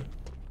yummy.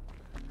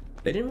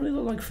 They didn't really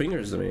look like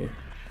fingers to me.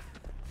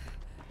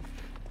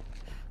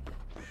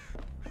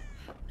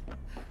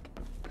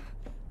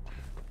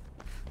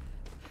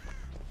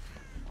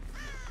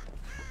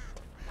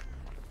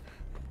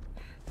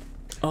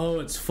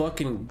 Oh, it's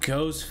fucking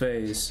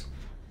Ghostface.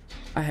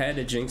 I had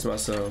to jinx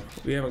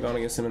myself. We haven't gone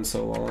against him in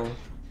so long.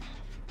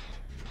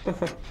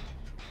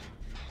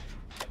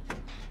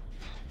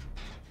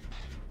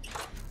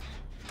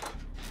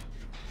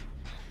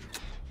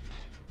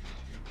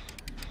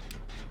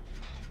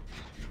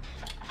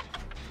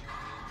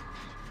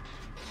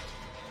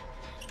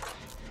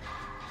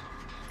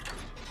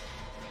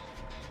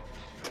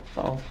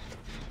 Oh.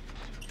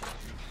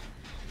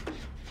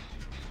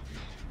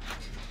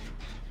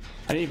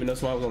 I didn't even know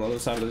somebody was on the other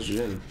side of this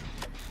gym.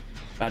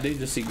 I did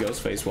just see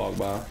Ghostface walk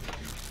by.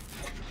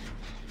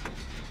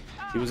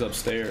 He was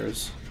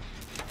upstairs.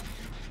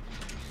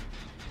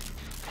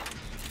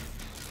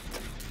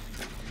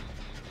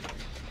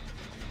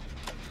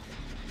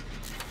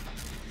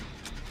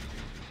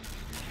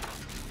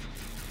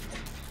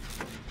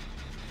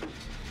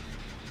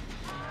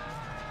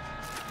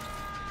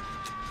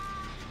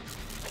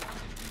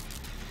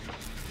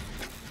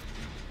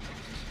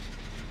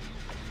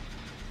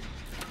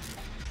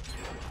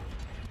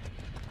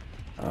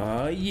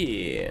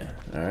 Yeah.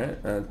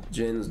 Alright,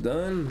 gen's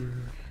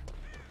done.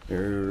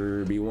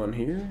 There be one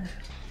here.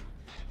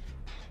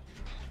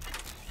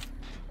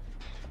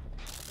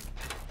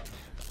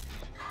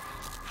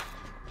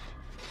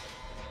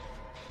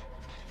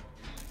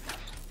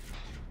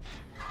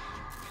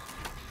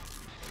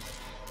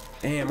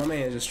 Damn, my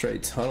man just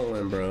straight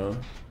tunneling, bro.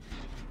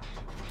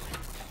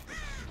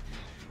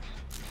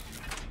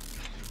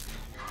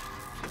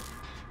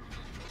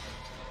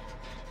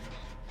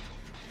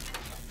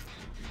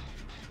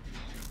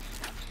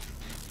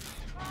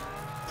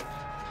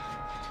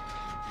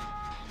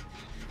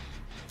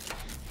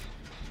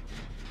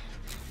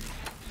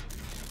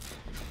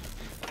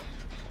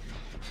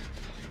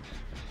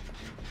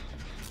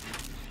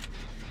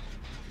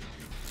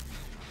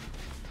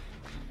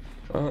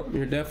 Oh,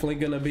 you're definitely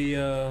gonna be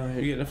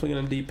you're definitely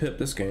gonna de-pip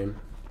this game.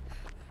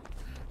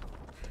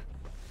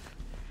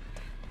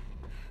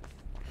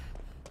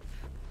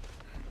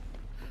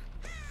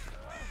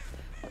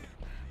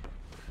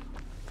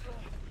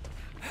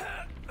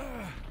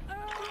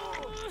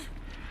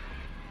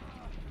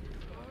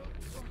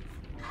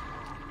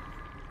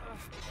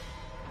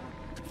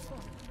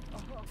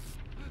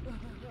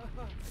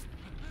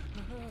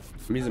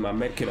 I'm using my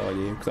med kit on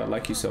you because I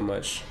like you so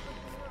much.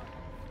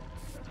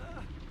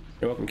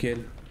 You're welcome,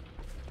 kid.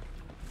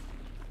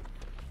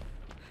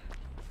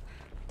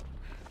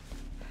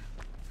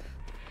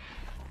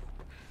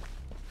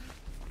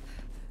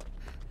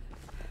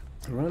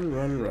 Run,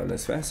 run, run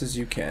as fast as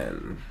you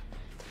can.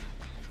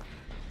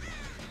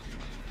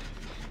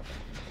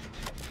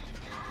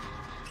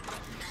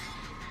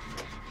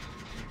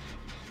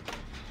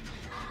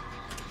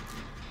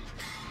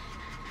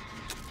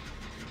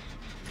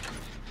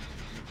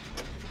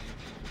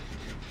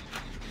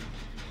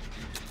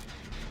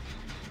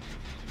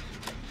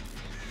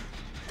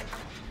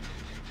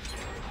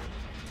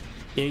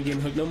 You ain't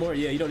getting hooked no more?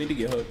 Yeah, you don't need to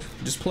get hooked.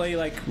 Just play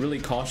like really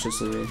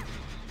cautiously,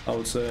 I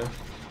would say.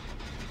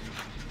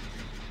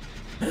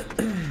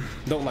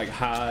 Don't like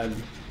hide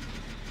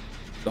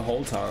the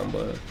whole time,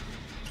 but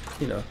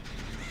you know.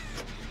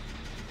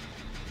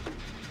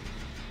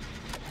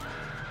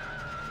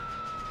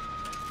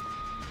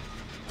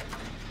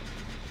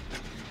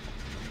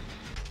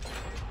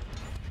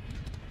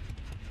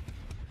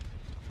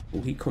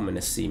 Ooh, he coming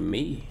to see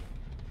me.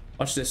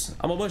 Watch this.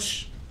 I'm a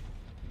bush.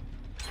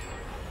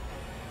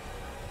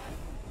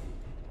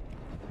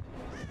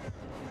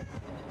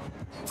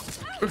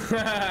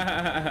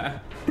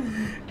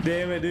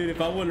 Damn it, dude,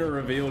 if I wouldn't have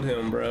revealed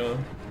him, bro.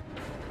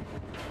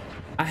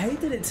 I hate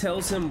that it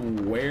tells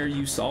him where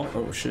you saw.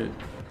 Oh shit,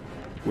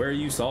 where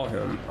you saw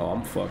him. Oh,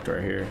 I'm fucked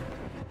right here.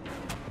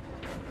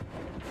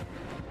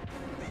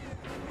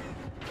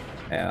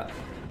 Yeah,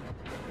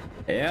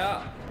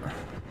 yeah.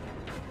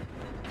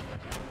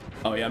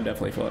 Oh yeah, I'm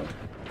definitely fucked.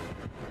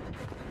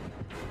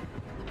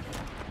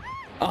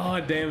 Oh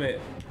damn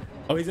it.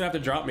 Oh, he's gonna have to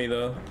drop me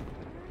though.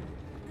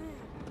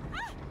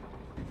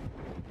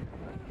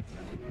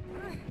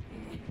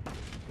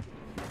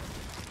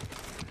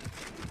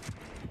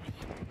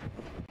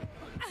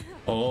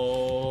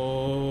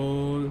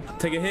 Oh,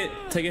 take a hit,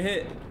 take a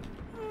hit.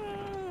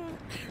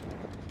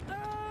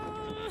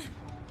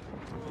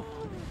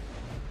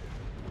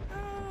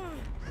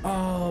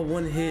 Oh,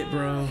 one hit,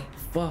 bro.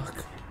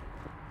 Fuck.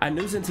 I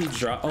knew since he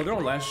dropped. Oh, they're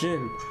on last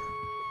gen.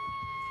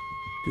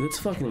 Dude, let's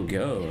fucking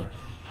go.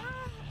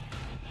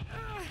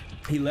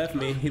 He left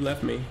me, he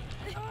left me.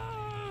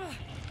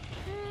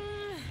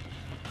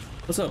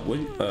 What's up?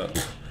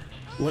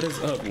 What is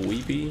up,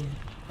 Weepy?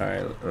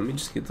 Alright, let me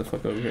just get the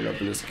fuck over here and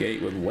open this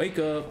gate with wake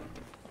up.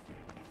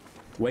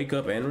 Wake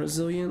up and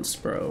resilience?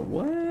 Bro,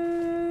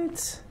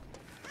 what?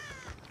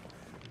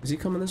 Is he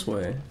coming this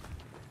way?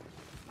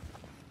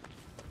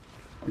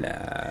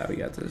 Nah, we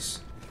got this.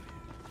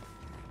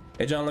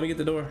 Hey, John, let me get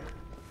the door.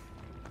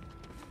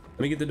 Let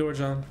me get the door,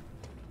 John.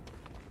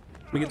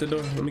 Let me get the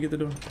door. Let me get the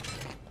door.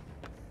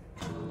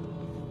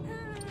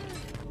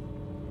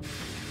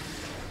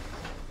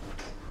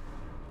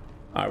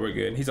 Alright, we're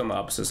good. He's on the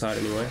opposite side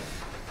anyway.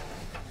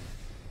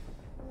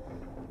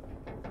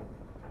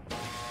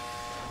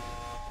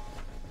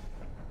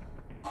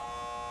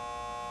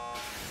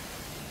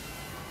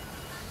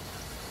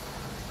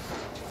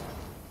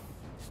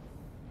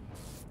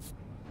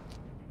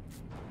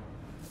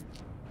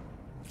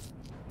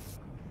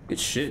 Good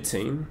shit,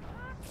 team.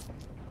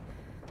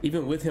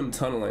 Even with him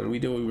tunneling, we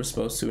did what we were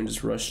supposed to and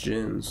just rush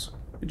gens.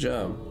 Good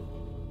job.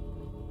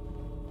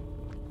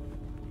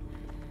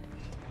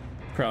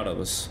 proud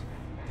of us.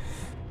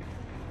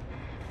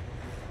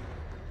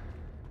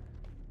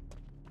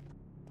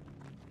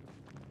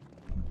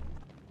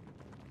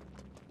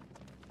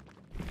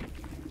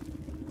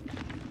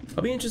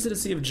 I'll be interested to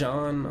see if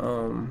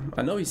John,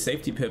 I know he's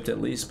safety pipped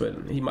at least, but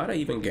he might have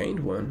even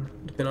gained one,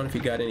 depending on if he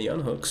got any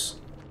unhooks.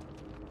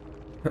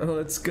 Oh,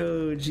 let's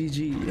go,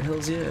 GG,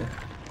 hells yeah.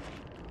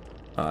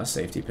 Ah,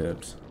 safety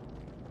pipped.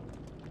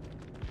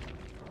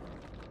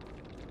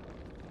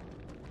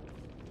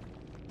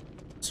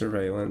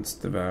 Surveillance,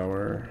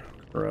 Devour,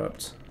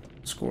 Corrupt,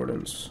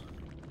 Discordance.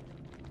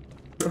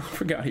 I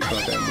forgot he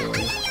brought that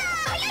boy.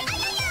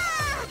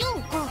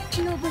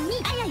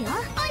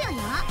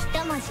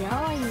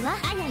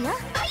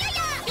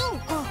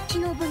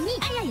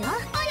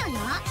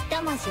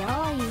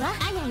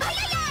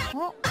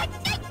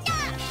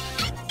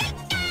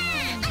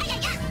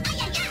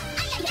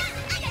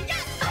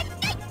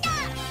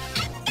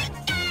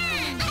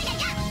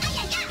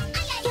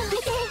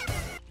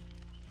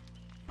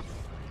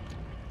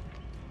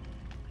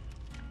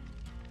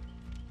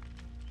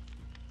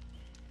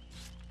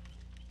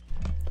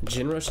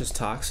 Jin Rush is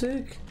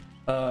toxic?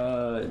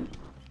 No.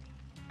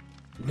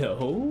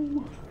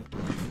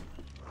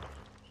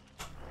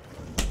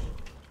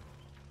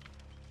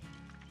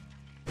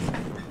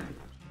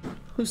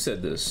 Who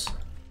said this?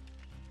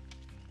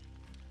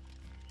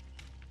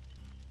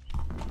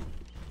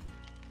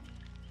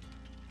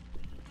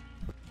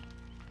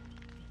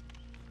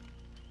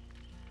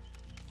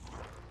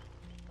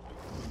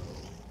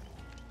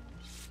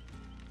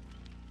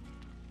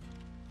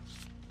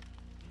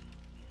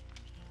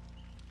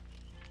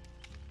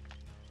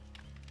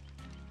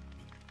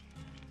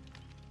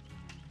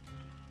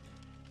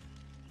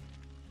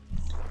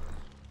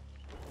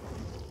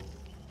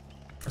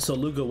 So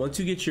Luca, once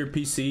you get your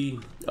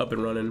PC up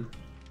and running,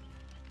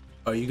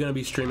 are you gonna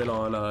be streaming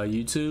on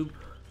YouTube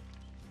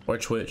or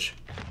Twitch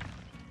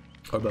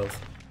or both?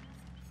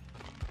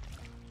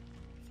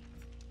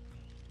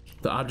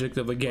 The object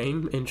of a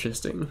game?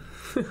 Interesting.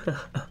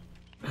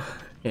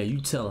 Yeah, you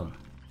tell him.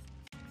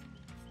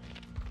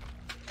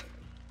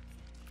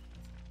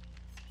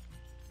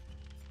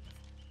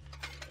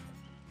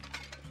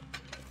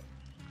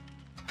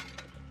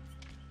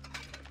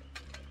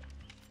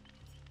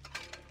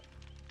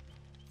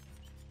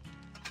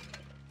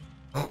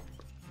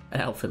 That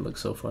outfit looks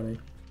so funny.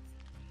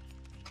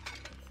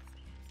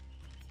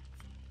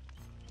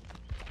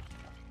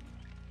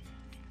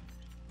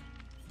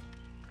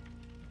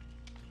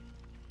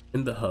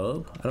 In the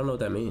hub? I don't know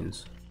what that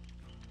means.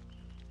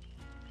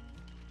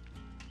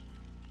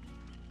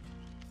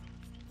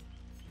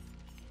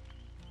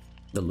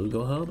 The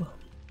Lugo hub?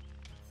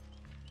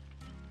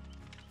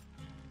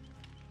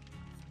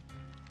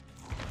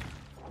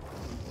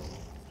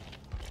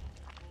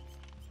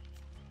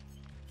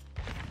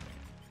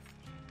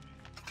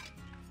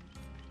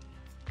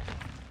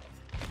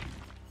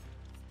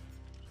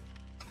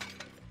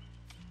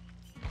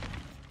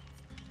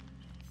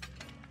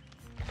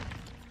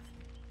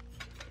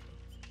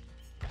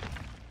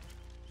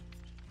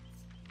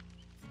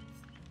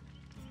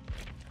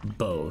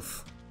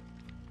 Both.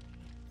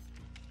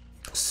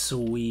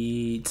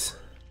 Sweet.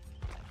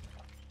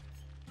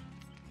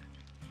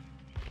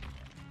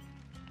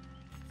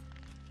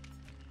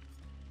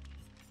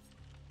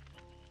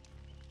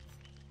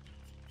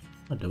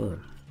 What am I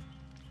doing?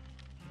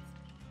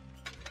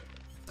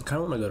 I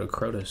kind of want to go to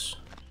Crotus.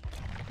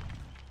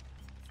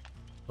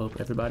 Hope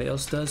everybody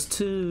else does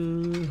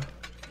too.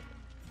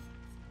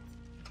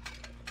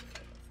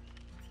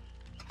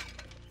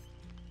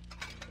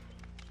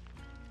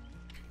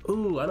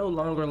 Ooh, I no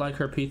longer like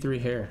her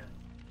P3 hair.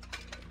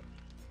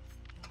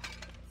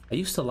 I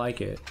used to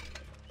like it,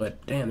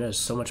 but damn, there's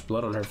so much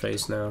blood on her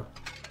face now.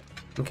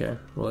 Okay,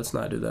 well, let's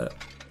not do that.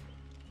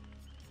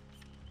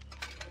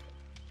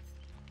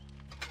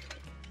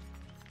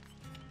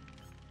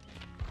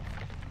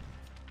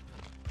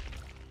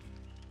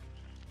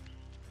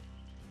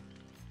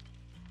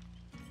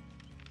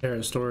 There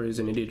are stories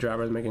and idiot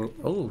drivers making.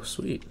 Oh,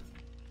 sweet.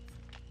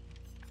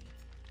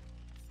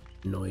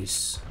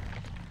 Nice.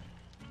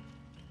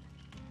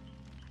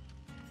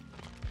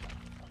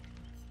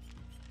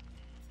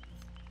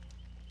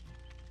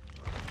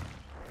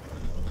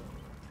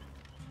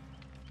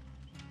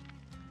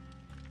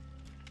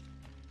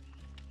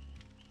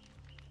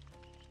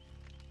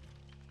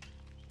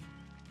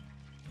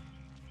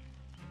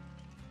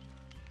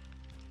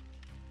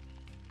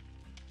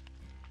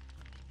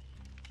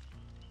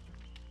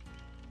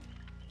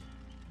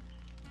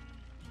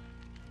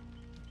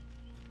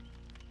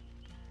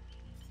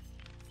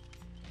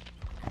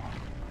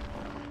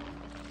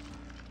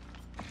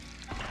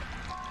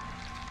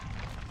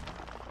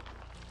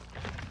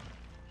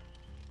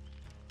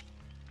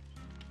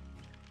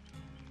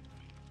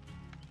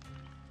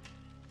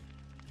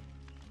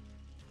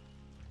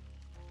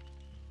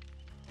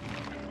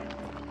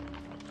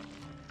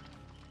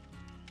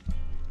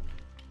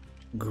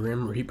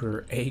 Grim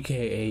Reaper,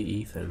 aka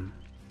Ethan.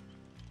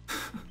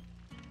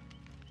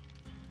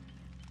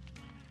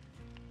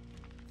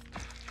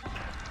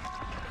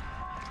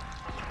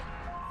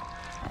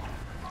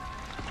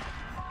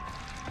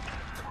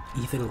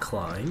 Ethan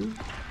Klein?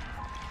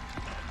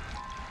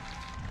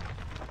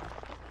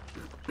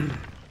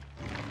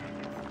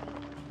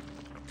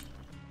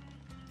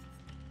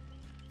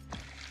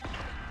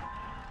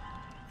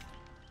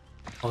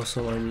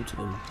 Also on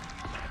YouTube.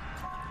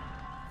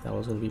 That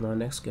was gonna be my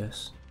next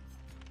guess.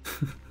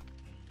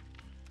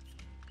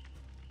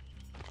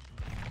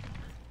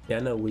 Yeah, I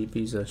know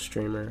Weepy's a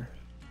streamer.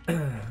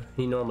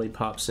 He normally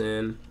pops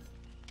in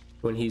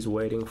when he's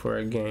waiting for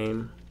a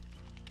game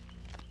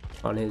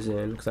on his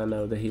end, because I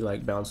know that he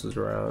like bounces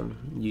around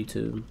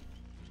YouTube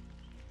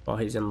while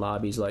he's in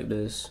lobbies like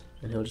this,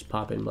 and he'll just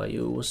pop in and be like,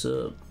 yo, what's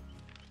up?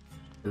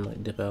 And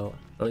like dip out.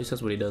 At least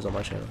that's what he does on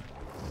my channel.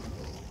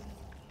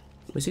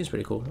 He seems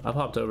pretty cool. I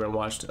popped over and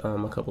watched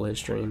a couple of his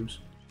streams.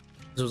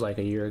 This was like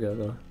a year ago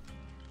though.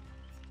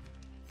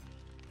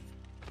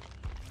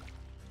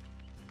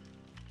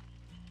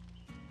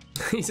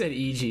 He said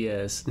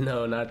EGS.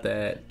 No, not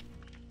that.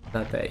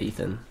 Not that,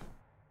 Ethan.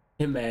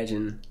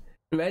 Imagine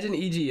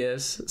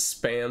EGS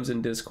spams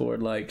in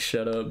Discord like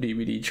shut up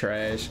DBD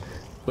trash,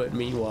 but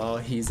meanwhile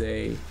he's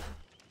a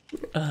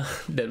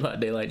Dead by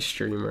Daylight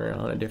streamer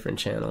on a different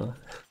channel.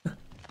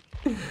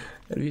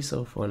 That'd be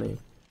so funny.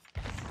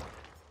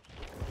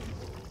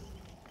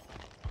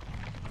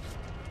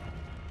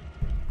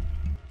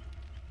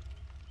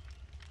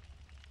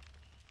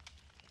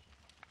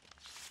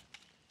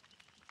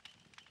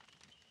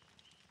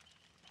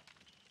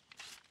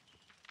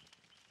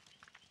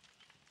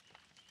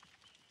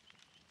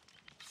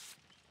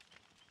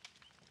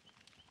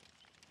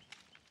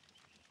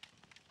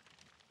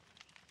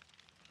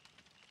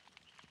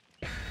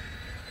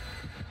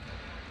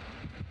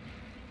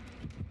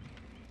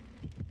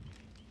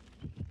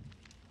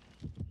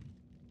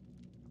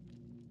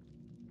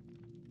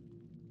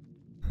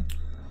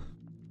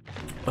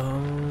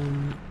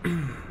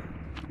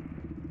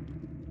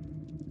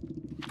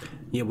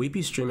 Yeah,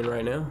 Weepy's streaming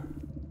right now.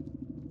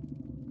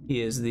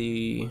 He is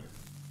the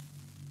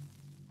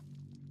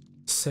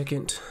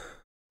second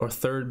or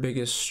third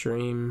biggest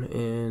stream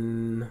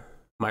in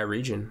my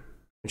region,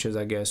 which is,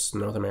 I guess,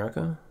 North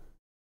America.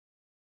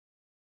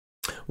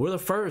 We're the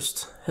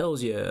first.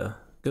 Hells yeah.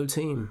 Go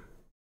team.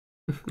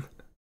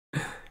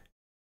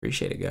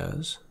 Appreciate it,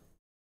 guys.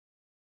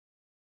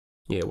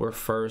 Yeah, we're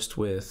first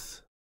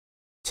with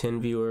 10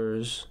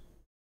 viewers.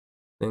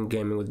 Then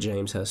Gaming with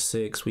James has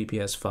 6. Weepy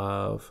has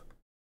 5.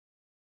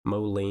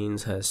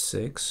 Moleens has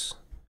 6.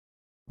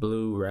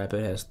 Blue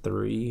Rapid has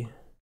 3.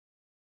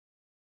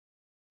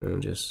 And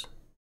it just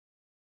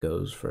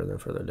goes further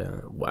and further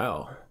down.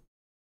 Wow.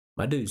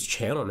 My dude's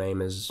channel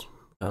name is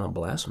kind of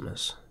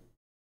blasphemous.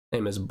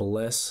 Name is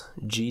Bless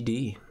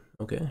GD.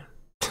 Okay.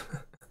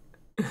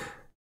 It's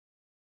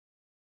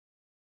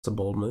a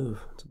bold move.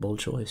 It's a bold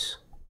choice.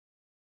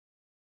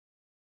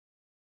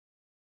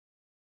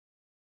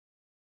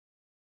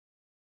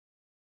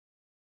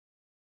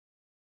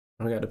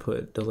 I got to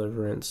put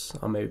Deliverance.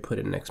 I'll maybe put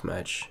it next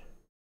match.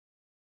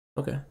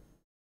 Okay.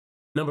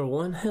 Number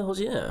 1? Hells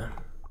yeah.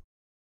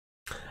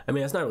 I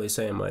mean, that's not really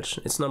saying much.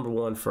 It's number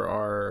 1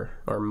 for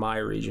my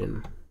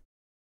region,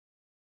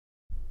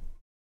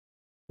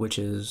 which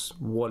is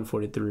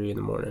 1:43 in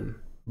the morning.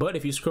 But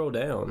if you scroll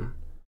down,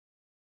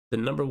 the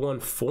number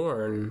 1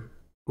 foreign,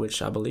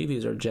 which I believe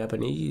these are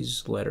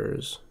Japanese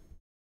letters,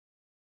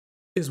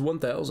 is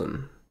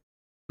 1,000.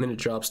 Then it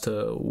drops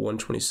to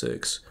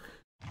 126.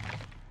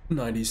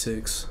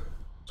 96,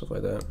 stuff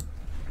like that.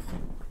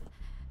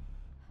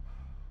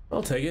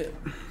 I'll take it.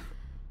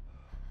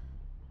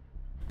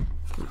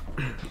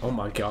 Oh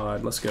my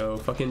god, let's go.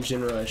 Fucking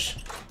Gen Rush.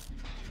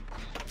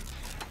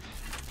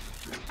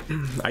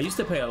 I used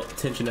to pay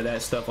attention to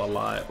that stuff a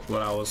lot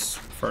when I was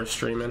first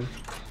streaming,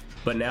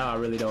 but now I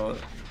really don't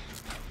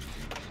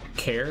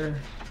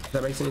care, if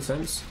that makes any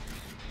sense.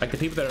 Like the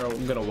people that are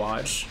gonna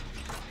watch,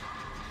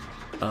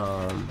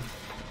 I'm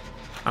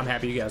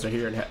happy you guys are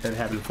here and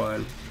having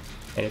fun.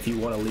 And if you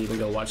want to leave and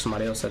go watch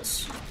somebody else,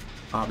 that's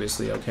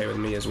obviously okay with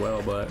me as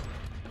well. But,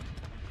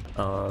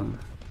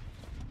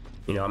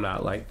 you know, I'm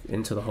not like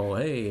into the whole,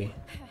 hey,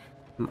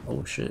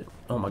 oh shit,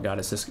 oh my god,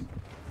 it's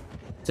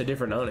a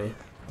different Oni.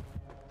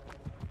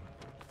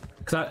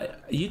 Cause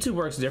YouTube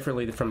works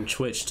differently from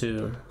Twitch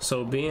too.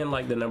 So being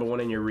like the number 1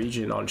 in your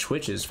region on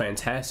Twitch is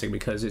fantastic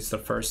because it's the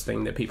first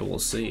thing that people will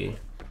see,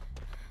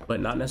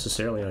 but not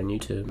necessarily on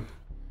YouTube.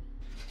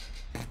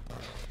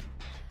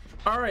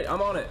 All right,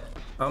 I'm on it.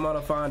 I'm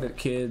gonna find it,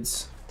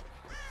 kids.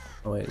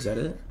 Oh wait, is that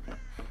it?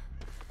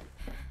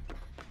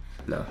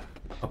 No,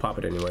 I'll pop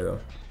it anyway though.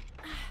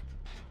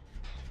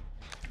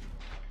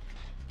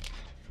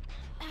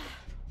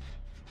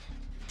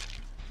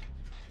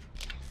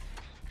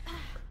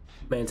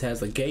 Man has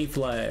the gay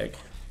flag.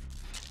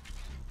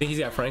 Think he's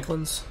got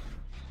Franklin's?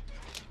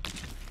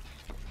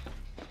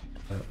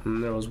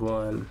 And there was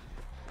one.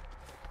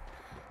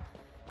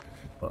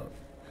 Fuck.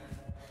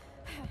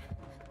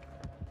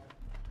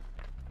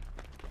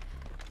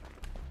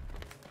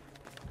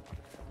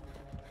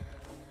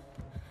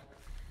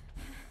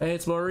 Hey,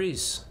 it's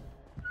Maurice.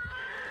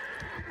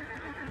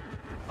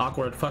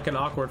 Awkward, fucking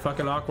awkward,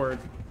 fucking awkward.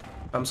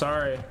 I'm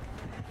sorry.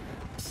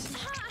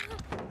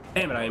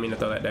 Damn it, I didn't mean to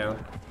throw that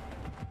down.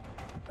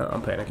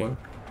 I'm panicking.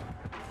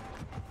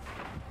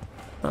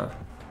 Huh.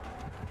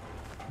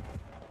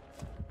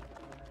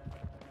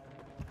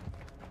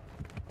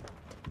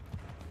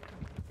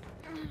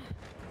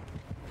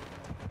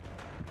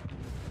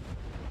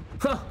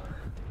 Huh.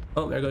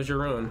 Oh, there goes your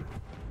ruin.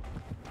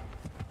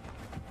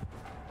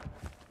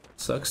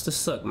 Sucks to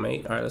suck,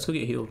 mate. Alright, let's go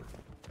get healed.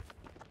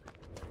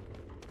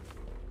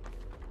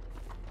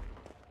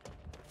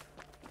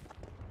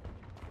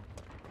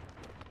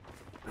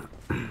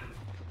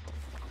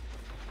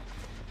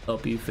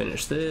 Help you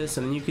finish this,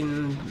 and then you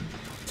can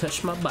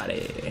touch my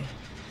body.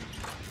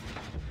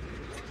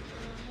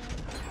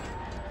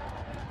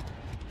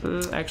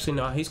 Actually,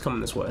 no, he's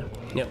coming this way.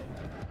 Yep.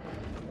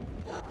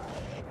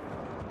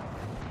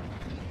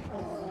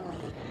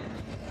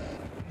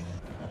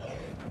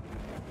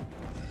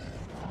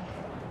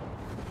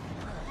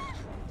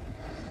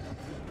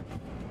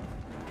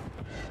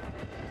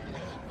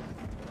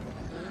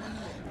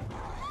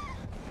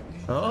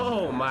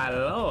 Oh my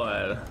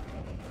lord.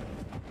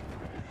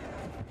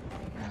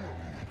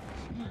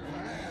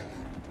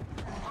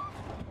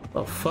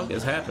 What the fuck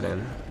is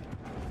happening?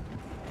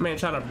 Man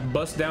trying to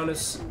bust down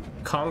this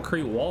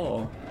concrete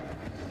wall.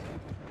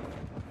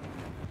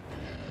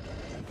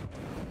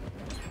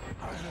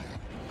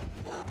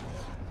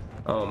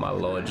 Oh my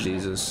lord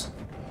Jesus.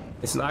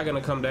 It's not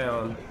gonna come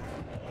down.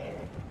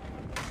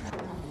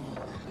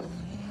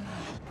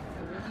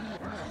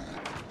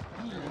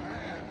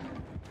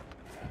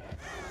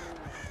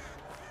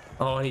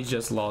 Oh, he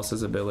just lost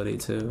his ability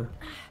too.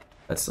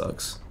 That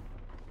sucks.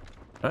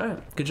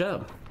 Alright, good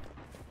job.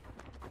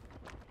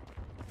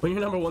 When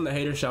you're number one, the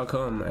haters shall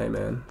come. Hey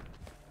man.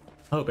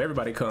 I hope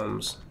everybody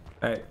comes.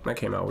 Hey, that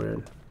came out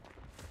weird.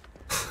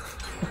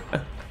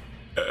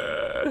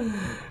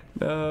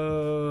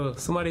 No,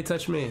 somebody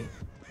touch me.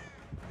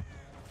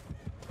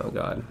 Oh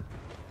god.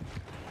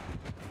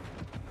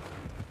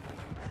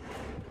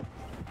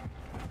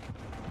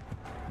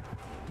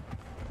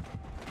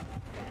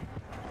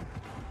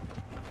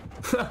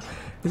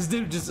 This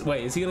dude just,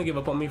 wait, is he gonna give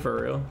up on me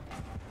for real?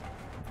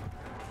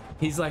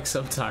 He's like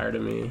so tired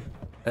of me.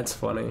 That's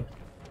funny.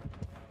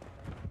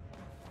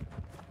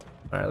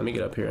 Alright, let me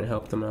get up here and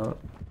help them out.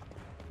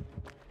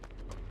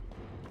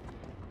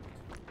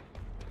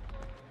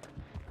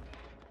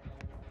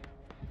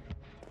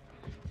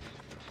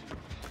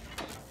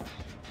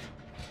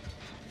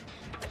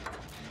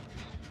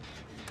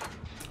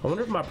 I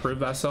wonder if my prove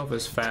thyself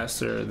is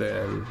faster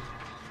than...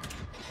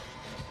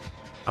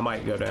 I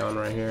might go down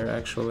right here,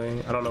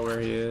 actually. I don't know where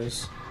he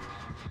is.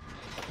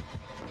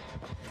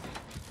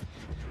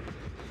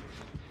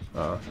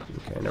 Oh,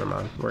 okay, never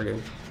mind. We're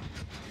good.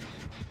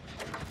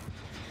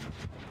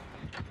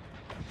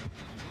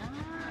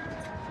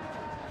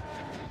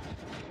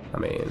 I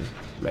mean,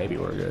 maybe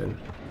we're good.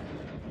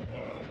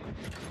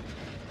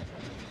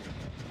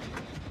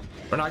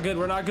 We're not good,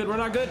 we're not good, we're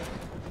not good!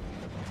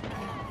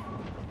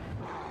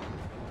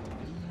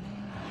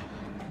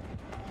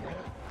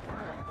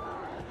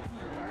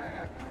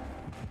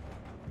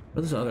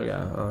 Where's this other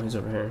guy? Oh, he's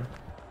over here.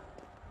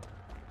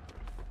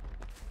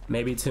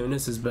 Maybe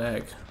Tunis is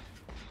back.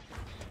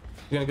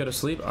 You gonna go to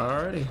sleep?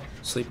 Alrighty.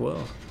 Sleep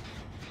well.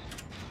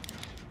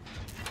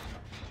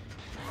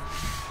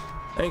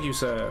 Thank you,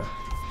 sir.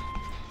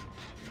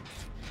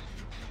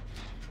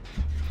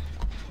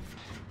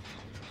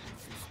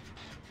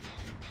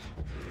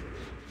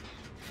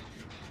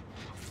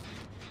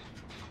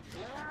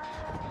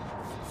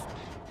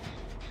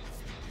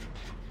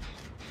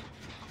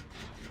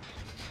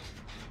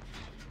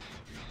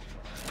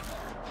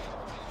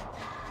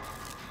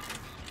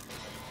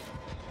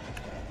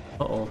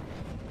 Uh-oh.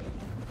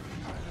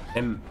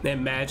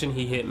 Imagine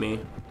he hit me.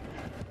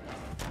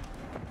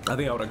 I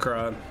think I would have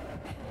cried.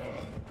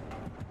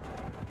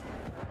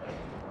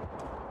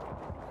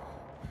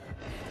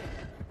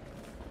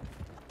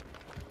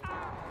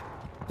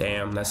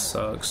 Damn, that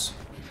sucks.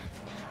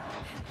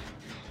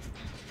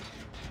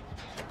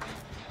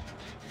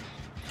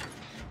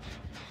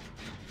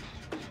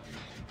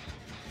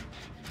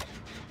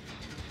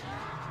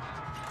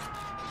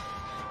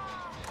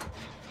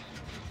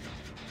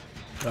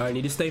 I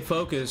need to stay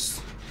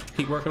focused.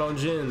 Keep working on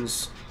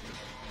gens.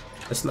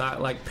 It's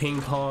not like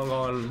ping pong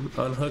on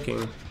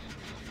unhooking.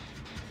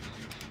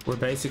 We're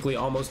basically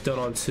almost done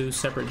on 2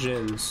 separate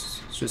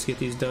gens. Let's just get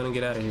these done and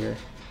get out of here.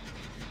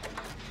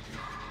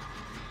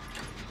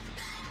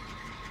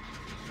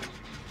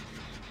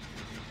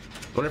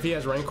 Wonder if he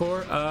has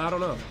Rancor? I don't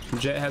know.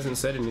 Jet hasn't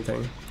said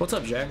anything. What's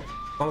up, Jack?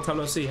 Long time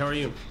no see. How are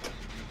you?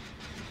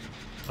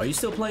 Are you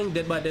still playing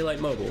Dead by Daylight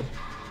Mobile?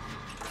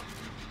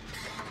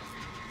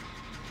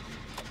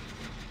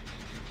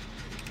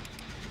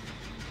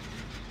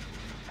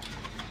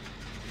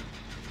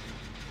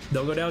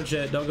 Don't go down,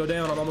 Jet. Don't go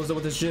down. I'm almost done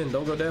with this gen.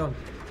 Don't go down.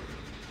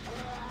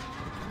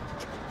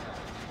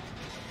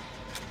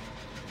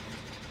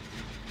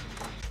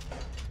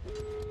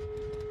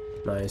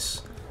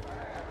 Nice.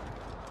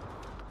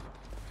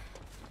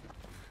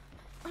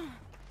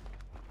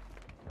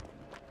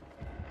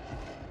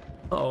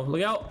 Uh-oh,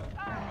 look out.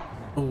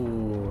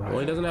 Ooh,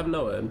 he doesn't have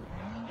NOED.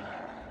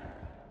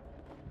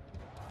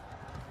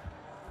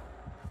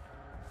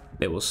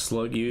 They will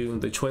slug you.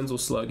 The twins will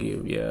slug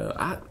you.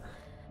 Yeah,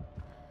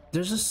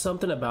 there's just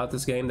something about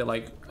this game that,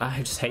 like, I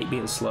just hate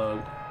being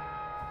slugged.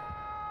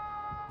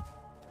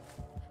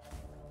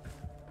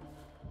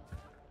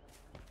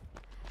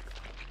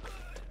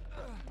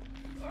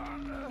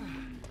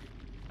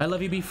 I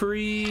love you, be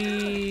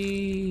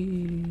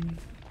free.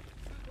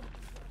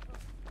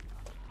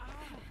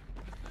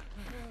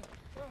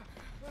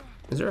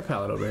 Is there a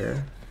pallet over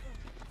here?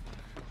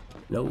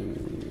 No.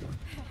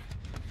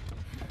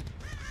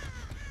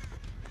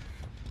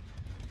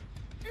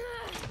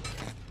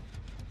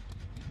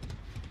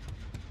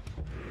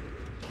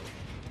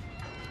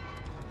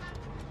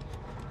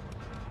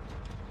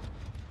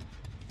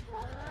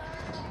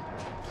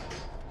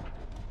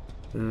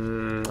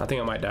 I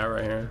think I might die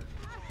right here.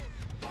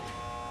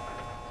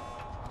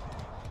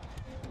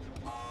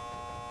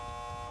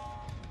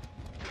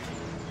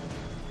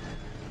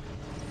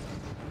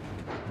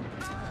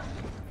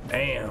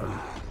 Damn.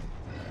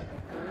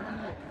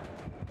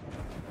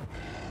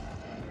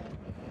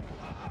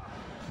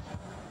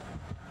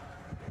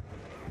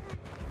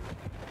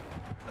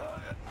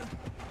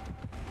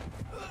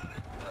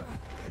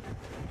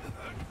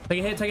 Take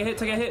a hit, take a hit,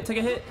 take a hit, take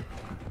a hit.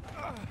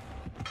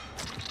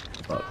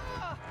 Oh.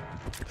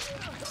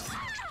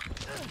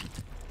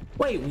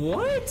 Wait,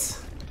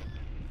 what?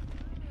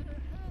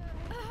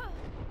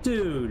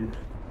 Dude.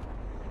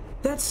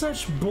 That's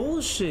such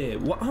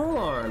bullshit. Hold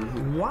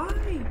on. Why?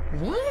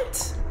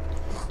 What?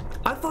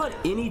 I thought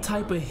any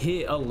type of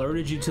hit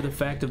alerted you to the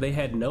fact if they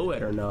had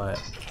NOED or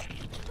not.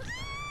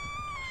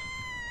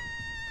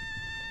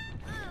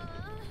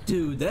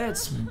 Dude,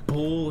 that's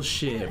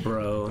bullshit,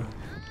 bro.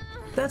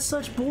 That's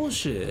such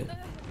bullshit.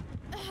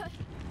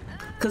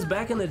 Because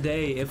back in the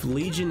day, if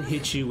Legion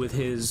hit you with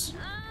his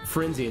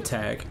frenzy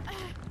attack,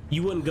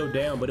 you wouldn't go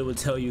down, but it would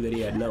tell you that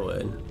he had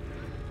NOED.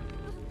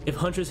 If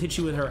Huntress hit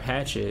you with her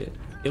hatchet,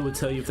 it would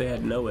tell you if they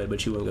had NOED,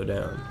 but you wouldn't go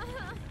down.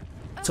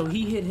 So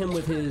he hit him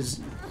with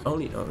his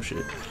only. Oh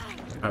shit.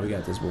 Alright, we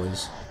got this,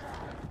 boys.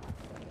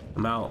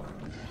 I'm out.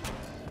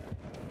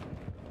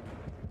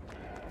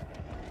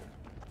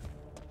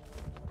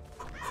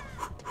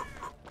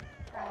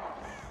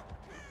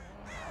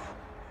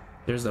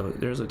 There's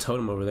a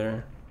totem over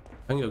there.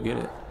 I can go get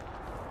it.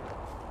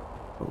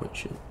 Oh wait,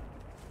 shit.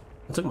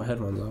 I took my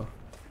headphones off.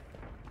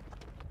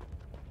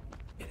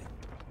 Get it.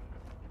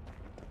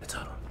 The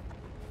totem.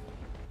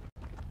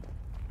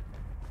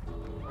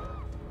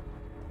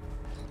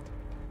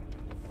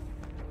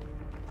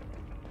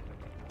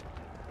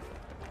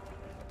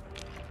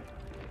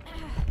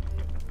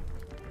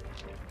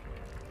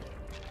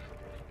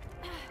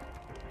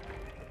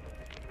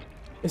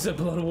 Is that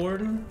Blood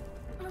Warden?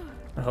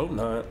 I hope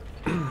not.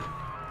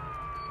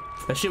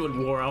 That shit would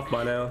wore off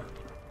by now.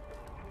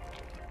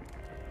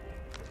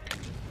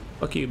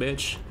 Fuck you,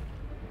 bitch.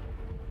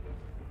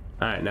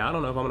 Alright, now I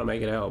don't know if I'm gonna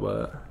make it out,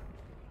 but...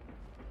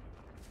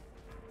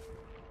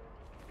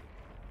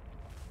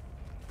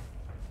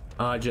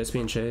 Jet's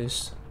being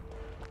chased.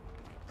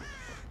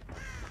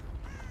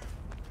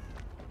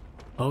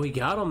 Oh, he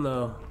got him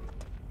though.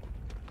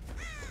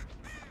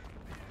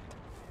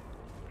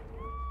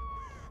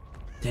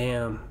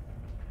 Damn.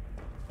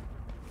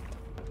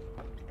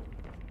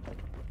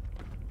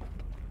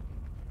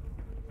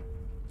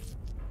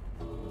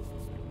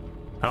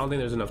 I don't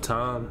think there's enough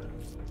time.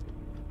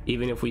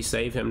 Even if we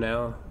save him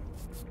now.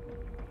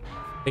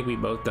 I think we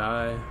both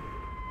die.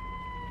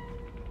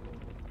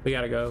 We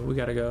gotta go, we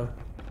gotta go.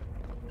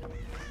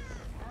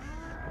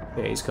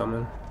 Yeah, he's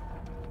coming.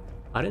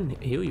 I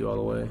didn't heal you all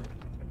the way.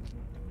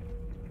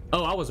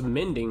 Oh, I was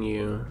mending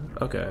you.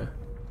 Okay.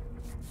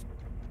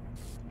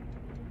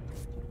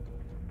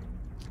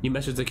 You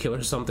messaged the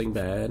killer something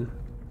bad.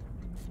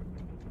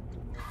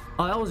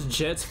 Oh, that was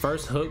Jet's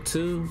first hook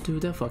too?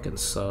 Dude, that fucking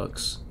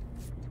sucks.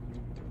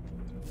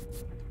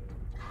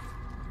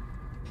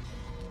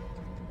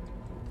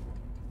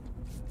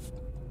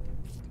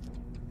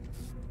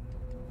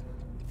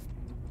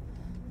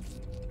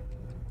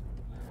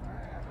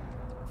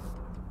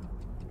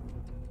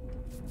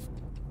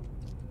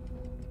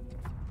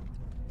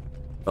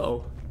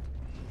 Uh-oh.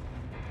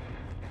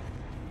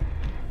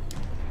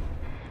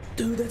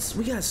 Dude,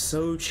 we got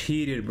so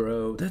cheated,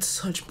 bro. That's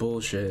such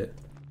bullshit.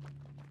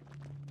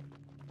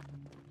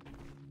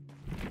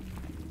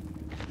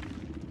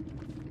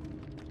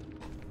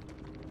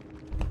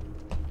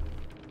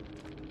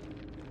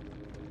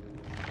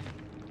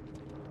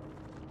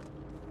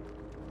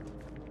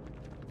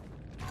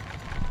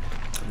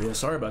 Yeah,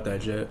 sorry about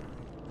that, Jet.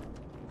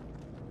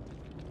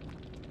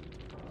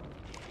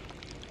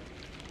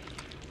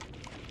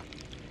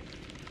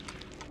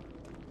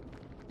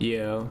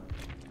 Yeah,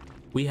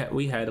 we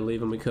had to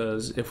leave him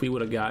because if we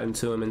would have gotten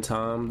to him in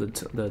time,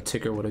 the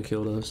ticker would have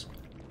killed us.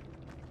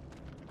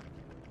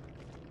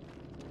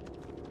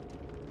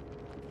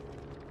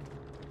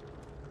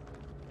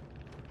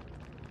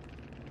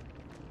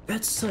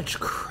 That's such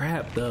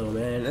crap though,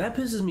 man. And that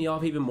pisses me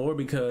off even more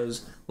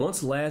because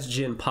once last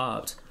gen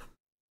popped,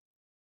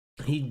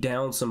 he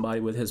downed somebody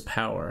with his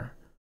power,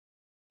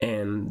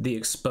 and the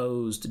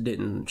exposed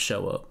didn't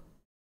show up.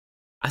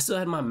 I still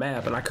had my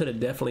map, and I could have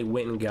definitely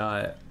went and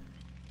got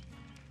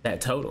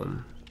that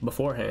totem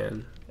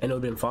beforehand, and it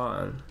would have been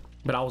fine.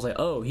 But I was like,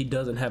 oh, he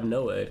doesn't have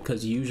NOED,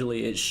 because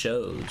usually it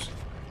shows.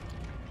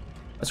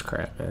 That's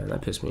crap, man.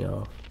 That pissed me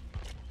off.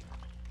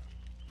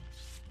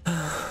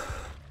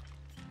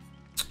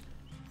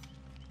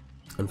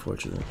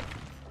 Unfortunate.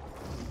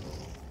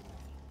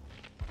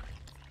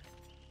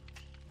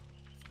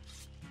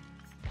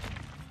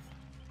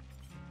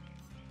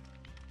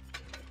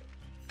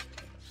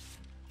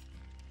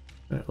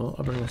 Alright, well,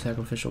 I'll bring a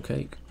sacrificial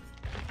cake.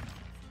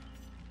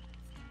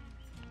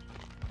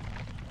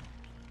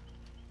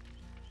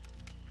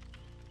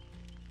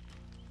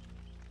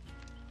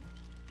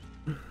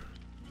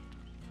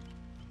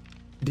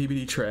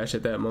 DBD trash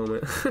at that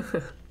moment.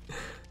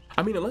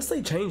 I mean, unless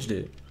they changed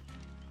it.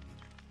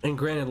 And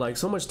granted, like,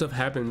 so much stuff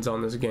happens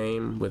on this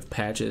game with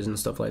patches and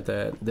stuff like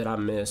that that I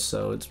missed,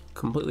 so it's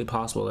completely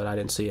possible that I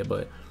didn't see it.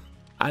 But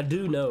I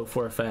do know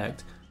for a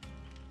fact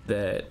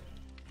that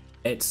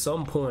at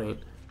some point,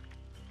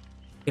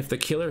 if the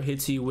killer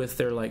hits you with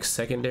their like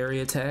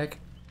secondary attack,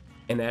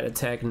 and that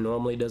attack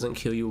normally doesn't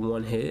kill you in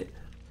one hit,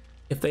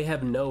 if they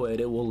have NOED,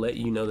 it will let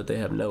you know that they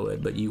have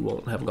NOED, but you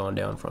won't have gone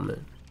down from it.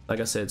 Like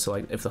I said, so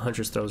like if the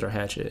Huntress throws her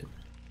hatchet,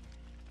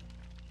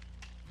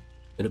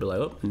 it'll be like,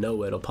 oh,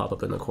 NOED will pop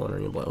up in the corner,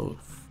 and you'll be like, oh,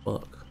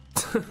 fuck.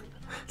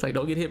 It's like,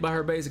 don't get hit by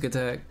her basic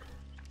attack.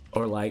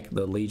 Or like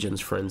the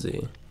Legion's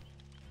Frenzy.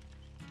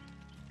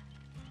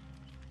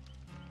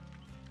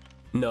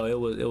 No,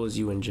 it was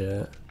you and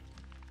Jet.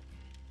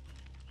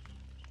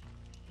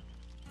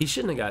 He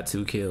shouldn't have got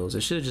 2 kills.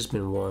 It should have just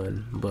been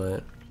 1,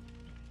 but...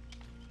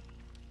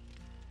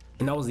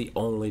 And that was the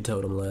only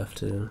totem left,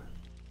 too.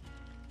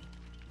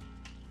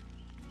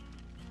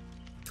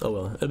 Oh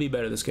well, it'll be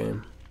better this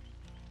game.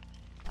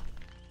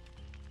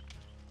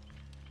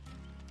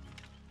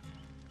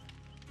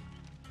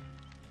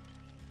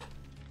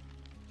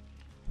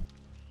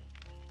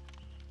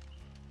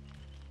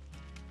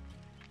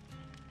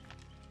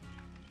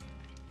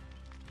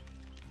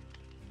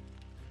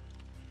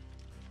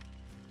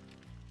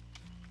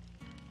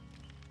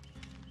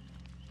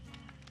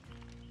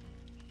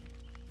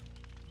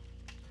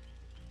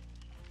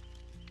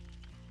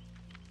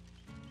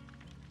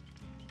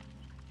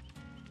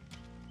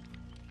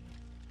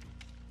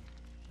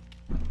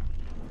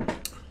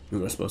 We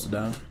were supposed to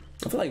die.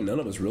 I feel like none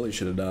of us really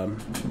should have died.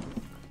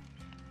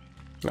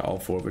 All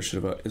 4 of us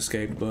should have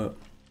escaped, but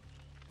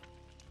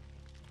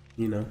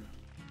you know,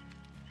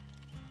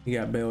 he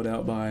got bailed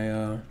out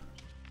by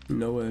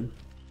NOED.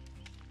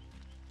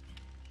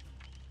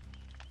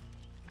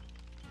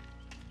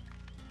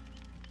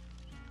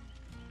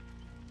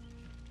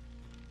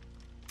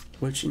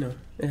 Which, you know,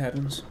 it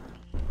happens.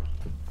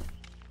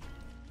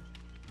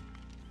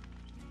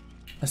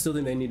 I still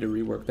think they need to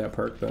rework that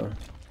perk though.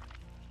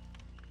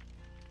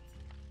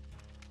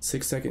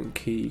 6-second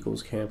key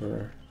equals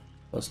camper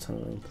plus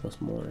time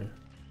plus more.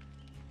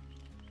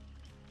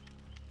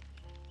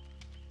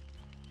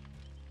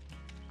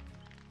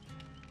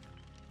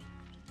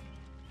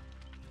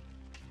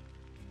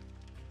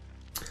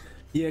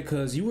 Yeah,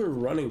 cause you were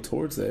running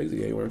towards the exit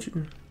gate, weren't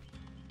you?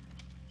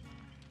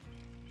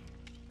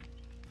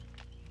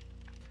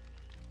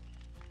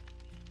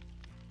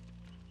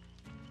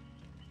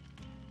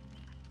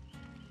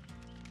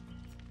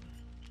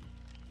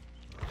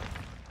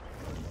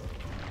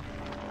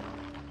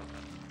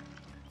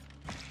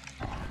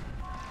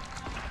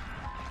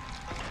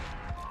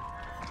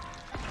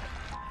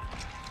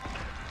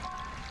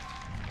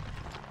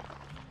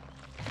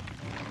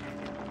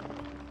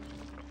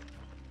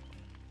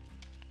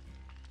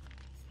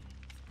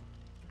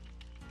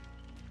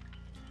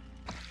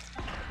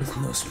 With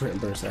no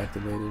sprint burst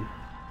activated.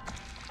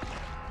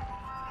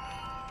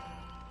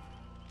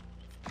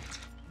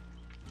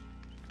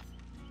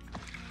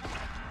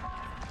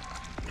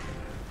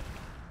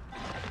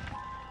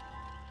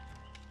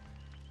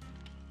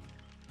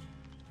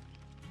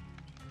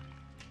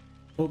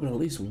 Open at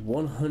least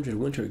 100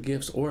 winter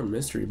gifts or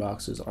mystery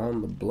boxes on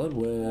the blood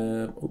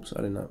web. Oops,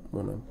 I did not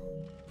want to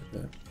put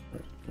that.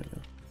 Right, there we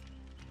go.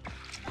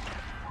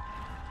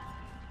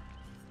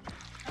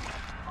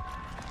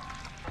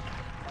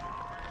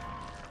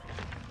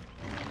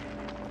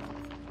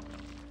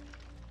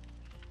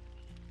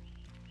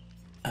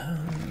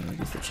 I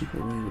guess the cheaper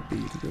way would be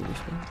to go this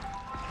way.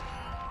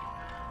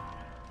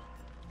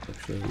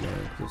 Actually, no,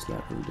 because it's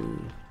not going to do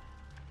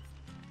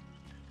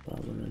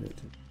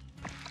 500.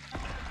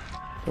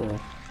 Oh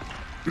well.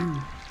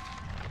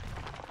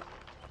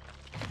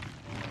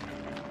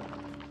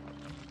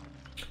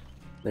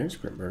 There's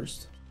Sprint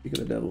Burst. Speak of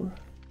the devil.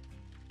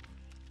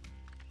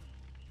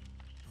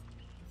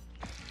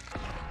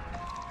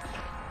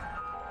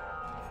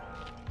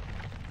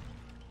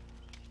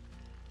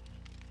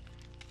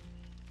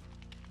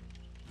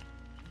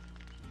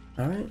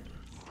 Alright.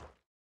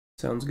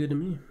 Sounds good to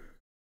me.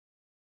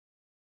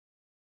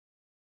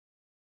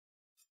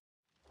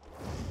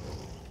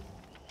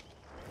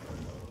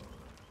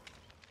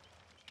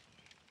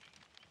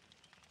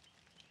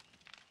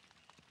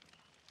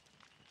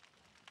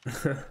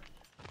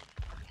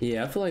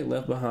 Yeah, I feel like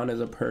Left Behind is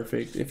a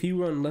perfect. If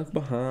you run Left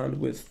Behind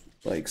with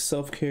like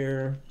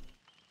self-care,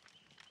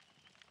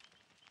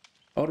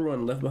 I would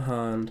run Left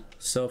Behind,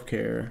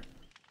 self-care,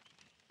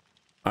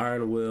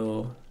 Iron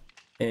Will,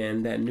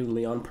 and that new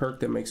Leon perk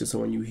that makes it so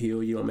when you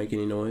heal, you don't make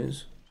any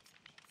noise.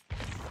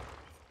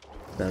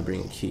 Now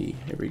bring a key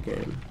every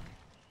game.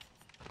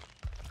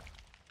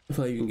 I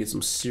feel like you can get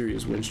some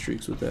serious win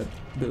streaks with that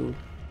build.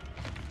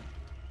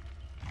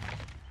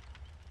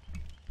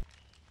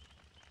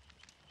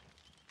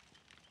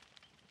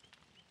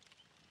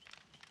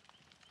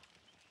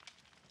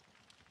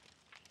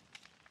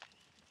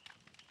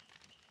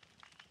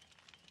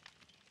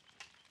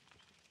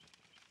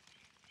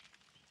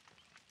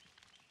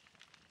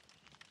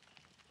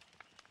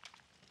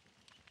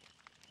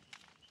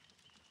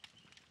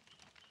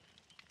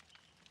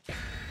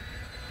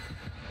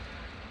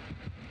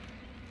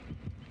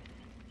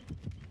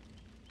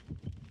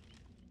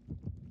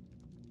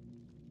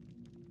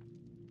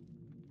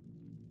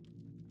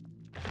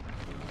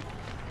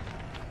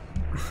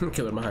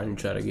 Killer behind you,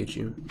 try to get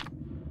you.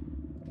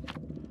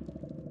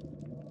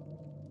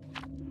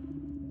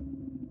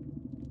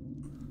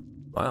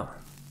 Wow.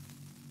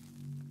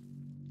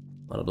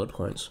 A lot of blood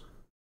points.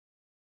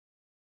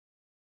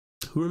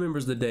 Who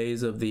remembers the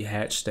days of the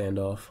hatch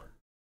standoff?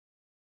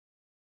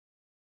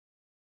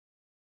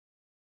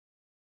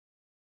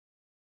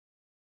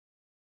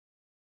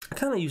 I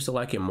kind of used to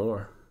like it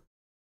more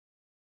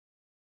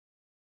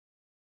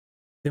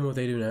than what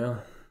they do now.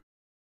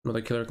 Where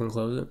the killer can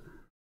close it.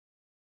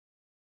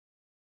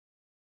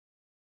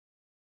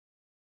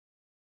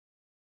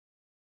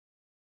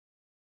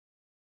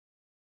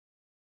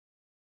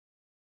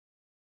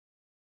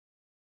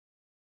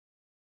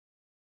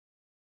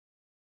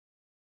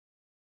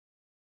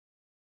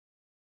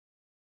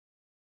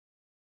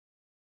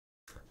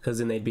 Because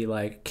then they'd be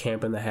like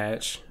camping the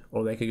hatch,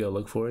 or they could go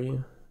look for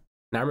you.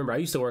 Now I remember I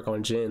used to work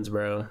on gens,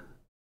 bro.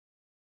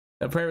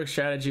 A perfect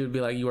strategy would be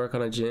like you work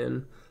on a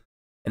gen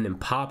and then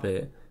pop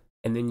it,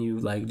 and then you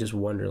like just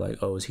wonder like,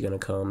 oh, is he gonna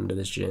come to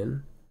this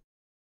gen?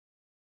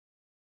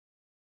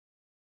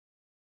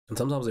 And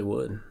sometimes they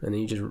would, and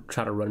then you just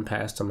try to run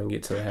past them and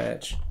get to the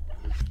hatch.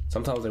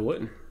 Sometimes they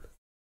wouldn't.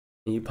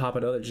 And you pop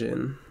another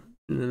gen,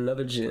 and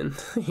another gen,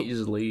 you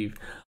just leave.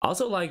 I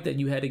also like that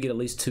you had to get at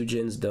least 2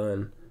 gens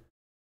done,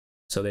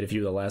 so that if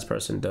you were the last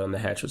person done, the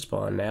hatch would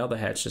spawn. Now the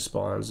hatch just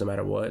spawns no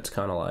matter what. It's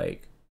kind of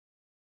like,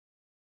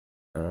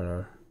 I don't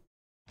know,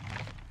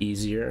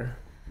 easier.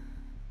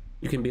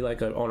 You can be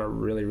like on a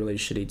really, really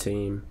shitty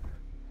team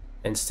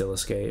and still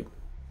escape.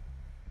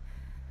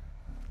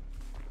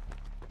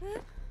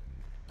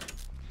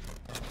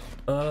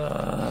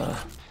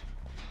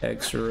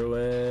 X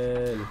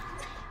ruin.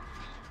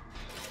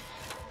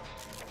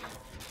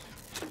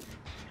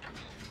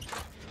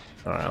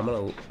 All right, I'm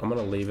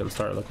gonna leave and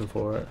start looking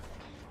for it.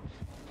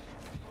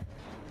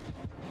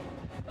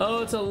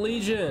 Oh, it's a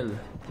Legion.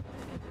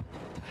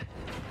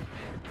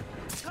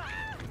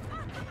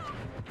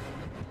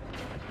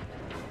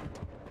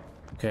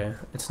 Okay,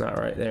 it's not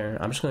right there.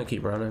 I'm just gonna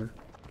keep running.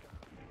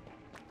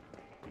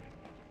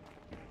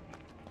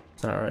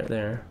 It's not right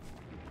there.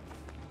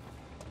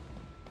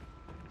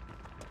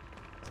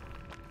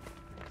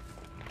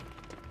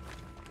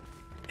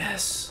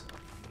 Yes.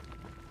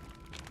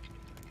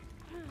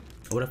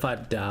 What if I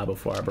die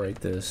before I break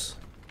this?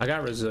 I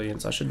got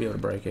resilience. I should be able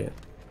to break it.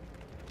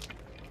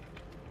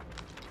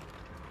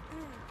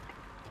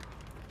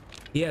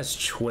 He has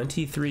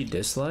 23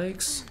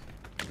 dislikes?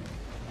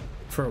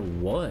 For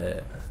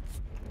what?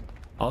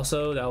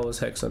 Also, that was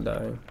Hex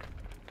Undying.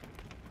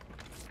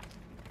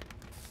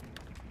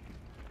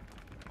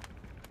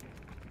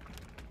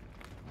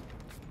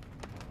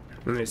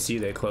 Let me see,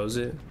 they close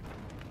it.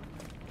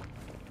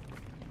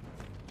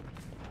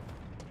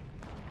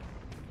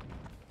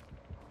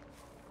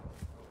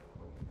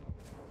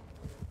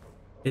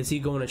 Is he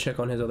going to check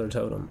on his other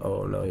totem?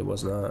 Oh no, he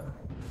was not.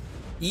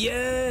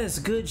 Yes,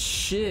 good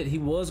shit. He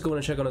was going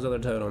to check on his other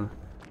totem.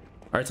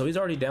 All right, so he's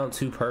already down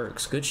 2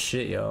 perks. Good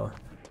shit, y'all.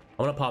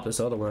 I'm gonna pop this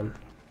other one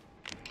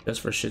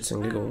just for shits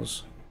and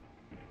giggles.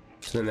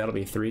 So then that'll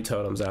be 3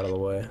 totems out of the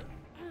way.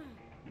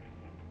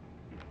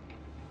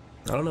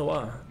 I don't know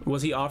why.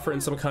 Was he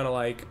offering some kind of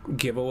like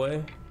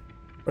giveaway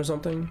or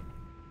something?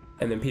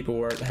 And then people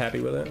weren't happy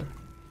with it?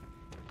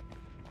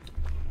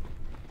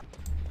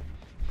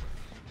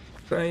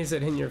 He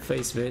said, in your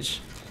face, bitch.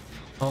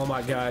 Oh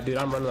my god, dude,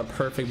 I'm running a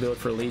perfect build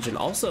for Legion.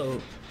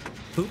 Also,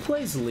 who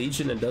plays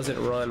Legion and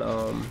doesn't run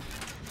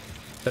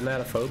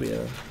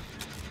Thanatophobia?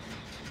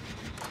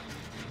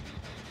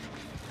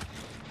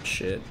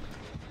 Shit.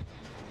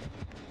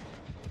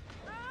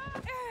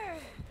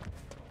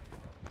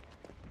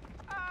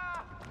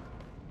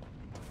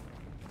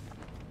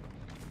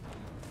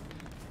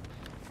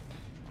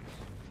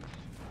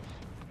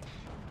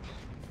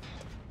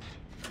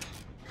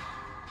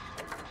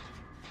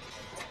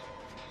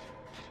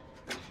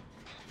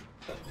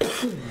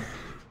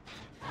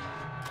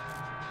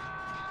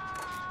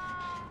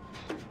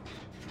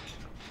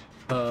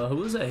 Who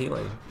was that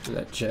healing? Is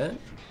that Jet?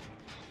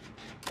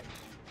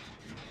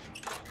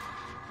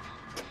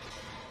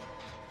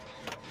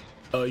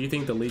 Oh, you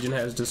think the Legion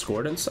has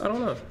discordance? I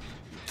don't know.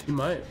 You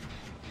might.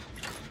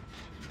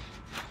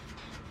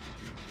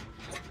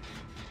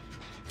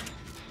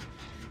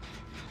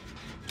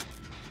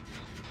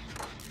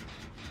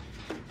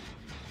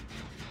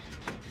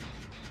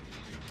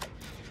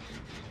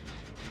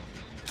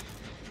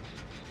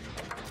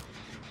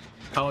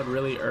 I would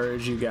really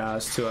urge you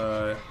guys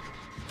to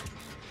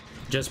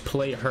just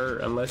play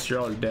hurt unless you're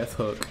on death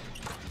hook,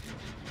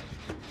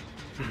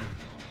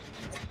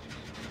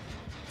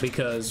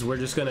 because we're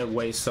just gonna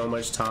waste so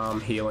much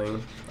time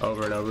healing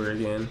over and over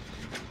again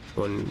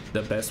when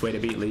the best way to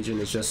beat Legion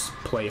is just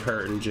play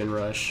hurt and gen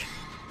rush.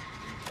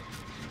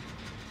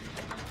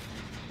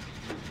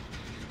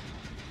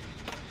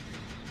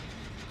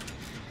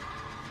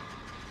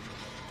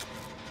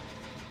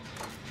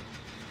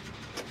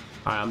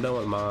 Alright, I'm done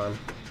with mine.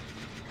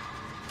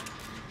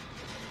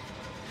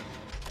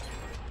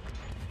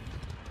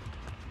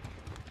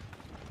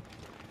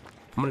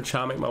 I'm gonna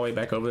try and make my way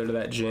back over there to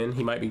that gen.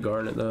 He might be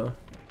guarding it though.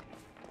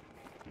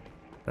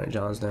 Alright,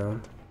 John's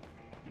down.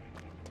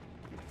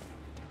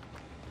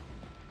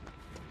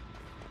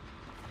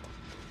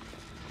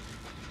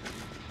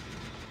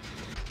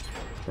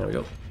 There we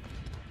go.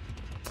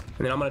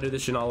 And then I'm gonna do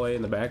this gen all the way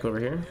in the back over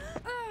here.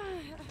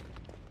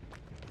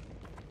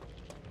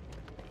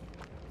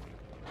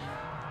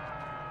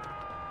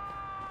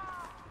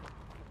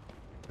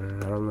 I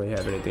don't really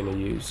have anything to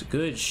use.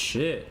 Good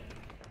shit.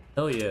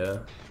 Hell yeah.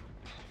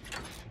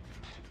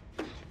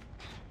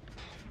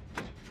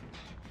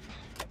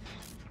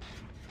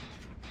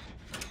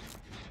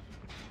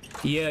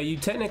 Yeah, you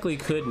technically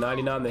could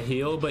 99 the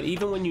heal, but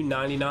even when you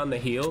 99 the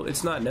heal,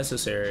 it's not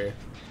necessary.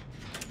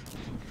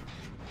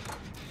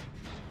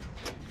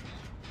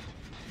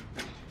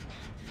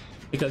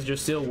 Because you're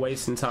still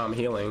wasting time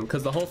healing.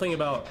 Because the whole thing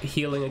about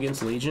healing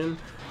against Legion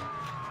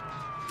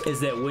is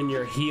that when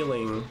you're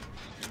healing,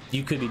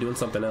 you could be doing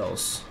something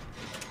else,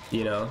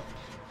 you know?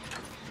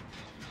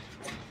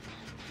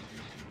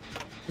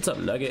 What's up,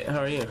 Nugget? How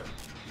are you?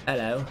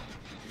 Hello.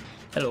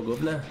 Hello,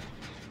 Governor.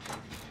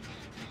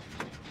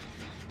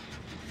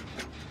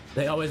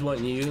 They always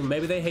want you.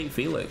 Maybe they hate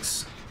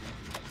Felix.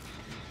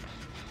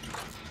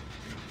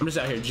 I'm just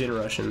out here gen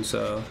rushing,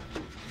 so.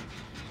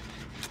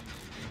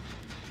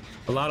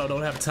 Alotto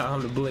don't have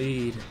time to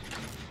bleed.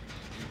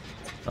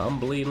 I'm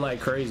bleeding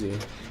like crazy.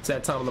 It's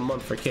that time of the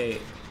month for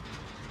Kate.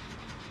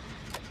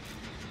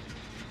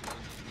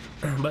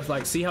 But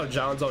like, see how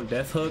John's on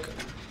death hook?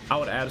 I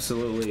would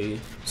absolutely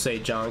say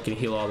John can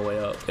heal all the way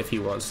up if he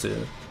wants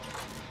to.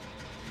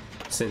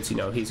 Since, you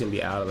know, he's gonna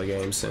be out of the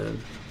game soon.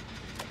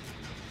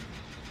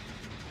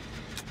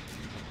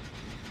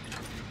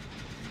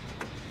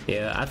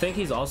 Yeah, I think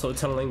he's also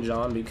tunneling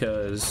John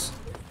because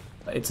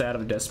it's out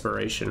of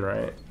desperation,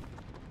 right?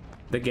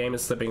 The game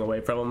is slipping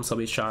away from him, so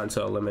he's trying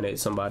to eliminate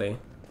somebody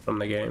from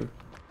the game.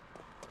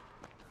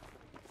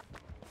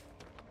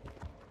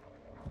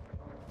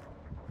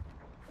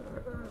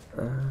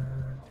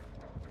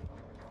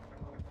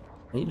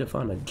 I need to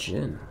find a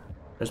gen.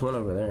 There's one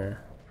over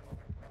there.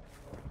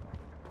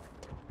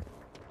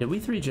 Did we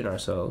 3-gen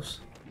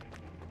ourselves?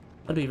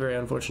 That'd be very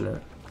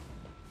unfortunate.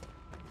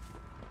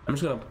 I'm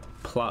just gonna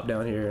plop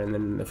down here, and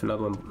then if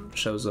another one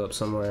shows up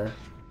somewhere,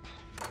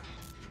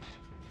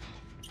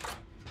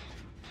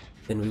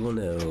 then we will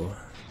know.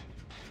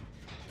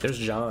 There's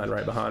John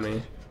right behind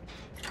me.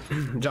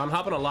 John,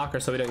 hop in a locker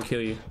so he doesn't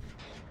kill you.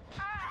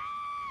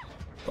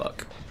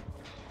 Fuck.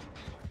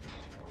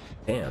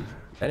 Damn,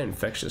 that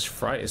infectious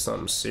fright is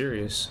something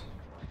serious.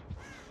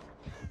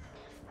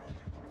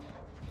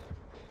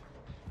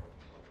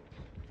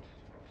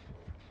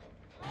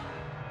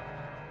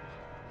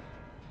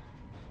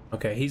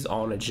 Okay, he's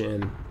on a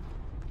gen.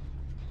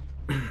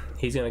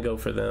 He's gonna go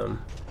for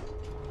them.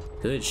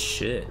 Good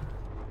shit.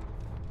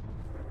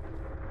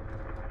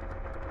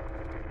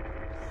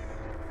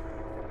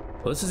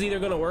 Well, this is either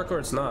gonna work or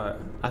it's not.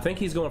 I think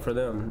he's going for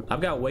them.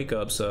 I've got wake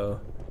up,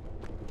 so.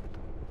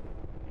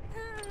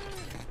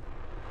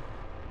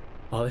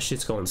 Oh, this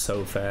shit's going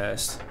so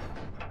fast.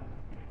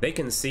 They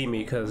can see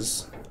me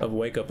because of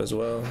wake up as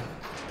well.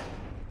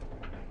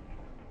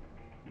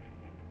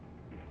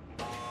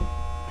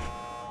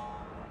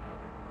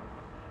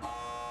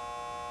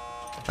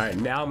 Alright,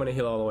 now I'm gonna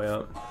heal all the way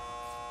up.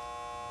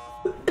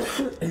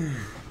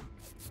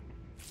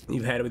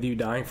 You've had it with you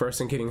dying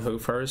first and getting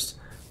hooked first.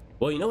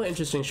 Well, you know what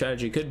interesting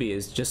strategy could be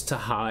is just to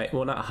hide.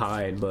 Well, not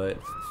hide, but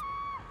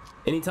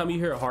anytime you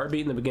hear a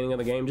heartbeat in the beginning of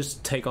the game,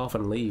 just take off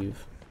and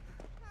leave.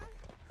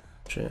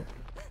 Shit.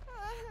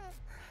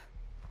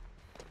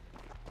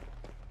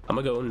 I'm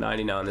gonna go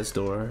 99 this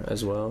door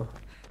as well.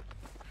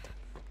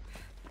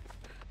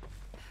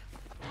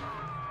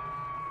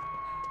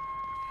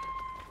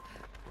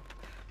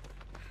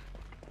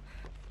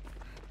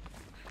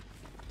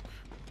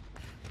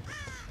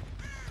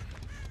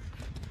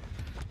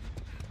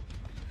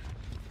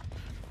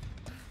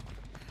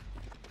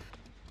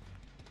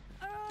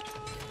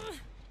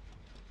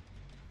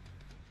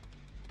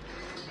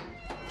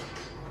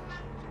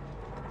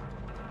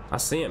 I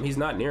see him. He's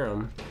not near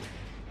him.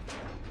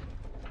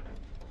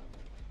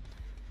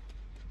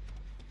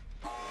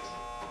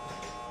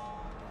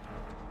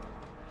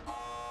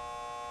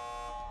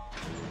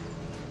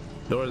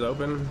 Door's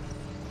open.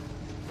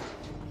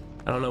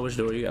 I don't know which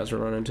door you guys were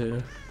running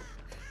to.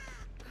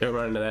 They were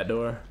running to that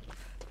door.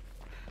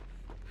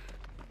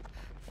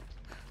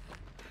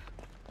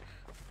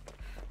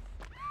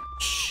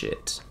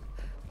 Shit.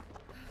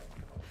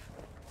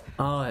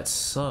 Oh, that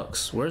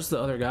sucks. Where's the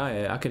other guy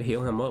at? I could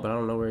heal him up, but I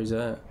don't know where he's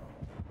at.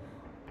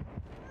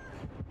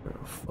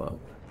 Oh, fuck.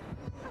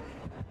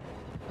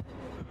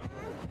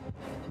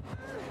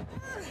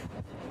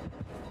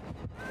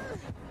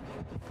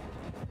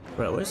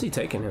 Bro, where's he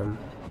taking him?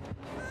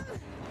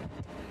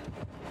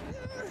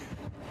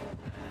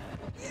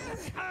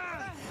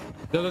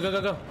 Go, go, go,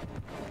 go, go.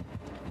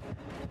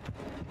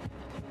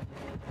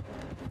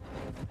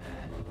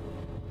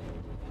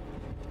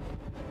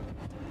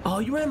 Oh,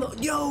 you ran the...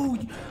 Yo!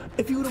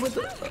 If you would've went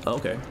the...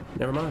 Okay,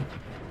 never mind.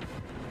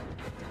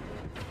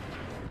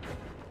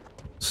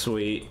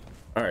 Sweet.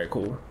 Alright,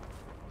 cool.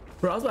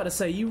 Bro, I was about to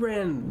say, you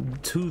ran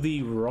to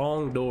the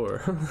wrong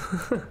door.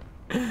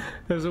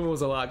 This one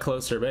was a lot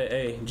closer, but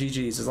hey,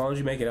 GG's, as long as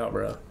you make it out,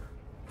 bro.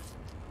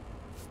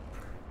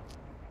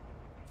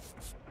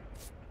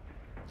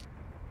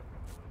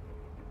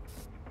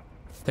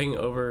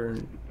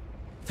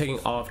 Taking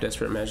off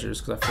desperate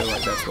measures, because I feel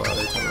like that's why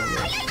they're telling me.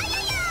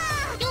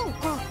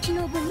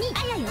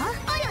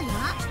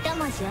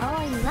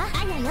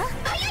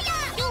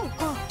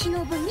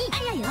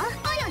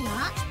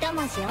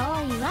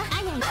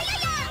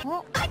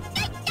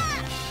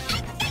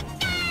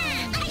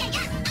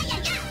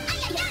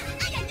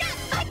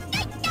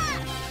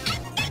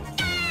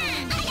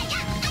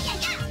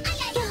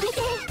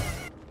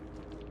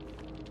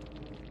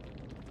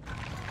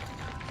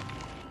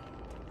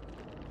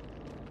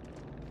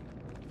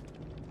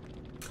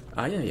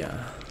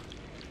 Ayaya.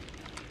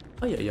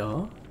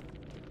 Ayaya.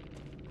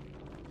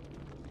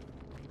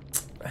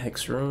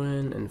 Hex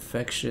ruin,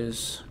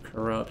 infectious,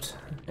 corrupt,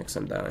 Hex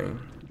undying.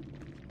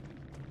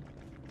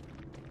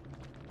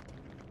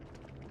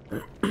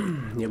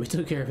 Yeah, we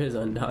took care of his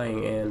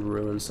undying and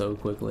ruin so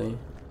quickly.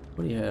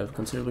 What do you have?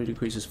 Considerably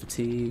decreases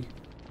fatigue.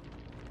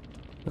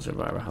 A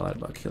survivor highlighted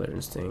by killer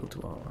instinct.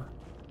 Wow.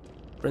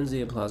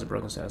 Frenzy applies a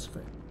broken status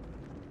effect.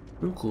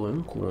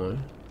 Okay.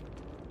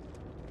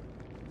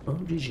 Oh,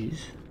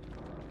 GG's.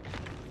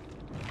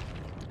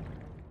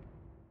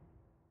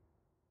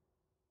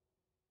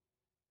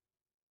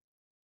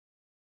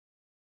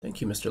 Thank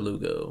you, Mr.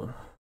 Lugo.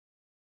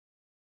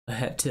 A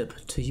hat tip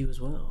to you as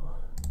well.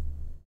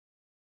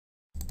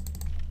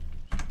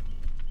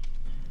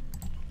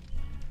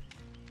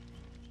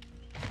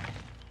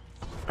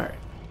 Alright.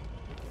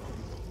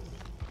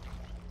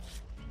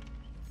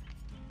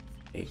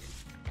 Take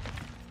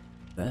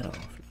that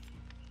off.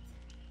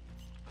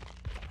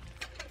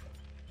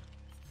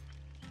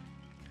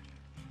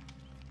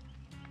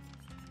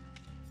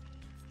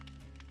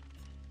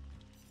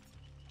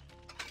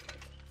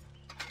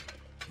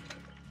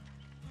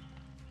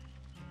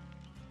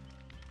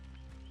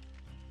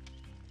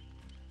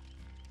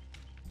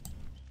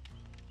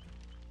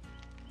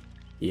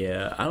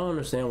 Yeah, I don't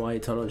understand why he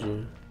tunneled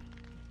you.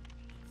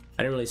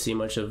 I didn't really see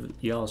much of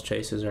y'all's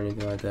chases or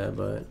anything like that,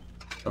 but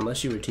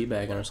unless you were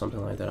teabagging or something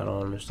like that, I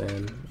don't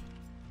understand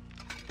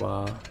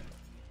why.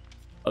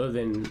 Other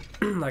than,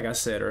 like I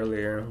said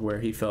earlier, where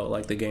he felt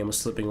like the game was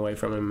slipping away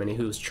from him and he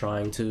was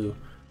trying to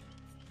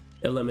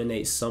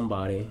eliminate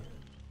somebody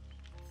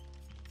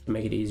to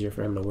make it easier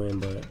for him to win,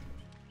 but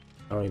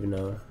I don't even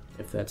know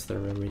if that's the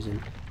real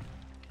reason.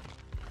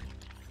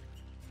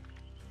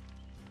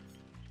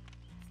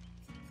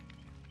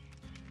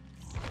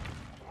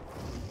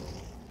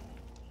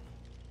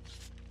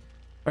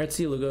 Alright,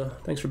 see you, Lugo.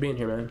 Thanks for being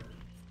here, man.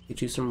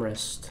 Get you some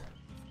rest.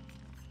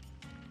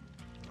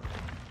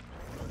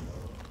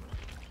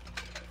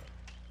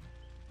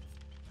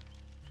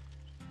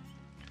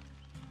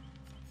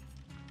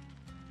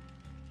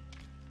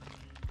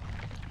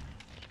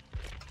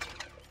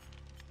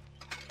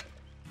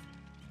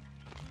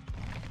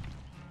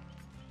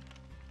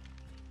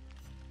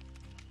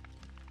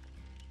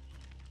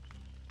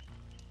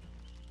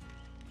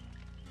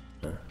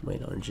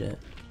 Wait on Jet.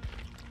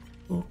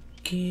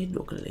 Okay,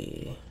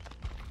 locally.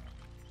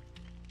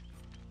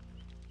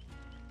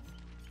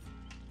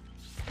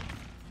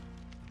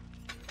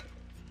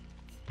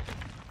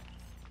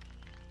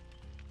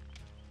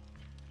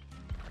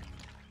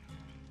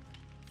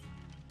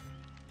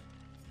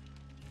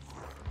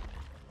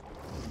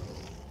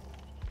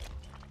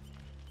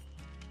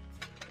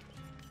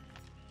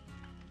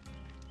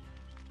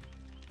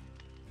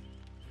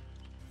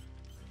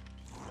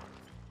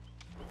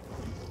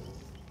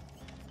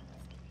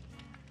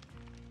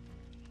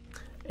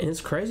 And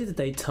it's crazy that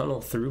they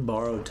tunnel through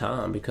borrowed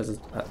time because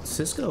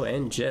Cisco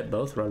and Jet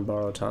both run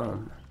borrowed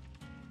time.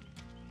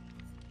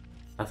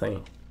 I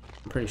think.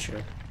 I'm pretty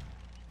sure.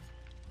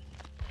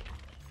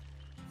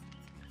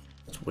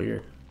 That's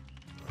weird.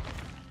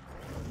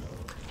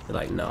 They're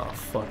like, nah,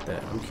 fuck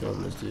that. I'm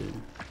killing this dude.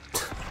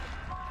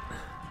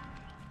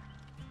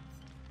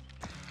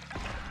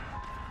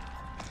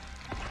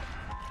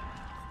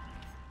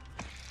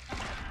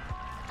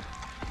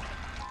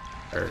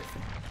 Earth.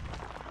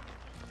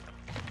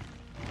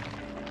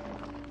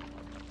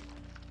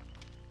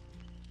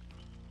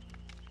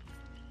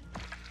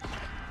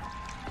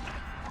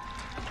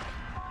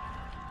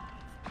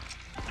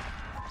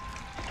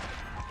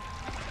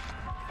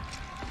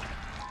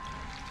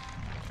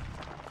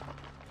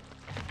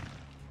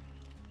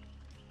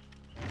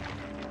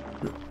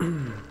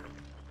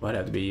 Might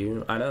have to be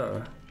you. I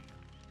know.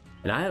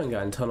 And I haven't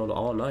gotten tunneled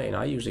all night, and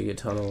I usually get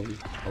tunneled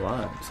a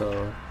lot,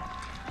 so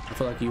I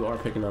feel like you are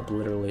picking up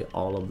literally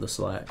all of the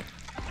slack.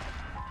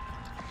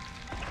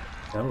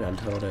 I haven't gotten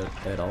tunneled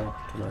at all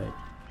tonight.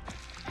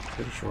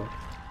 Pretty sure.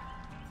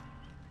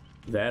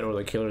 That or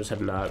the killers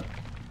have not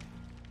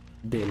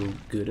been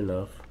good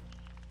enough.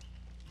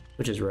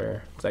 Which is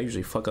rare, because I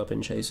usually fuck up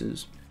in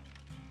chases.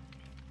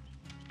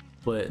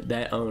 But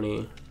that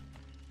Oni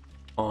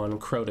on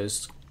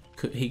Crotus,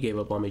 he gave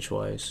up on me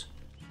twice.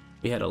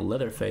 We had a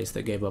Leatherface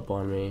that gave up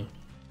on me.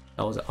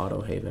 That was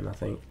Auto Haven, I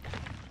think.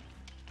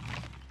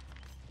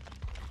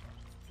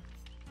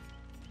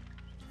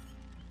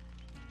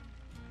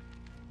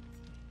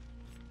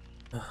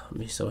 I'll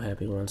be so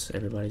happy once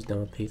everybody's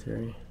done with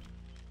P3.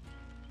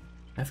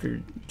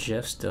 After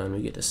Jeff's done,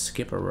 we get to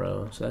skip a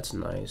row, so that's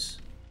nice.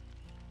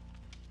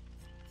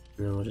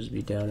 And then we'll just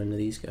be down into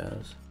these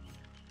guys.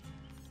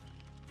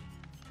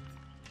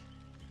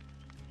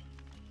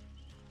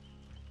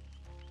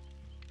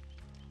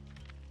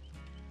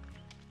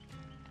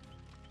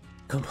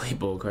 Complete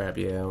bullcrap,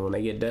 yeah, when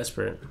they get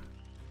desperate.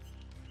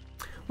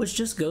 Which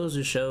just goes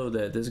to show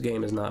that this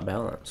game is not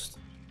balanced.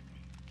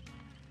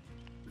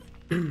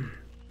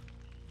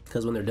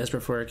 Because when they're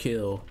desperate for a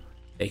kill,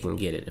 they can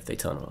get it if they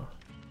tunnel.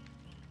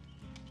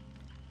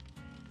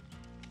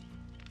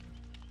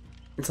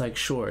 It's like,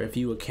 sure, if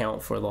you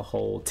account for the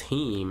whole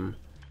team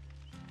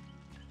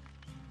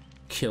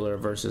killer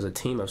versus a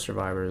team of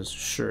survivors,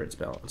 sure, it's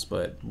balanced.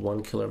 But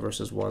one killer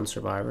versus one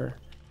survivor,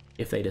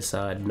 if they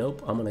decide,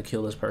 nope, I'm gonna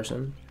kill this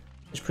person,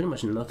 there's pretty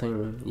much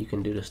nothing you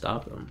can do to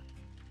stop them.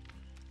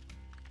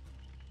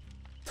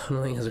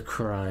 Tunneling is a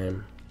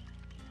crime.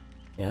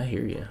 Yeah, I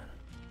hear you.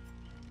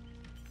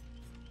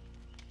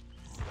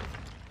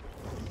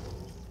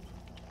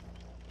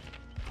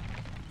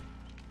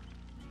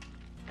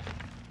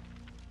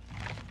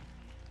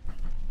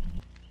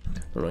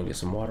 I'm gonna get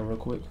some water real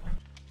quick.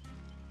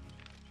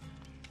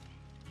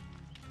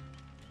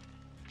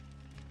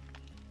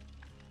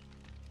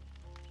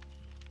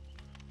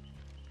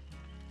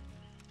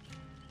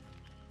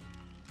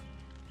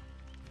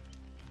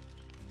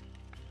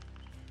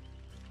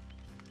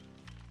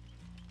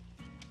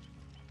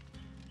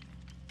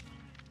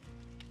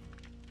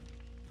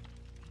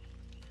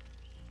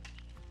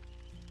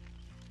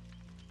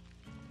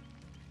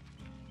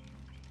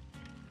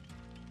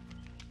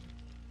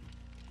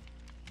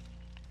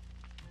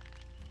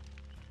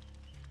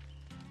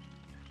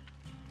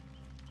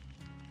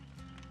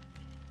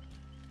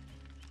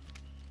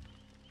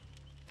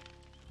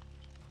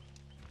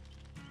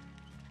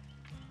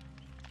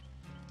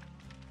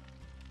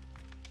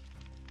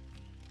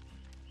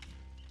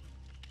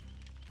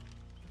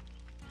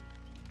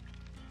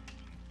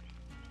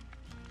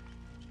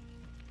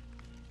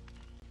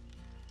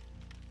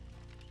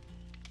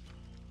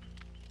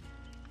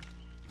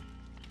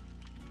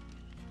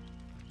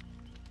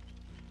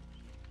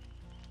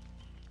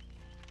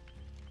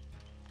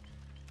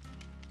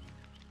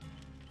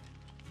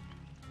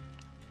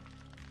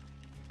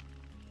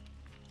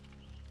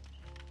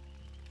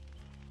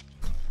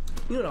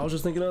 You know what I was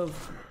just thinking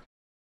of?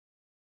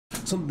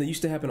 Something that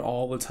used to happen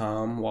all the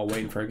time while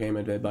waiting for a game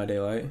of Dead by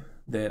Daylight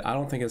that I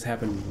don't think has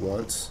happened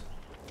once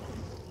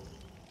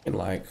in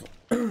like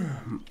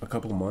a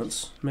couple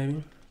months,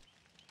 maybe.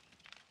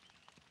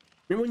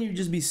 Remember when you'd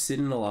just be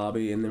sitting in a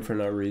lobby and then for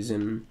no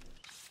reason,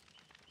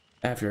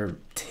 after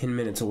 10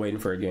 minutes of waiting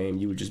for a game,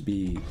 you would just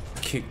be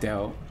kicked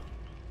out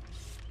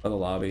of the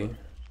lobby?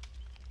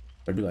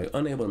 Or be like,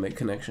 unable to make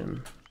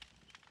connection.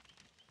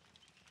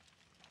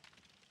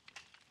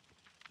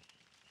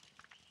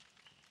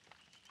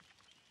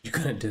 You're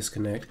gonna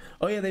disconnect.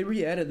 Oh yeah, they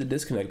re-added the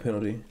disconnect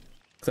penalty.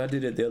 Cause I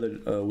did it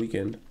the other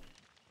weekend.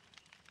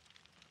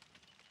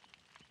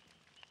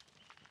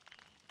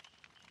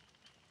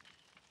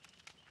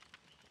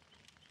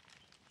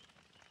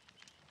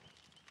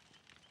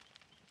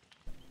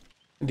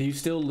 Do you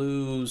still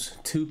lose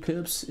 2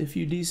 pips if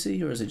you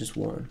DC, or is it just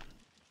 1?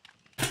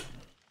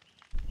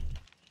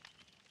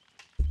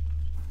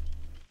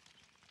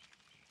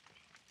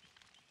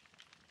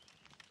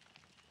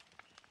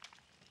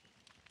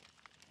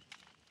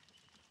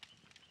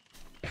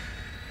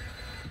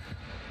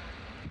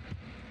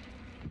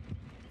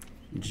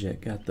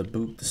 Jet got the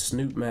boot the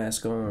snoot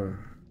mask on.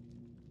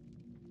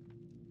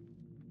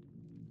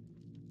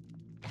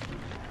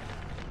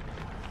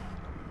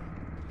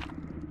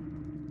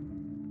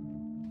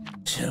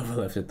 Should have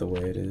left it the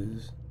way it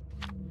is.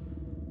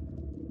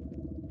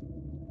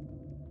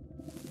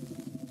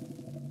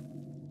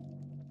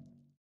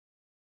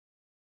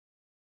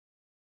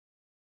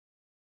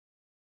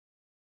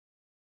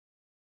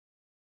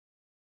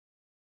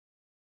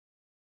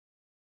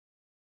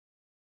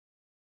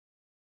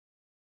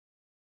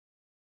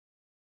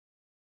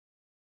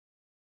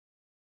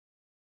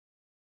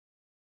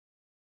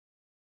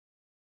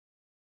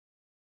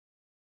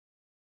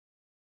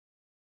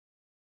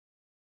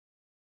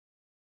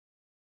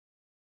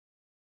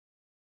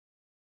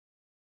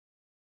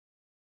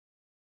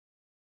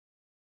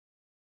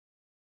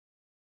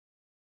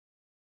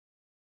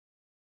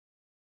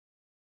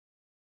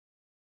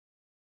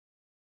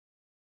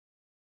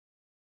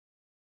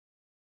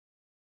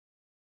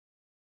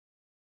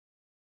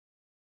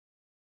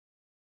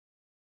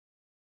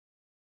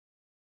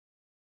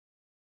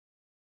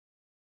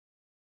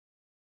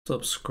 What's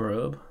up,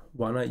 scrub?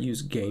 Why not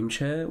use game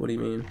chat? What do you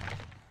mean?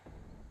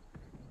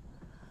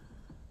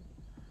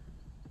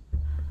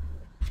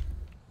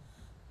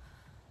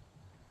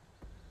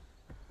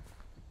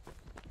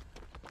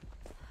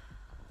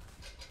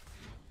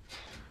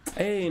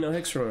 Hey, no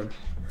hex run.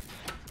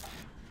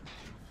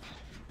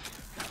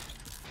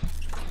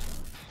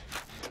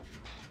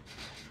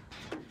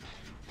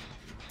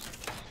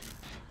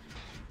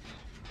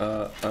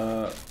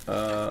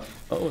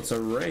 Oh, it's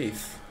a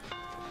wraith.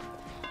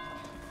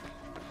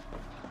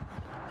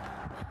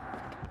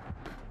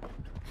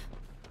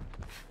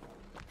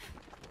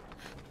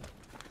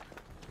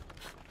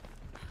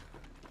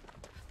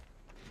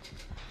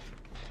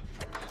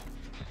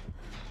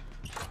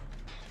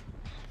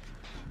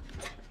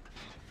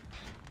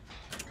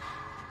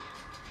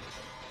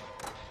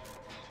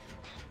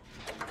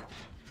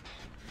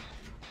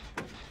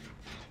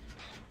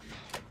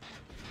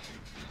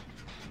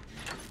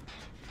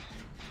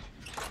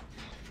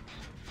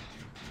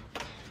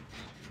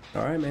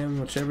 Alright, man,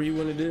 whichever you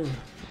want to do.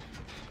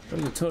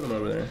 There's a totem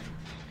over there.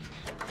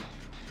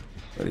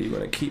 Whether you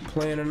want to keep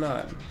playing or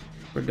not,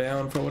 we're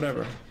down for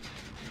whatever.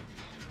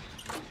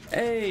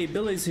 Hey,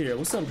 Billy's here.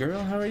 What's up,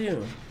 girl? How are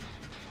you?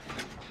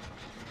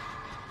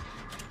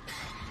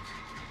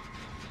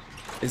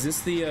 Is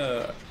this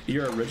the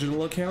your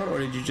original account, or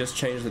did you just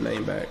change the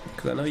name back?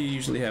 Because I know you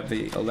usually have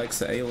the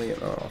Alexa Alien.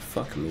 Oh,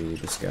 fuck me,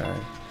 this guy.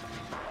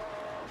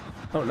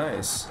 Oh,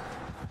 nice.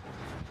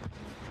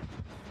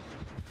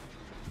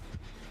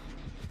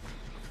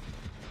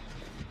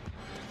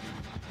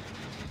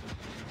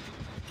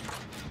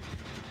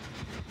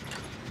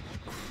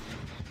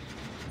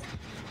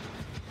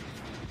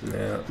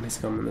 Yeah, he's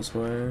coming this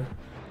way.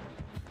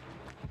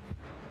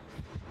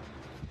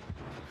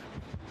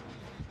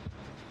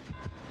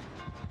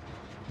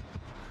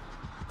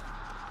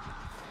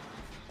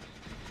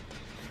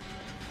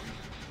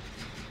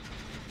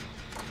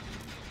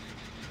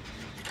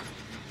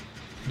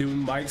 Do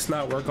mics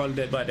not work on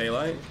Dead by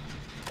Daylight?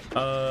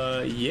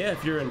 Yeah,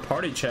 if you're in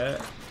party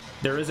chat.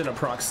 There isn't a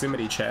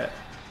proximity chat.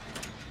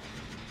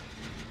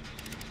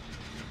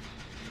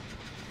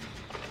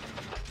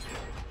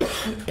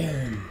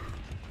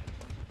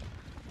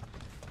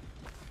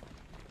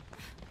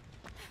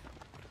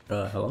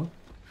 Hello?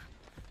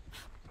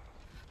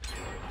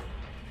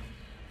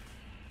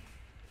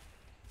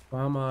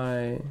 Why am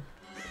I...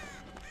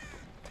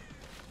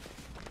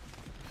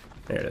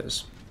 There it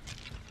is.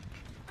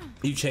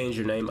 You changed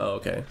your name? Oh,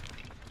 okay.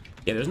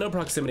 Yeah, there's no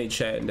proximity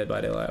chat in Dead by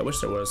Daylight. I wish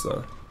there was,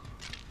 though.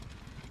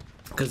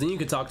 Because then you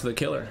could talk to the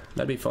killer.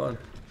 That'd be fun.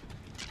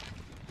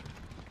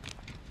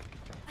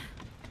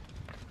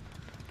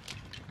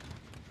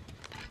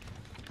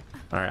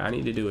 Alright, I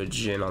need to do a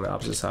gin on the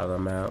opposite side of the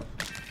map.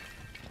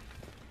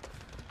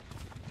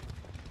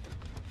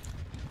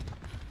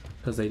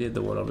 Because they did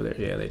the one over there.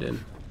 Yeah, they did.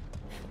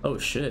 Oh,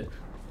 shit.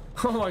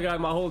 Oh my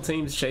god, my whole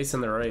team's chasing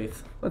the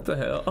Wraith. What the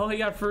hell? Oh, he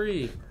got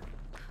free.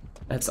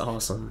 That's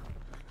awesome.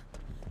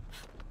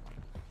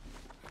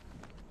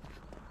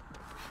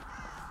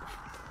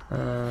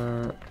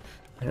 Here,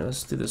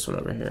 let's do this one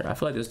over here. I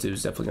feel like this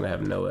dude's definitely gonna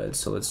have no edge,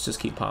 so let's just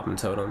keep popping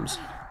totems.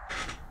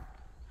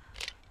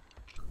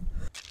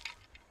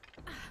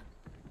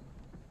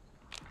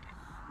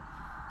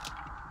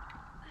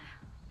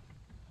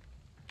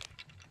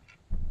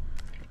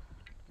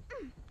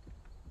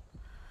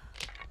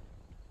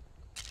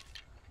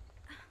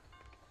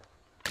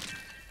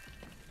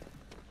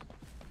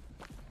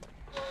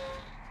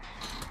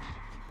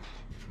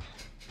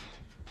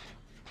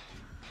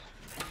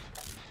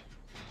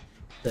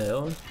 The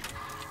hell?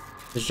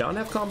 Does John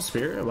have calm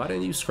spirit? Why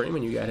didn't you scream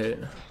when you got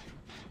hit?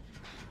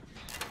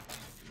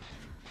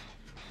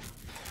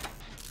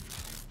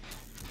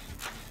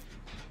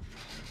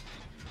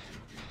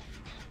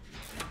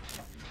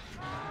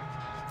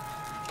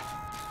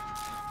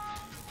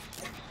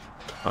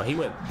 Oh, he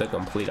went the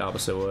complete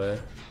opposite way.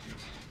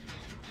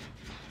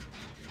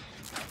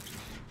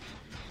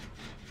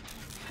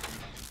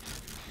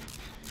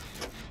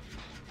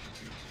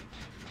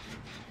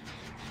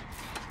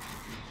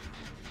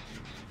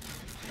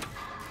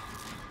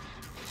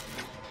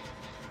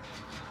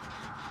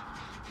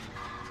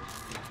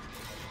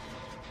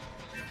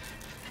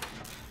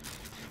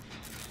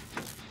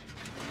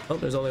 Oh,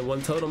 there's only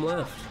one totem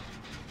left.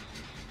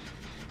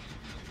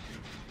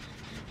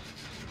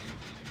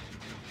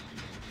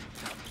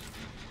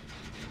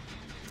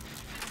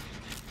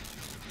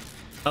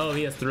 Oh,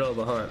 he has thrill of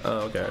the hunt. Oh,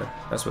 okay.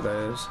 That's what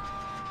that is.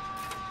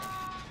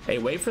 Hey,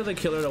 wait for the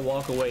killer to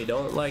walk away.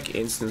 Don't, like,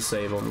 instant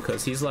save him,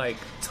 because he's, like,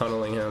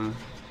 tunneling him.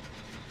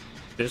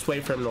 Just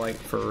wait for him to, like,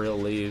 for real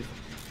leave.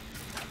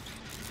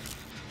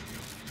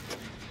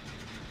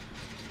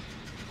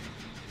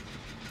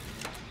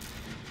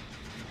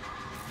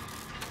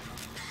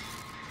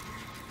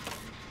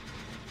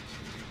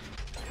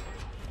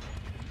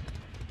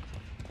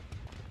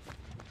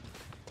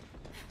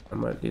 I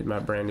might need my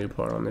brand new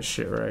part on this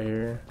shit right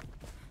here.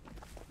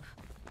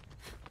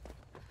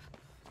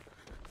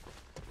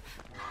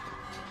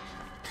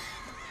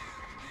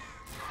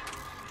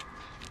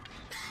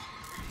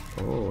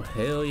 Oh,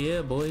 hell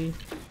yeah, boy.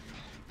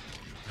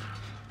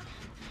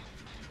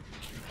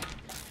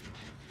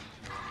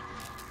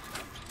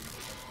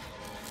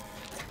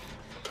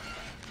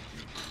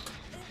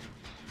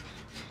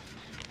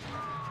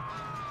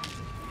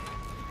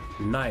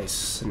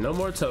 Nice. No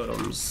more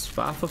totems.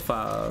 5 for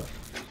 5.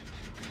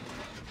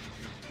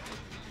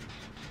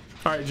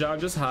 Alright, John,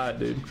 just hide,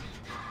 dude.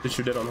 Just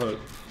you're dead on hook.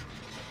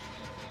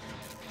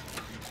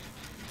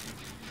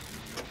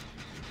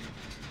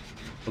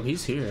 Oh,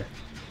 he's here.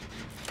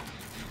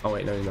 Oh,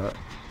 wait, no, you're not.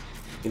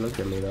 He looked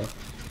at me, though.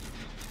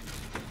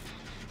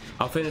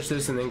 I'll finish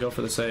this and then go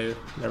for the save.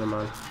 Never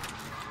mind.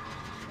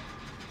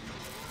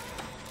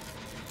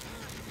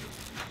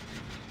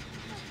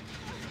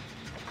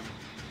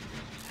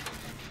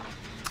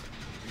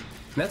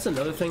 And that's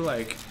another thing,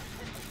 like,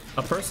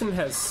 a person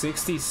has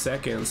 60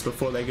 seconds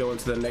before they go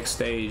into the next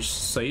stage,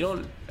 so you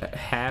don't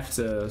have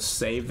to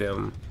save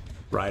them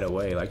right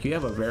away. Like, you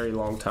have a very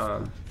long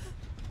time.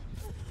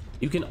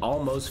 You can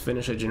almost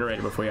finish a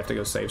generator before you have to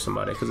go save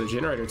somebody, because a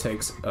generator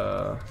takes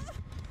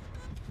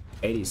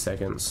 80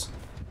 seconds.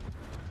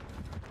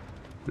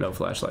 No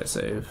flashlight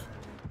save.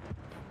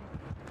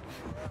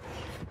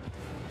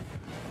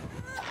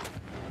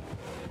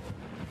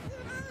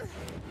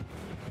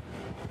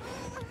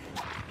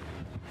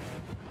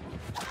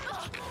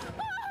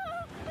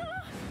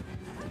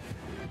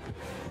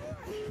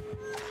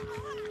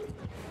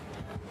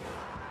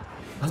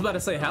 I was about to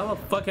say, how the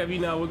fuck have you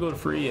not wiggled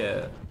free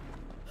yet?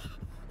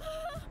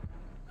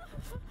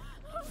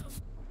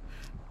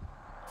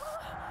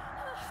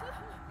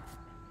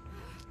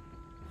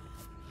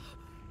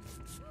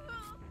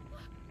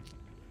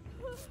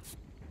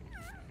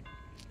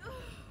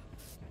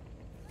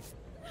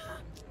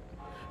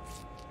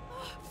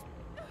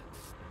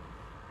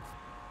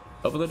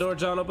 Open the door,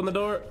 John, open the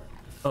door.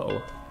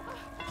 Uh-oh.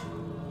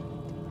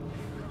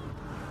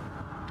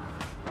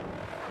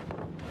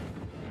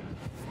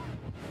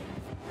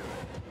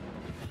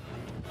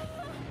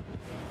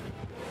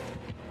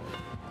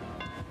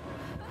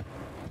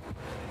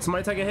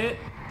 Somebody take a hit.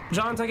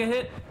 John, take a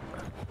hit.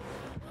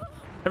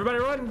 Everybody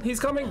run, he's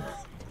coming.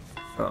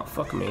 Oh,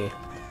 fuck me.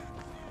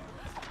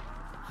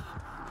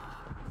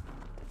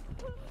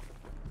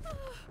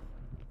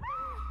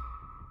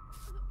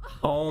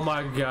 Oh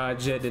my god,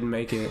 Jet didn't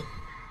make it.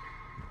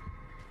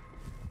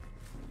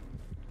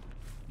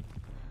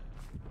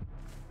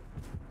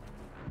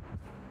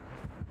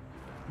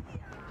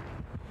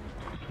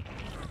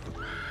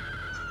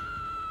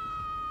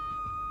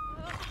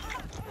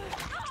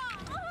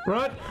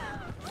 Run!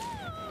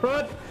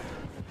 Run!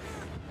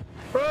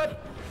 Run!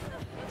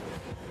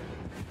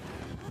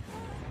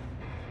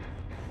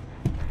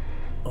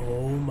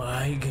 Oh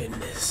my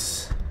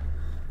goodness.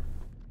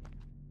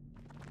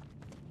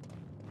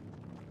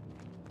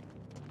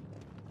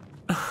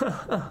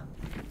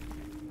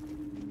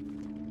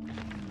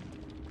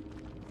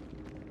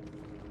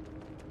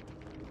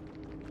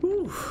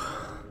 Whew.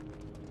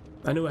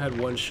 I knew I had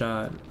one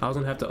shot. I was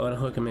gonna have to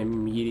unhook him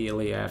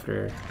immediately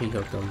after he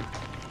hooked him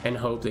and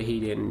hope that he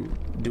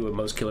didn't do what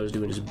most killers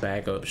do and just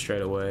back up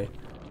straight away.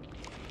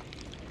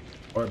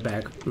 Or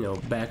back, you know,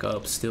 back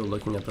up still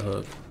looking at the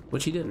hook,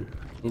 which he didn't.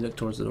 He looked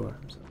towards the door.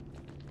 So.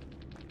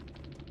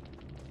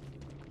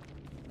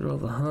 Thrill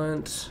of the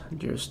Hunt,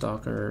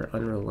 Deerstalker,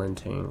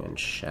 Unrelenting, and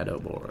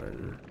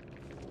Shadowborn.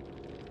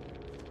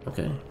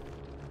 Okay.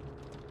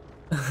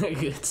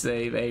 Good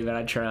save, hey, but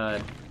I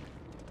tried.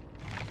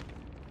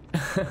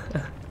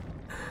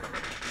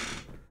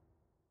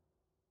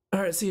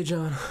 Alright, see you,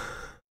 John.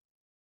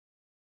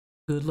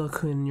 Good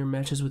luck in your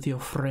matches with your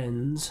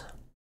friends.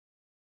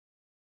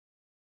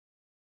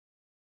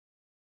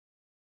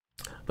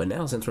 But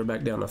now, since we're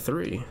back down to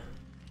 3,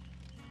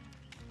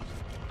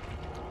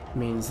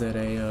 means that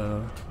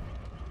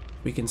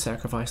we can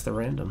sacrifice the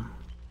random.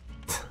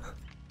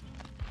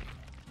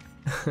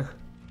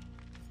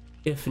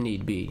 If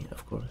need be,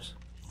 of course.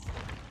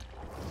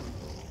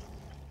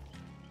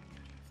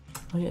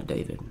 Oh yeah,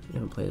 David. You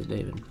haven't played as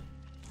David.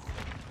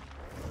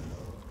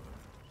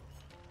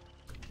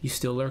 You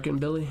still lurking,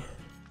 Billy?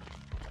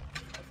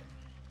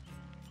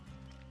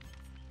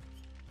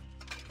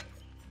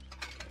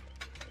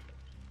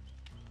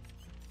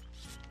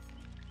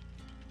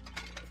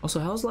 Also,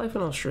 how's life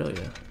in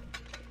Australia?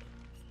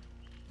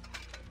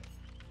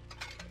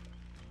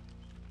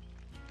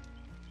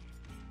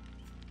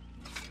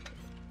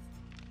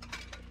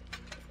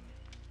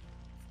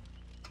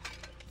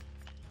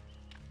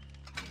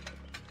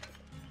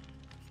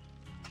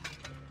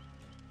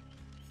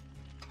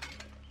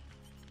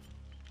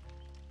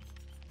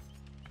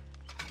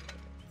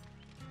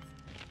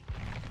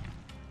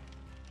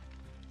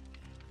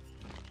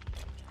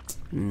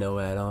 No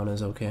add-on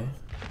is okay.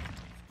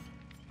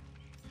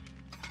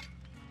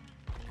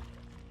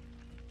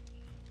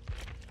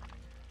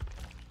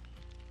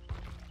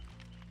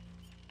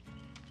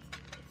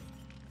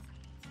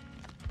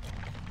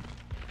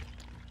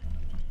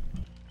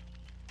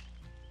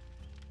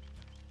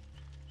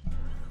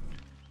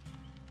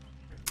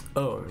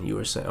 Oh, you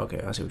were saying,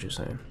 okay, I see what you're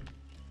saying.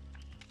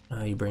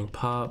 You bring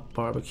pop,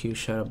 barbecue,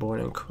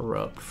 shadowborn, and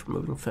corrupt for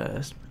moving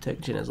fast.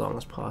 Protect Jin as long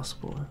as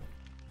possible.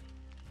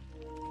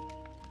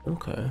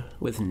 Okay,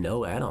 with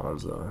no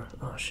add-ons though.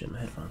 Oh shit, my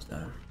headphones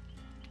died.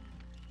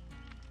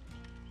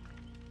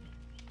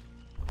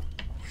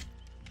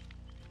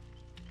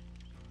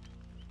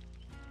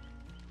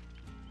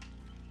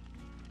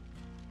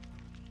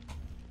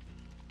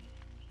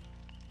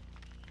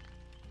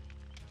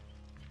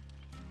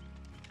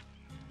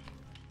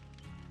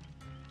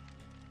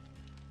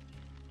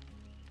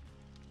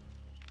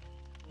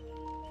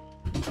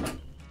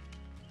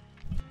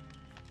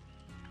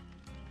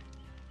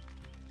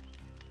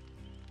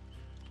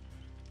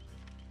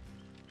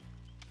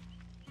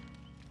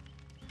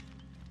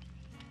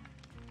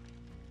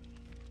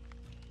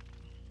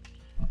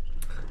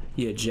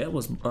 Yeah, Jet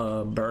was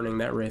burning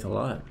that Wraith a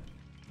lot.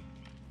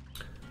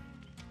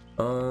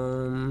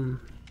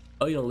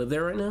 Oh, you don't live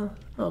there right now?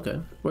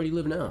 Okay, where do you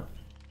live now?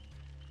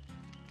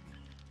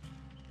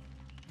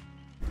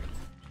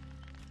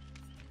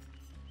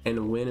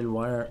 And when and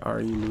why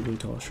are you moving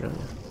to Australia?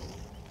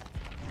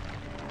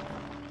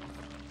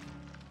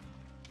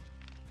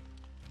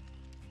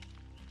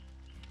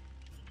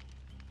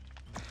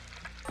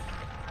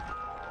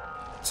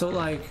 So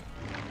like,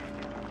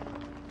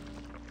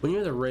 when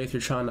you're the Wraith,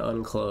 you're trying to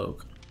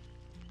uncloak,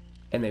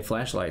 and they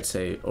flashlight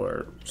say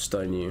or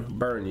stun you,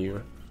 burn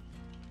you.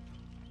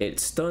 It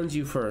stuns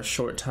you for a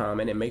short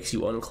time and it makes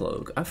you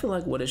uncloak. I feel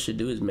like what it should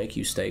do is make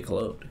you stay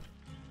cloaked,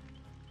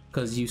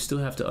 because you still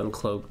have to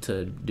uncloak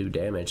to do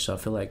damage. So I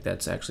feel like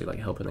that's actually like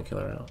helping the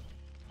killer out.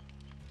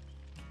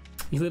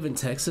 You live in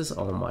Texas?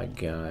 Oh my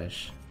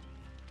gosh.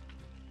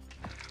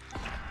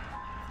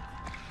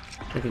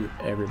 Freaking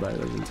everybody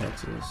lives in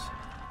Texas.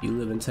 You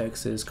live in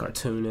Texas,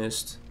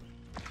 cartoonist,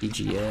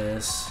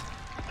 EGS.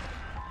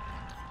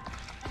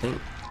 I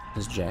think,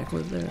 does Jack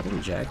live there? I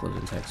think Jack lives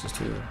in Texas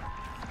too.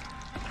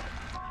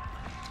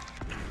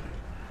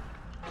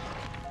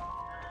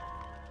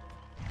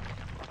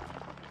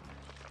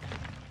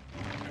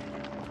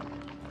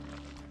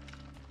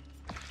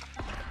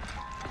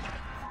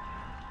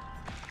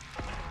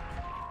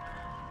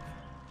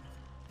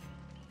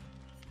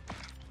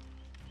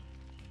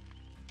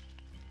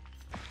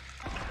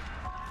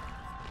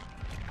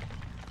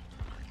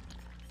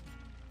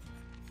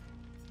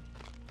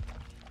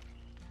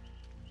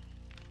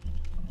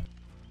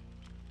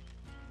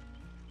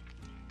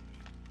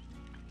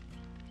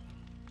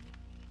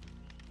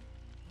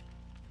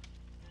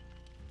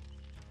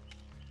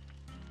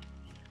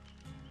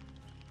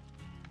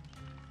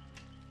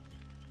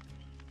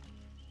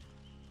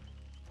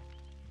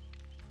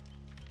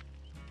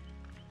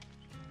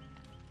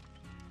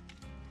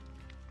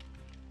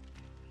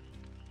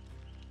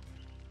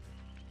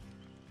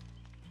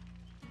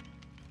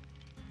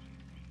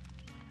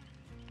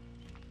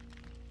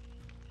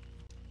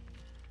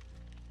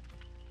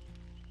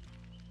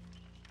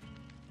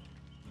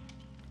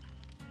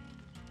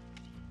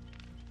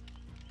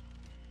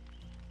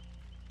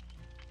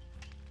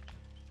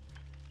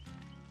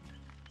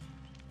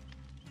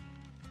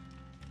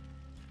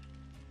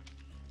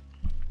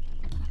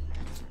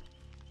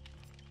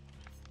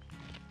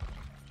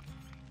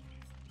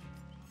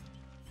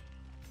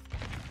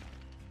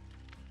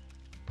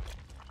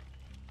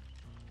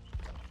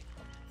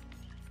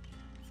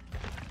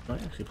 I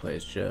actually play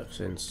as Jeff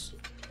since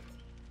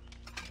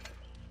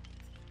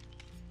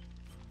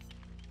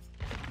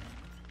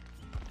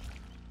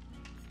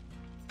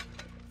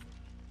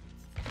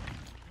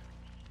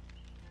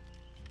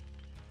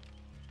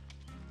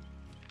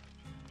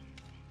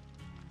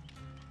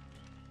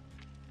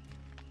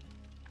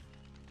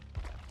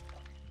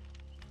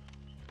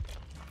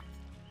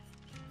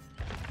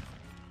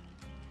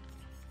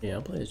yeah,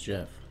 I'll play as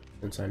Jeff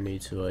since I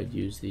need to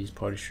use these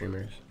party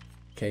streamers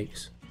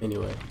cakes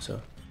anyway,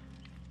 so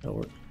that'll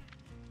work.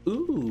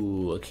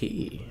 Ooh, a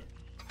key.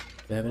 Do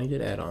they have any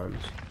good add-ons?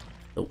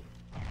 Nope.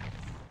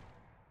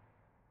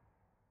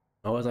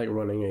 I always like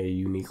running a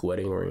unique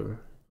wedding ring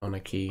on a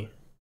key.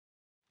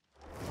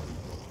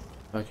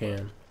 If I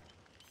can.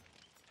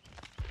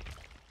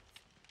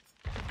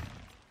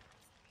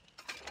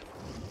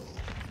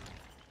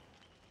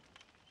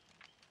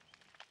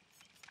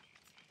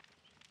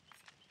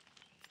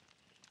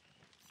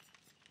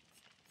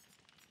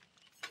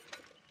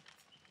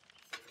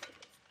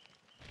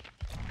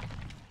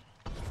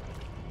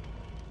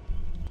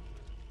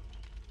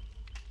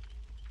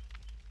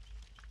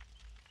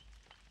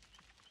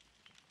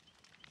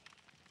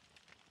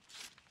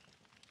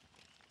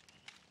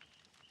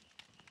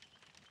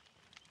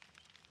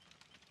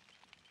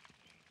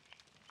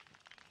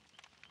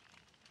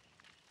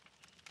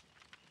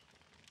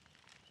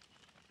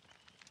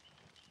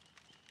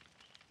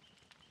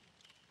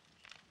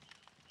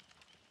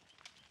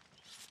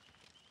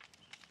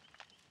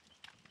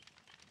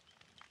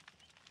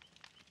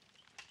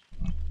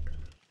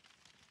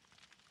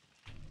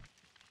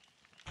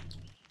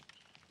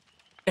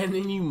 And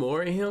then you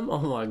moor him? Oh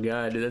my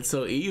god, dude, that's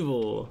so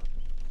evil.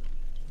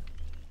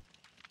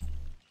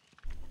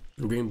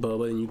 Bring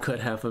Bubba and you cut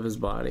half of his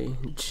body.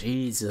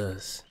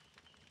 Jesus.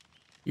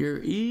 You're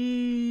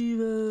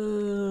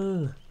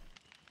evil.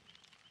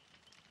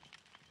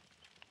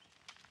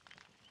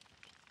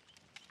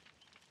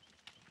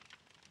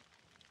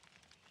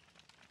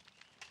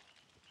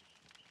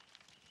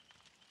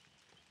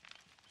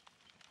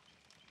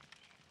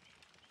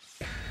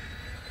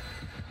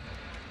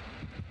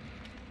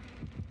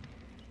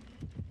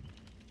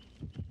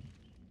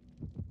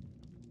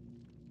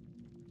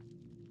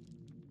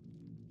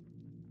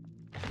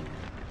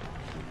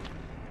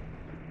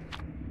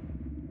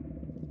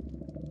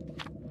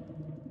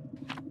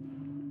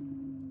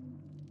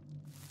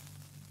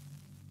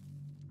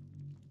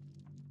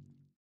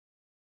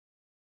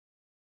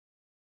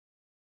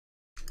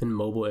 In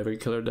mobile, every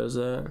killer does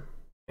that.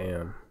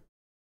 Damn.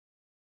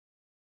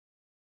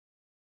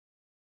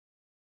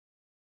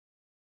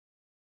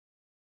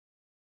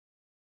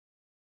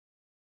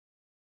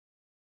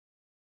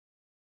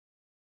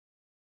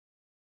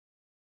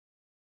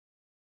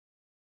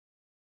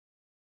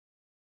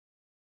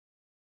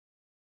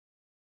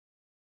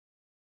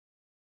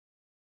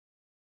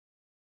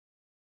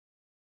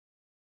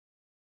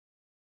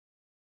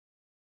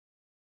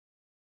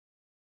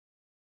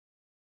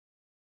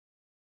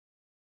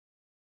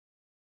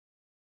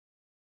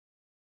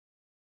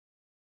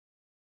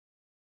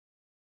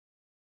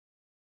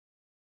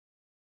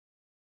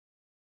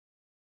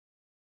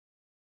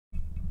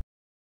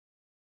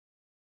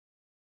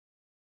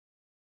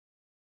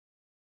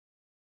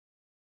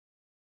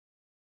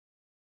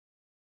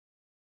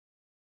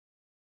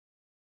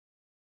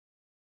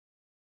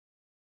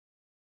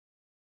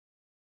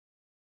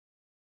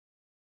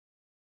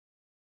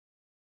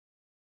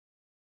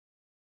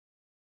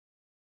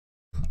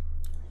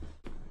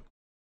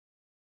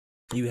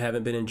 You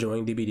haven't been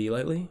enjoying DBD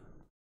lately?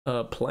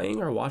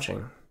 Playing or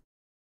watching?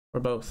 Or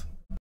both?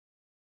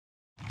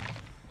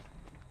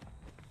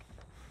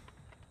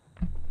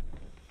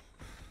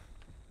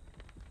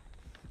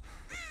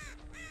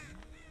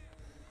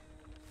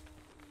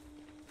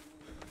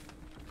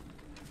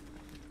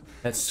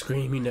 That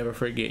scream you never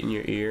forget in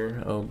your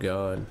ear. Oh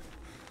god.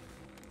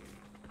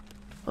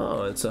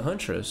 Oh, it's a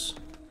huntress.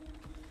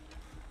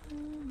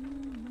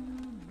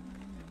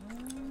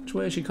 Which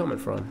way is she coming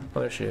from? Oh,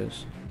 there she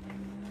is.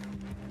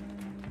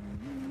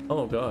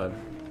 Oh god.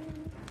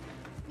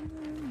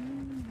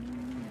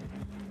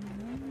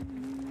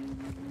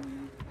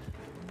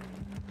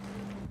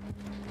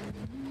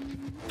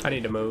 I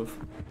need to move.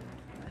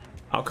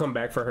 I'll come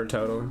back for her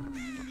totem.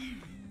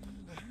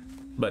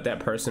 But that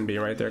person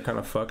being right there kind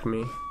of fucked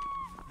me.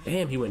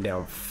 Damn, he went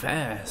down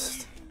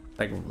fast.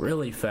 Like,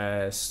 really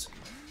fast.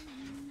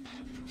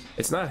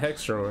 It's not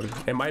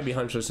Hextron. It might be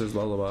Huntress's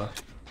Lullaby.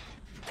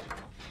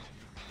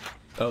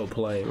 Oh,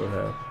 playing with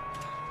her.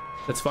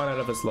 Let's find out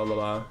if it's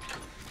Lullaby.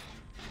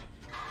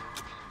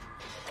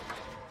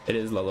 It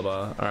is Lullaby.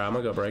 Alright, I'm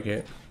gonna go break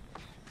it.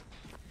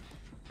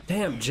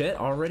 Damn, Jet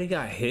already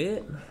got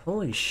hit?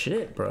 Holy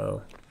shit,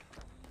 bro.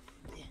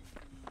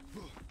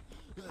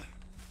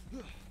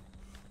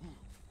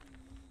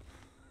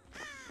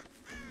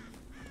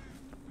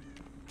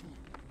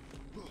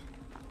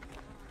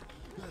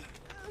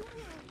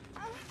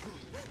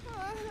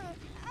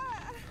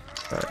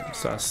 Alright,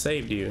 so I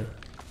saved you.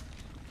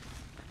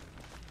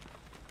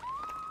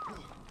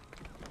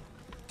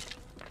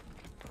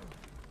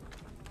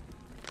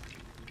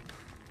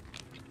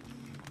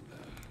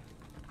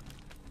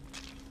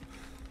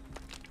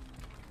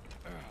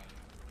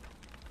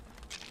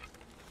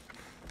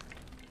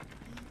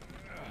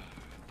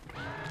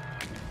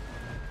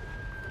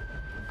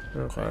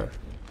 Okay.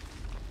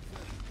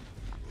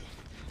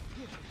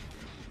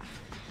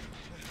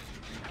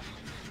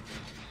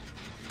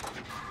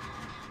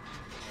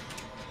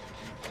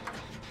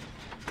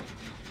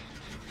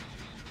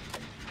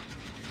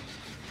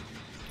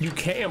 You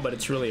can, but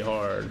it's really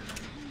hard.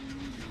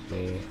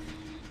 Me.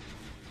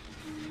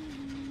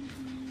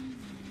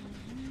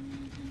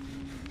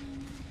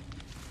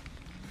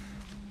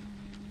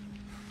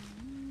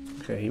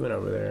 Okay, he went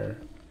over there.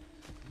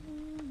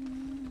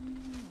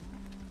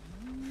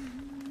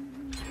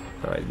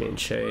 Oh, he's being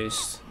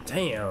chased.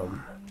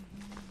 Damn.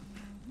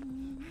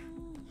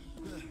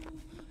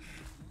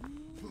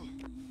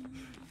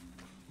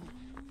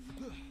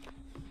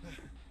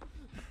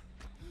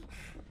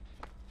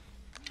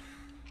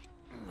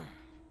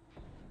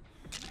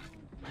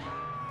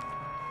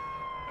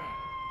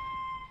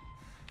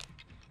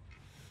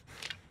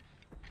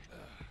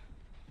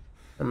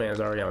 That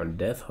man's already on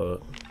death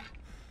hook.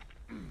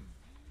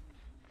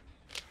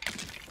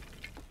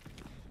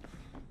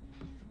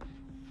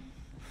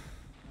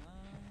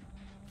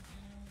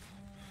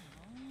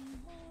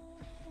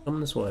 Come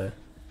this way.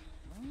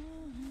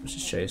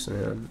 She's chasing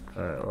him.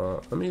 Alright,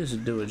 well, let me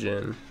just do a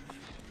gen.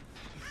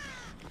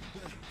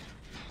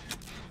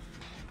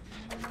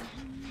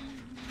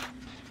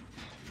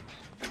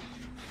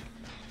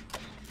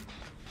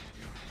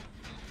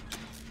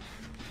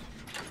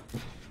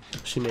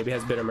 She maybe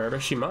has bitter murder.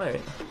 She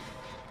might.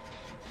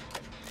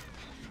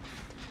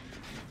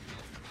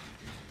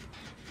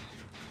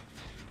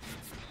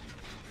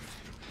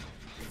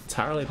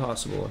 Entirely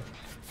possible.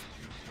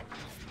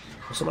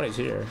 Somebody's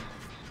here.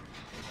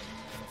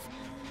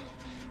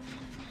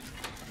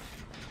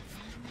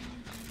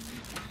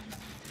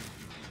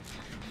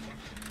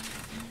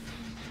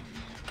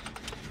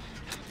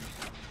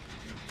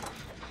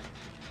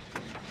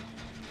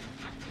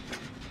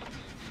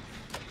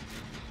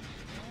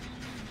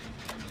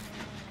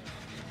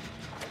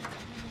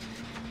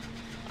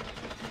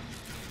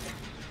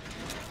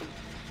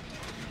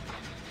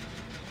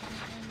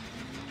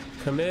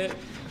 Commit.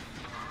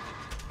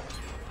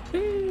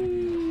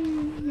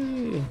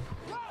 Eee.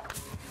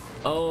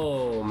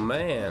 Oh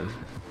man.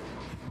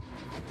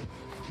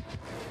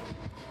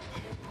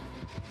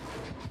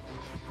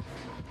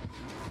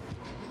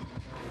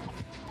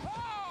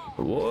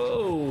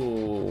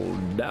 Whoa,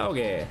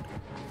 doggy.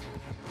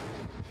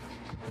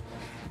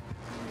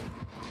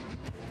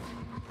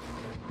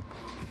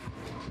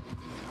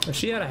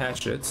 She had a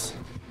hatchets.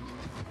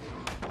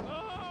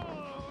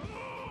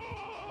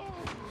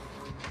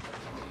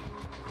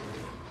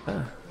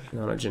 Ah,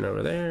 knowledge in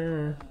over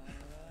there.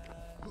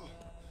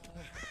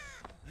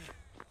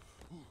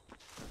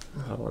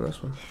 I'll hop on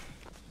this one.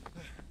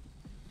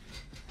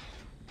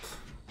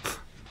 I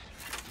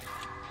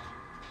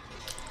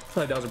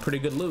feel like that was a pretty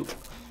good loop.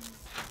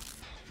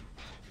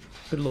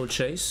 Good little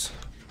chase.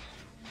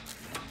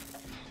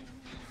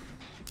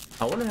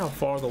 I wonder how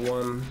far the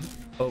one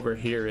over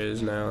here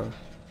is now.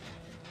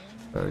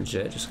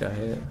 Jet just got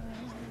hit.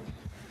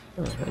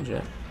 Oh, hey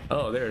Jet.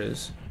 Oh, there it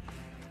is.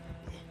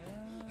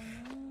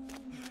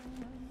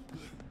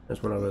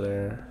 There's one over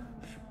there.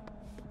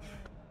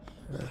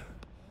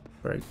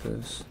 Break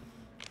this.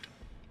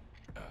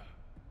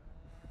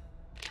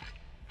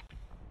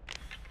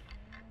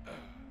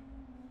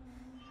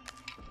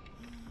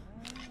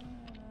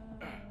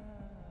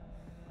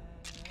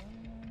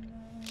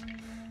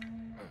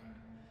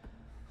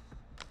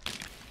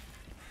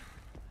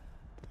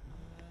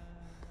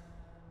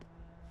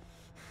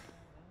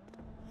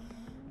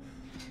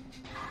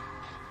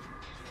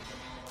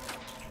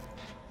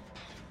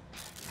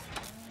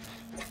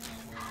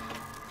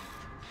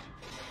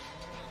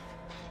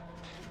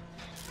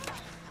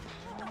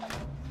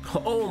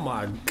 Oh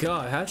my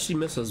god, how'd she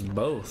miss us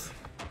both?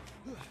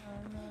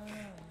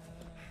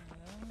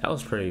 That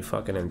was pretty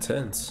fucking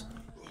intense.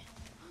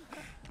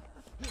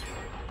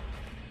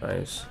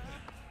 Nice.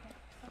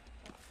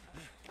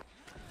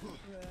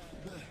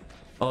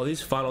 Oh,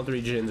 these final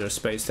 3 gens are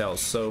spaced out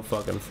so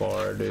fucking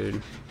far,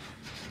 dude.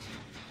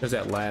 There's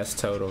that last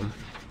totem.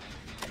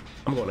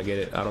 I'm gonna get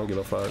it. I don't give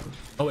a fuck.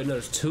 Oh wait, no,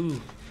 there's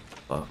 2.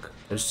 Fuck.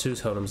 There's 2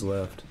 totems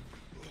left.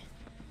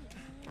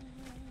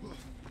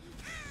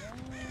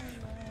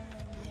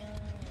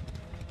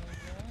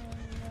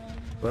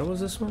 Where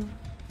was this one?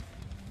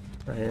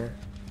 Right here.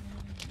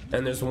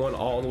 And there's one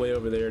all the way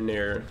over there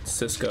near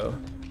Cisco.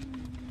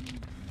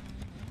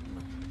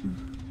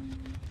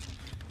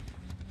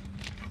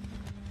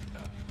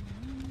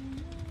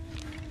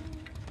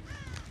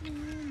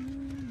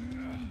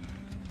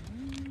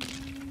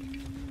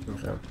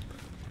 Okay.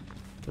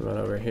 Right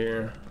over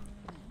here.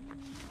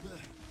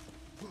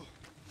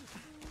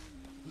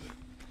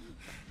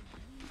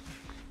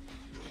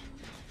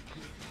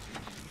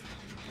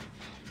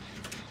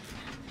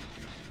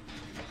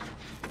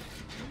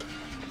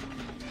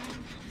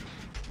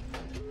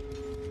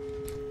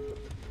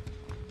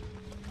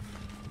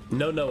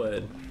 No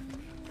Ed.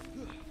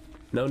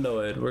 No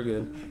Ed, we're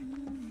good.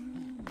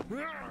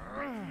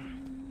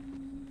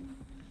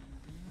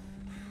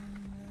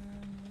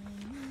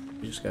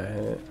 You just got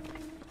hit.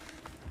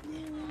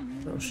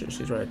 Oh shit,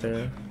 she's right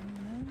there.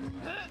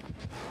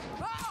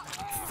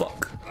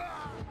 Fuck.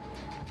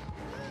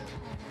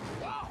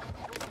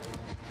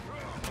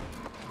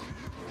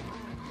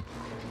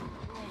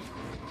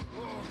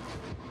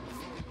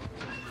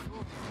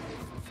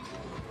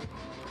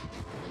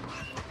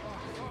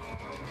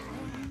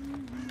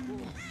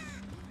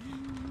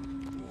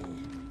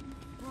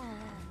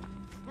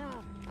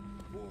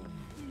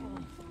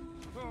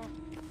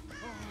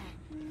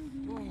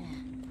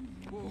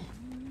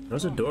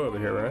 There's a door over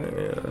here, right?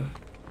 Yeah.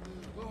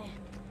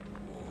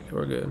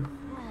 We're good.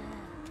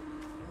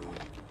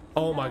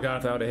 Oh my god,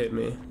 if that would have hit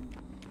me.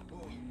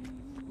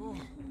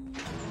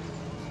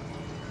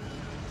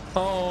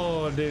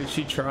 Oh, dude,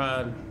 she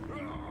tried.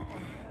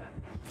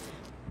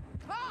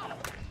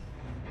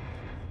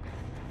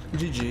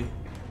 GG.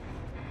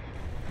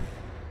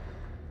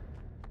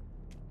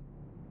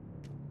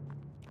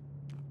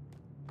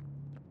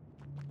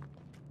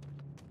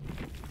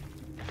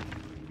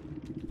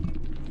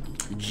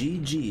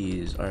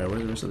 GG's. Alright,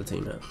 where's the rest of the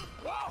team at?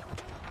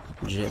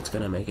 Jet's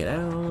gonna make it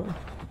out.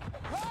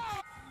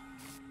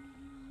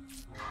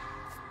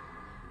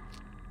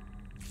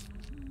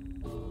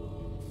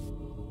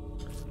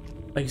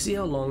 Like, you see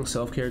how long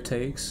self-care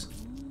takes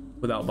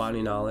without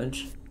body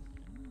knowledge?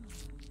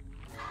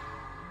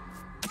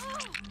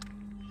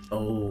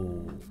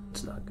 Oh,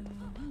 it's not good.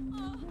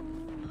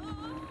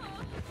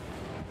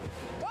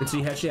 And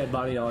see, had she had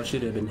body knowledge,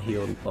 she'd have been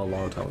healed a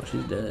long time ago.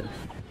 She's dead.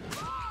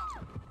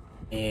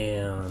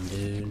 Damn,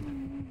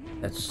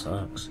 dude. That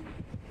sucks.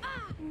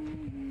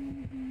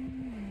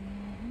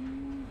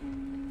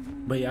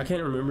 But yeah, I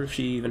can't remember if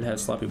she even had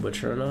Sloppy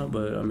Butcher or not,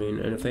 but I mean,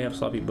 and if they have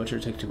Sloppy Butcher,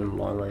 it takes even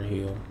longer to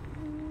heal.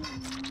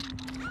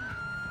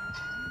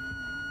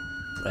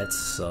 That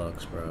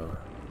sucks, bro.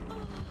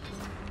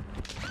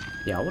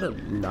 Yeah, I would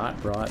have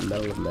not brought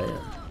Metal of Man.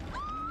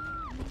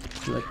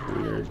 Like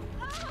a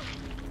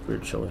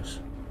weird choice.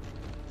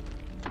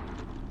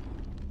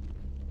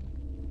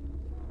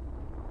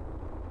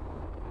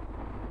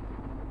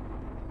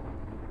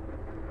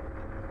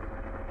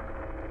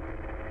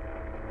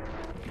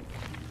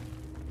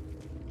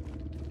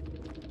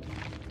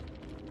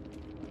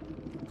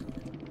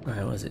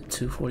 What is it,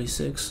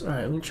 246?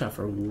 Alright, we can try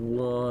for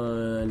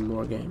one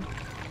more game.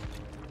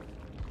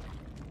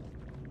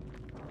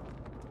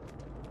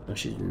 No,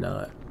 she's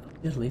not.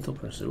 She's lethal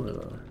pursuer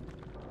though.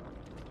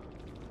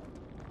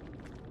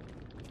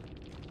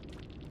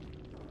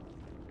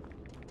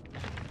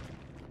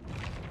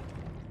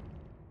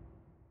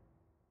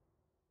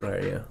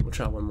 Alright, yeah, we'll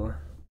try one more.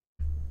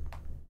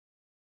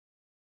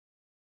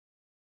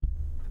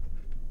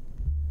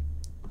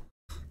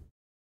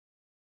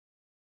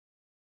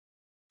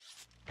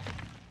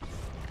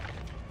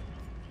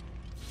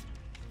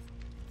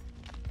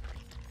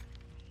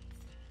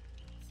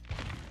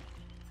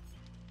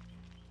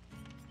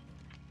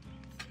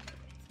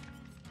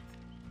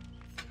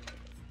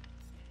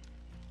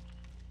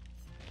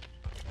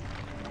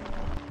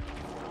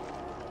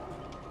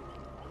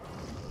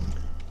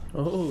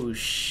 Oh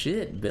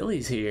shit,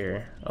 Billy's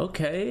here.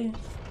 Okay.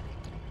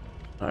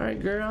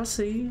 Alright, girl, I'll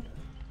see you.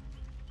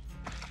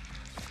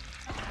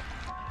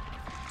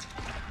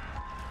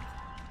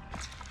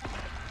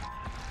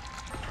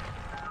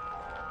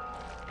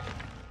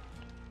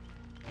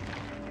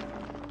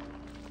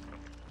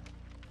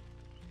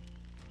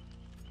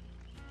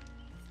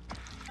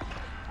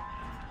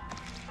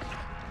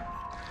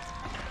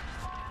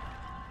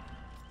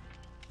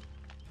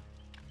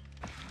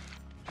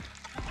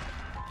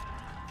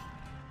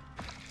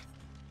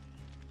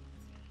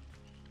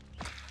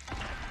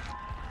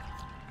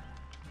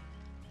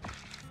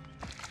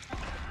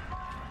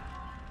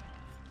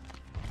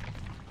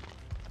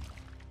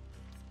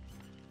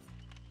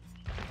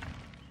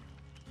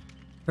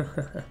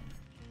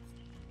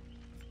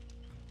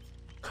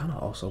 Kind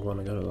of also want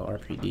to go to the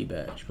RPD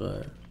badge,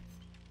 but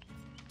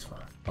it's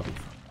fine. I'll be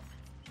fine.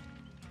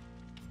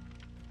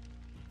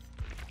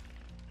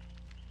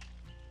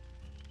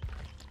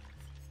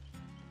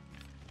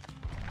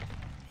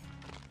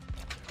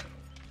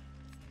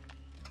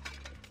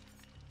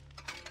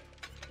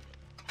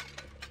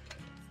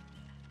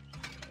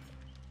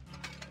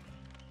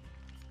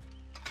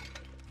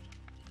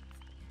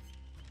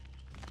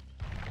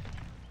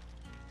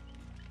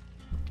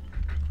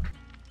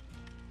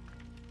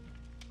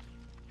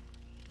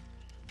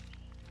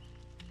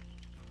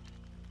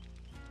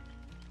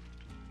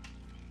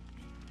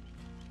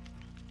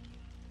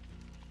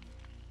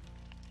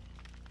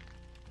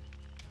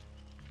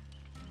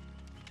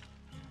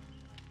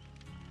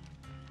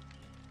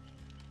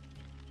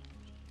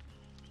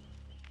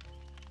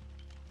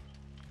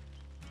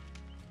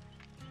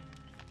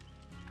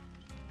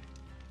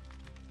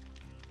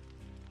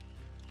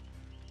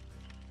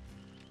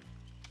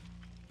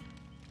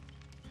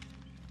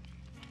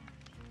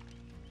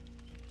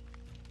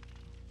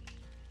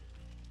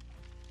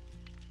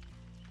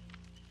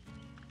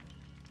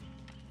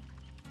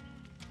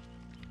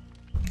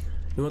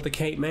 You want the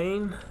Cape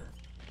main?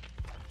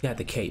 Got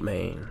the Cape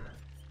main.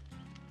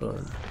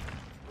 Boom.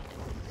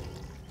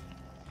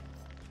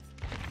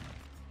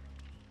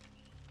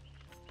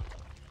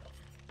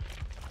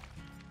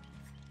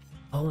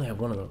 I only have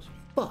one of those.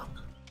 Fuck.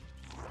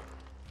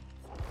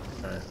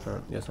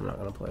 Alright, guess I'm not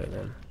gonna play it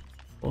then.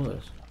 What was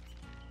this?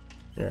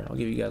 Here, I'll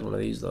give you guys one of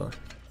these though.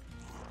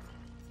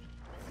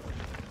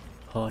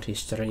 Party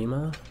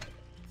streamer.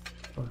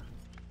 Oh.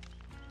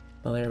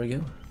 Well, there we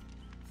go.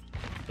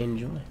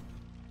 Enjoy.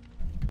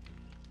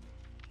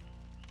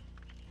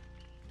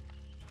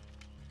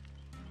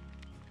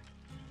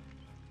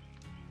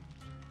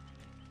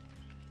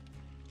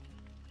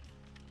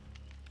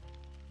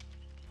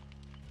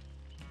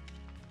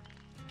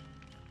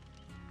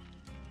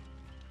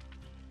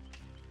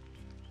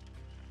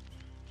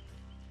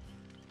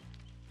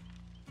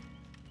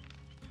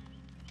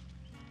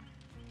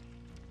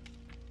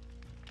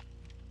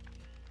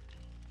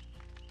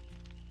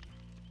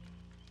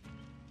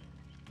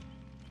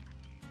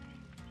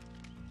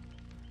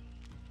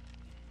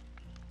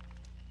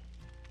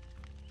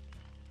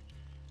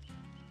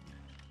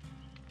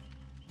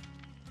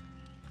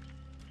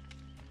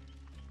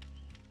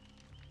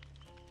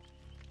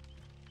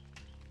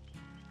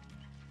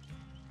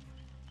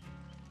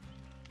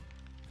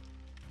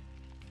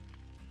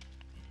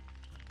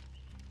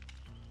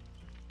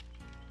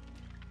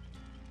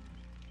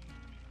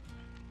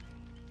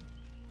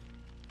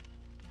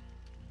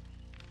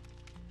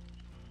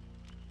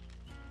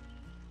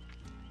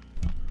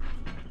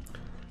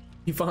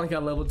 You finally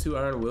got level 2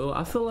 Iron Will.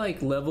 I feel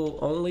like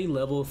only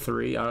level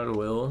 3 Iron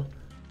Will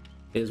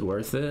is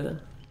worth it,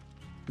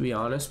 to be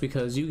honest,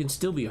 because you can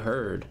still be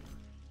heard,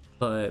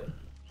 but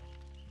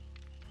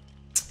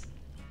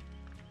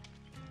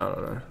I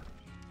don't know.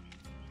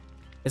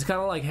 It's kind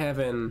of like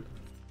having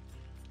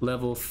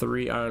level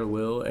 3 Iron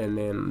Will and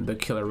then the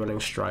Killer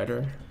Running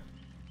Strider.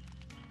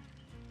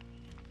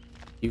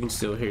 You can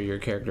still hear your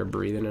character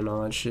breathing and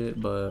all that shit,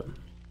 but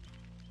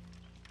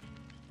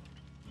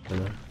you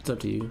know, it's up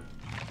to you.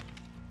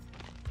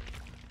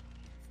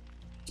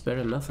 It's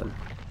better than nothing.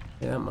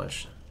 Yeah, that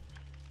much.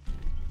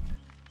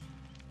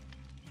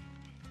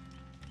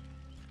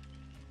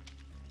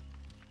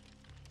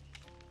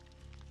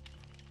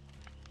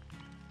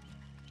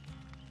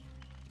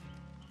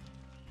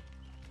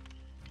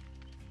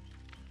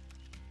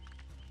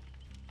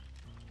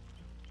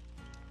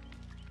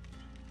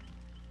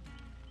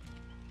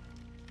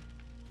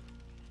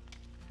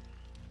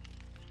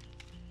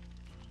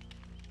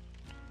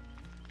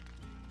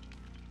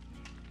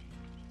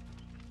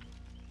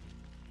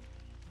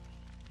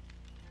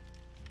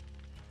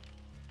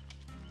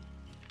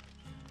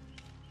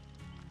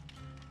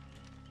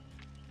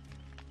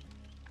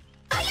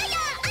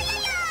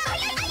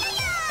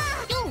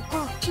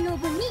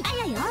 にあ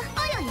やよ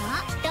あやよ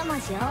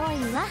魂多い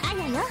わあ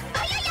やよあ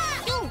やよ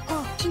よう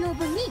こ忍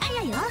にあ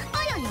やよあ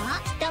やよ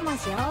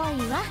魂多い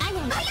わあや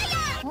よあやよ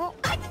おあっ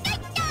たっ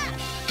たあ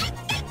っ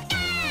たった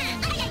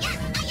あやよ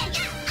あやよ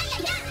あ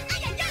やよあ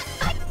やよ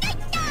あった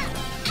ったあ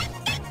っ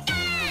たったあ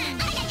やよ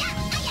あやよ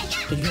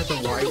You got the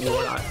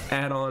whiteboard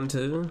add-on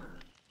too?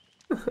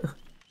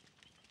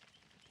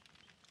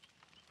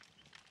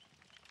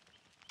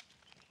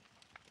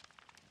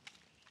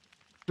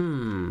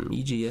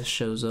 EGS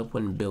shows up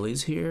when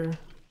Billy's here.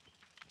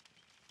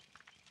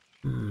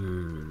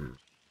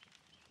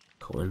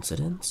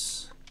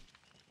 Coincidence?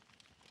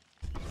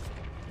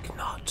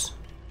 Cannot.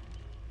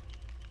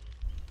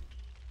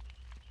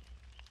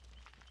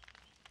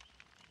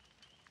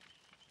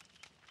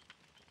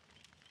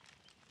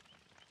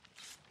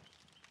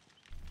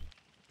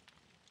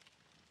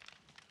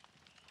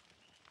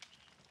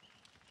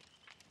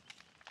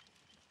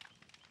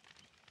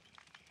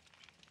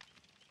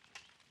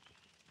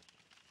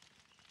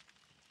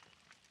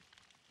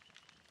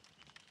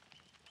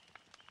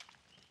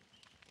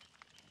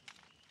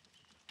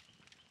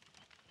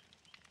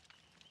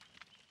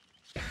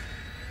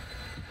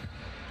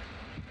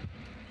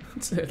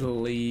 It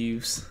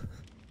leaves.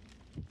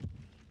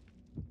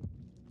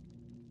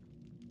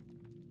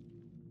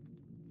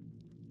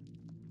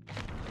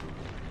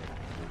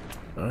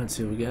 Alright,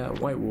 so we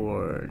got White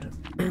Ward,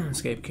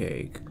 Escape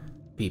Cake,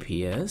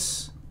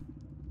 BPS,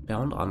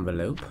 Bound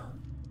Envelope,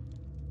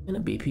 and a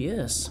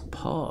BPS,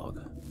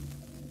 Pog.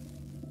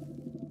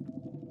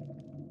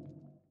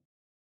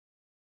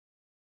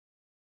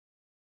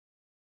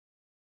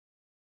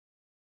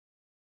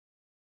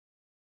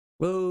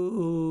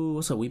 Whoa,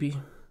 what's up, Weepy?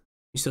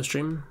 You still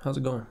streaming? How's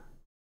it going?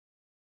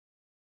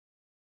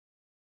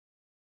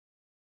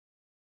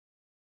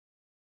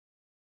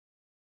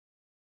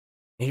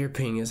 Your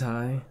ping is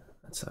high.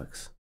 That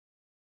sucks.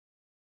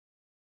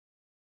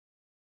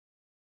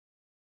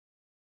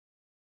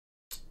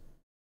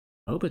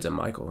 I hope it's a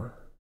Michael.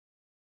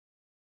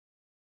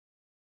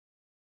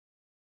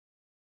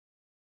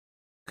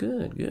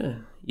 Good,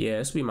 good. Yeah,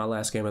 this will be my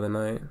last game of the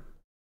night.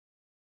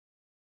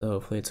 So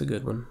hopefully it's a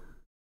good one.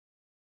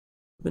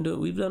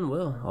 We've done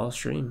well all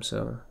stream,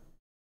 so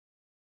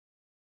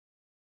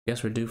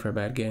guess we're due for a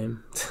bad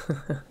game.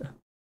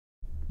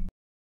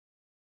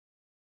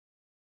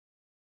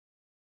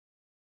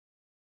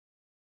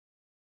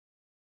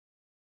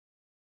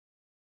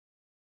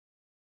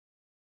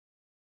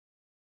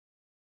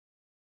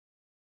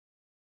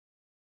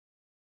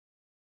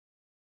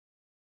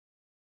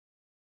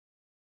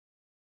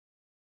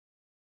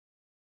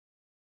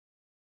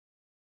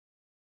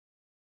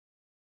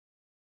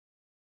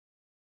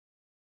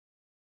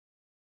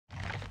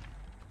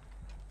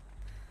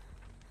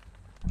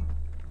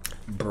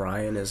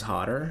 Brian is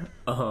hotter.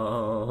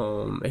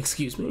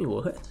 Excuse me,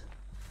 what?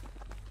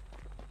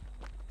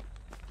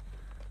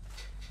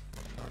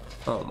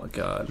 Oh my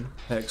god.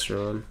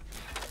 Extra one.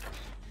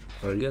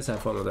 Alright, you guys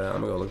have fun with that.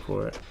 I'm gonna go look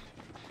for it.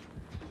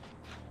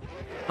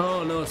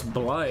 Oh no, it's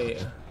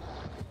Blight.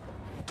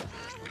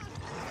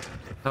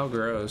 How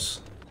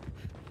gross.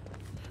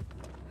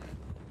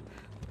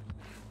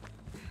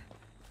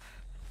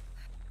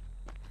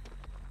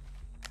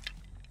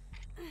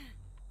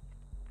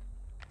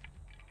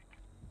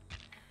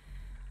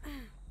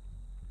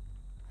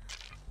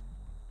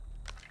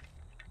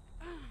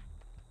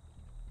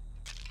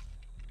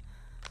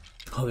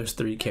 Oh, there's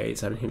 3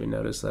 Kates. I didn't even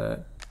notice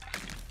that.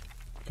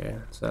 Okay,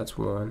 so that's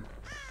one.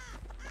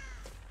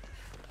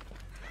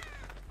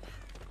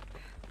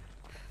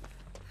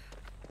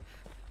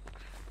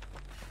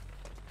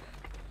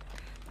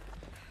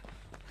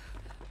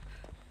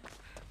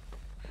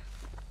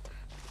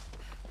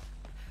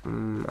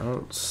 I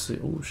don't see.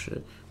 Oh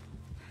shit!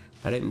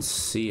 I didn't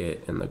see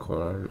it in the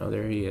corner. Oh,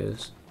 there he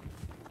is.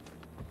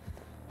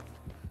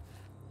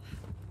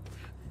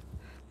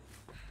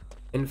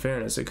 In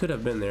fairness, it could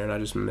have been there and I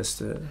just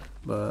missed it,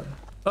 but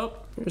oh,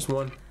 here's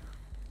one.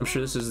 I'm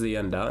sure this is the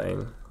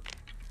Undying.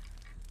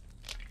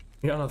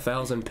 You're on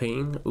 1,000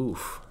 ping?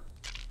 Oof.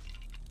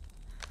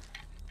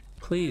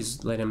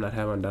 Please let him not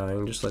have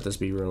Undying, just let this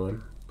be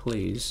ruined.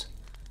 Please.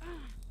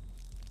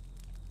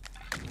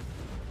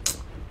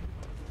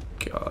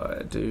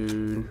 God,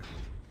 dude.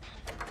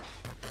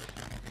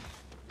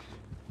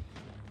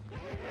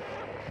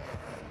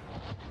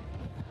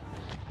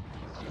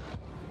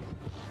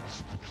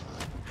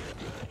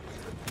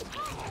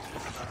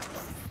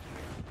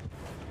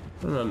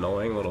 What an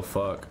annoying little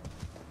fuck.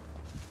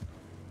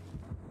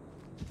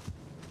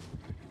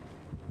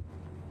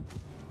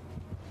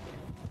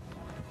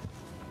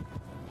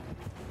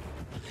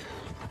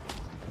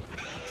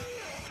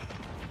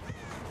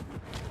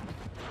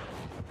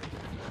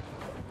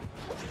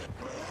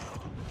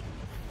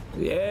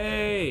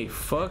 Yay!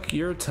 Fuck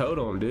your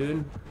totem,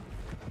 dude.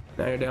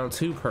 Now you're down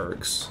 2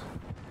 perks.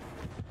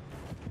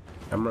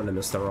 I'm running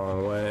this the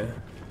wrong way.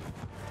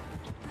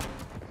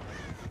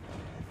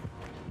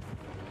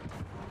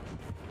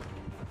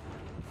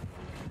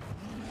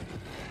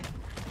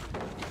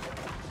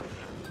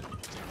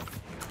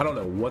 I don't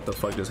know what the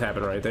fuck just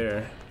happened right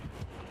there.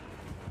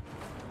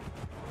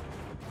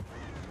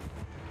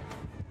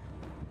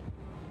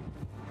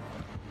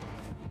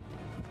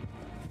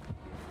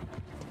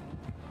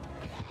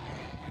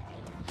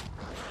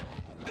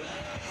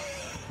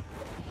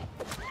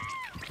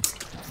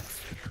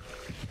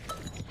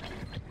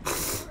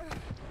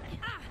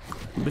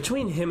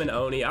 Between him and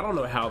Oni, I don't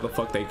know how the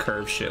fuck they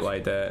curve shit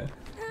like that.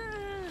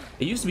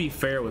 It used to be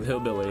fair with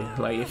Hillbilly.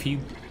 Like if he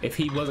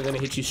wasn't gonna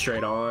hit you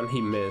straight on, he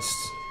missed.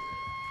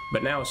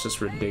 But now it's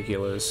just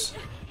ridiculous.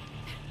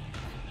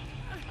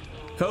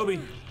 Kobe.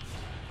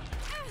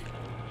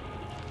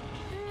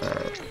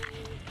 Alright.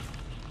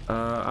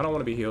 I don't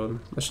want to be healed.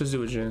 Let's just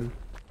do a Jin.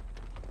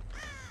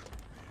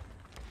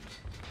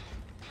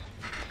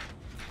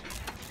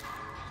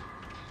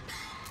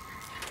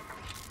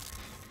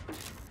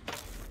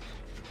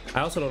 I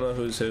also don't know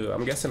who's who.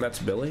 I'm guessing that's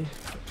Billy.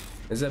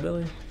 Is that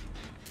Billy?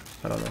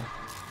 I don't know.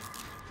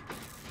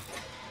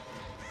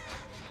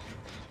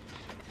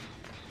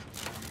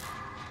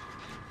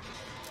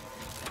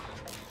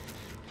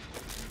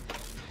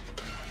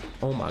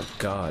 Oh my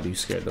god, you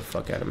scared the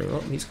fuck out of me. Oh,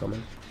 he's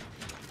coming.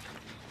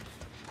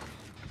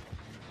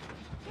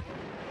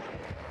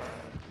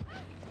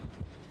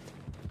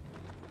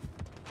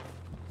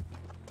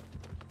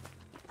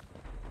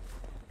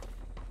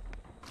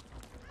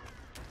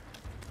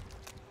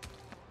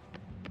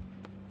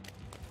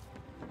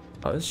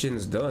 Oh, this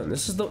Jin's done.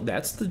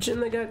 That's the Jin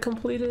that got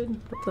completed?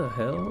 What the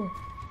hell?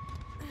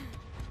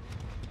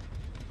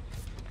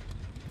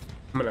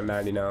 I'm at a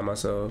 99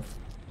 myself.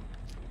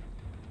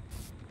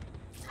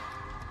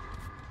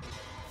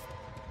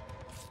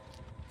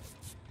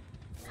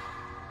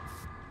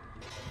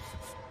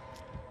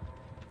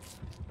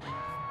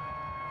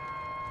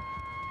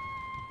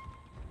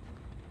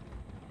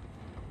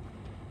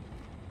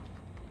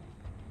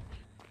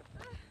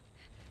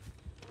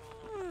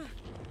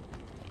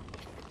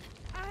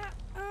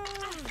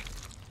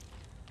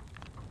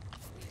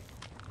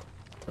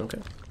 Okay.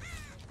 You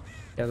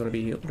guys wanna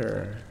be healed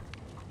or?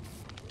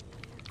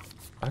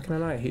 Why can I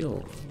not heal?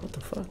 What the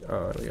fuck?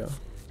 Oh, there we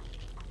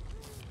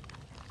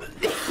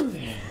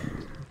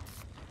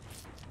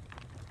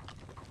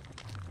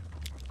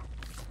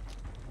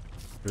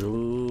go.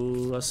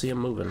 Ooh, I see him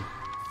moving.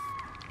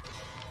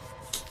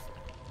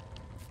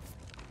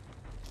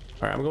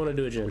 Alright, I'm going to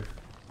do a Jin.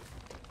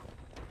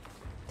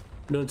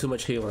 I'm doing too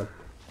much healing.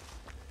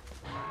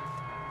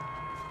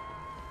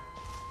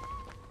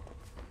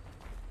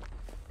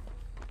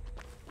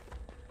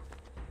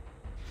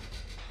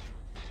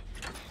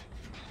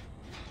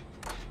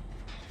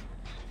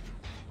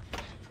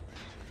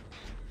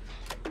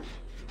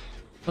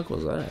 What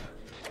was that?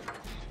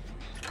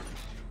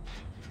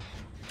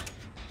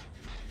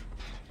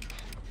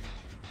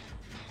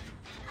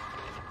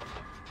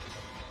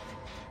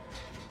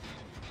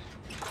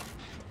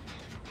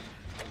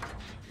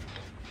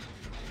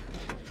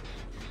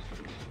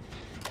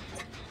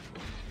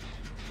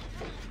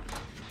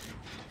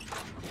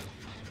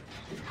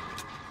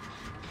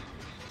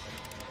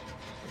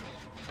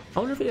 I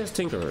wonder if he has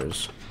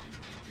Tinkerers.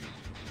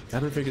 I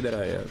haven't figured that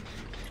out yet.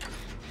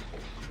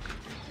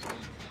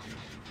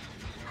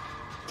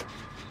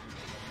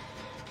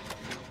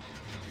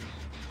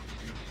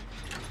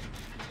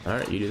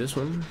 Alright, you do this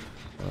one.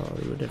 Oh,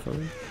 we do it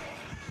differently.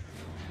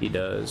 He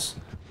does.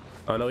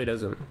 Oh, no, he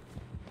doesn't.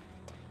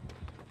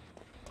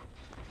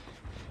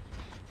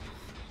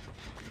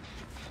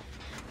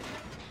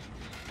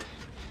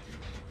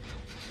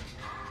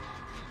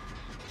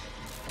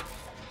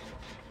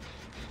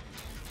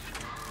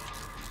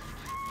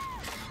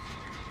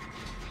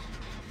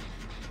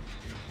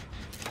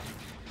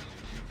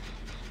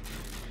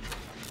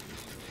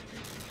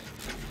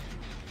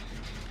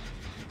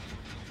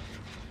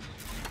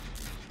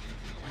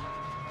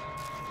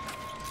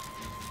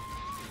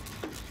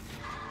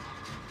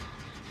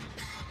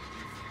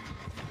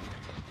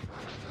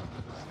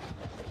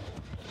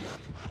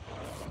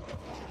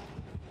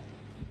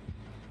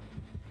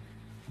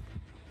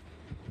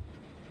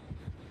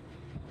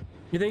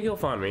 You think he'll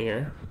find me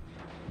here?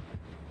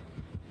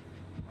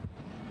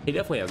 He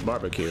definitely has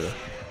barbecue.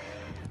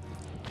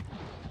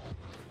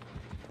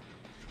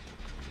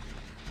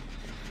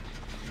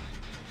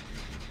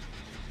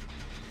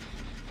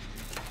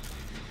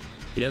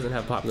 He doesn't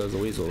have Pop Goes the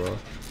Weasel though.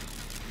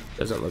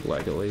 Doesn't look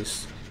like, at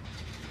least.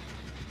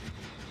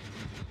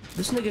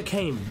 This nigga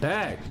came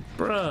back,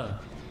 bruh.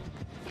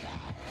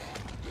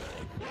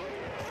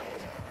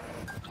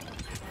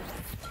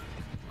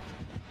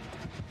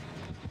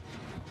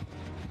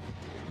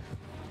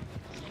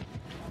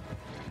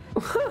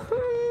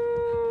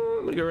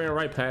 Nigga ran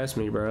right past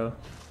me, bro.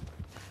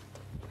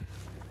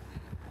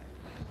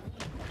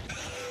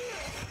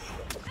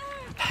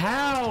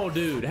 How,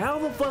 dude? How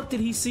the fuck did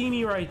he see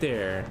me right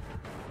there?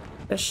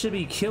 That should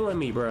be killing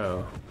me,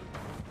 bro.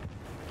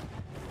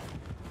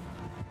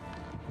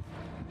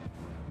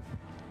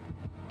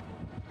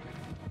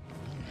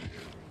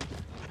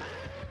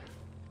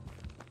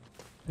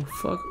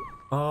 Fuck.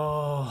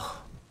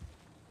 Oh.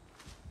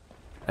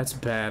 That's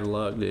bad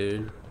luck,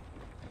 dude.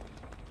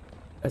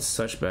 That's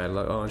such bad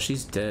luck. Oh, and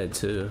she's dead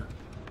too.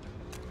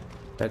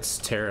 That's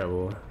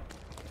terrible.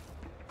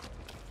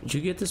 Did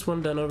you get this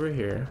one done over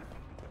here?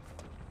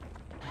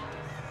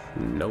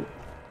 Nope.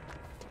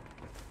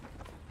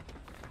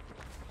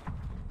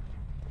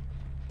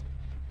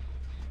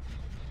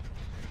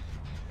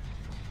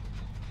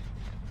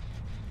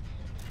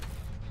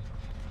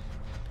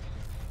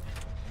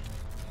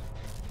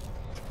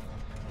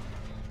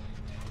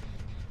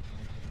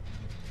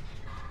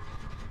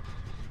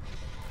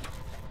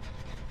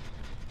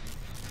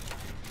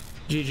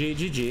 GG,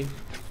 GG.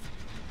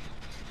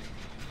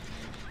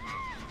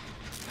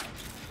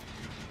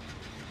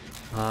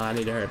 I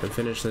need to hurry up and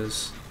finish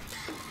this.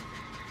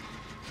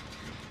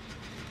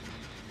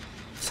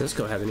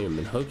 Cisco hasn't even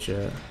been hooked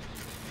yet.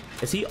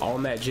 Is he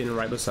on that gen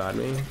right beside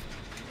me?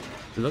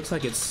 It looks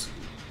like it's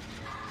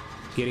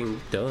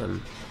getting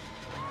done.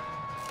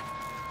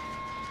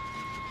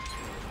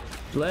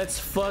 Let's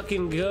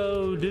fucking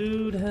go,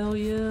 dude. Hell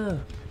yeah.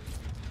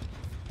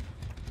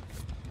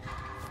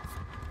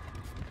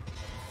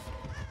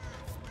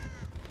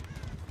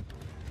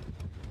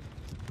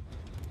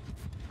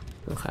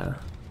 Okay.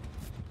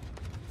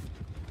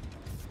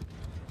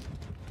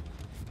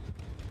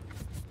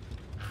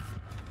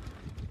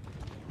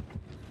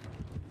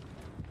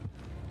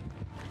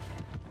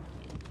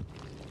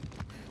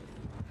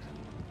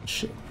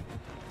 Shit.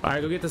 All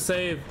right, go get the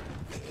save.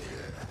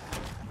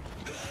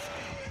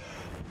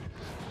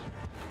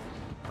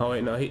 Oh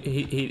wait, no,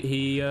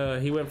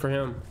 he went for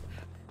him.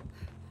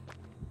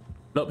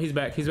 Nope, he's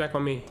back. He's back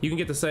on me. You can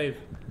get the save.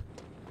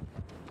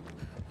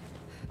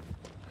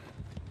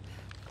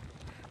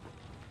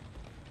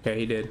 Okay,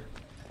 he did.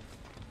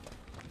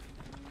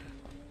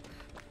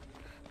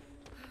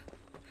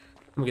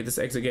 I'm gonna get this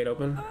exit gate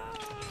open.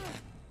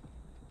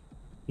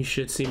 You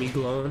should see me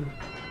glowing.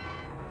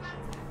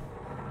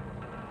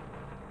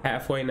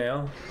 Halfway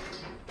now.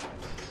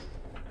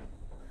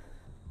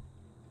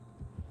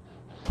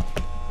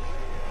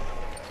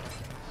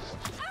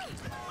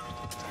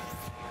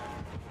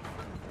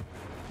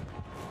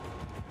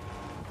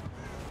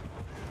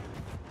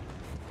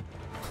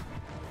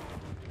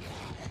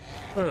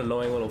 What an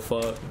annoying little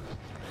fuck.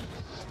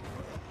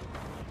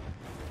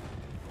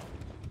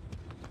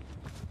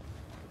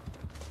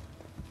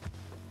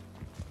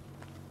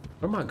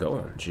 Where am I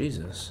going?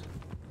 Jesus.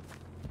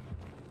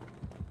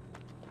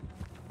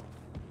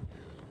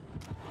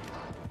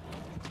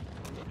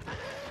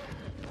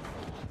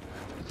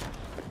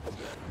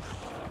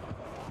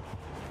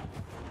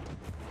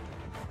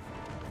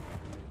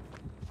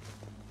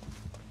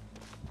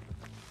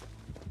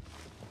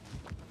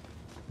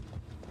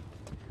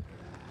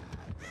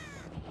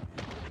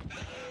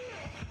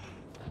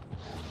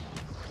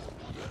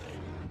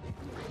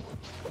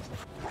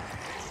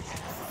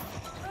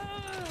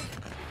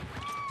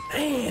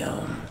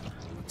 Damn,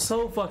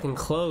 so fucking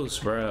close,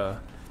 bruh.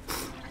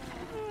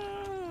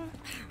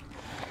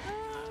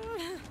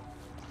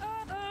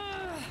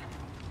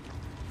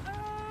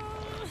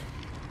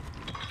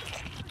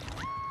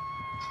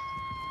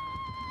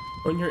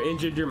 When you're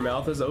injured, your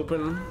mouth is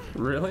open?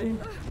 Really?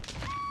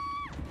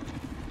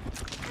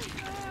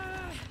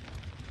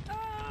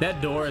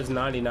 That door is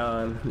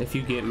 99, if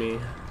you get me.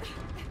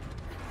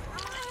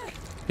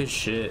 Good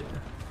shit.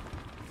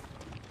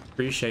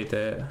 Appreciate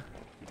that.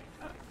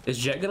 Is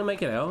Jet gonna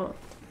make it out?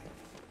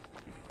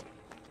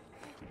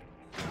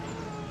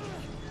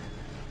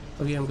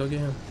 Go get him, go get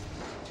him.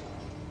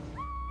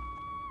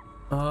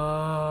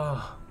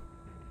 Oh,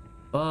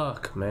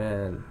 fuck,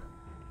 man.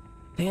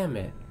 Damn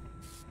it.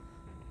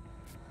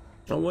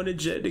 I wanted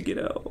Jet to get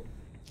out.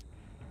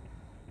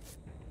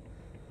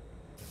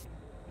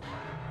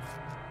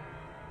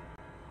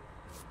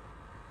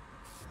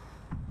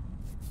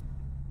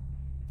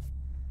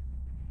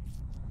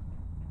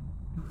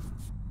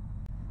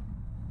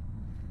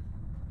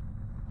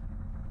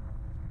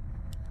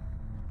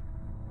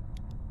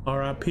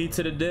 R.I.P.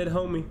 to the dead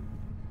homie.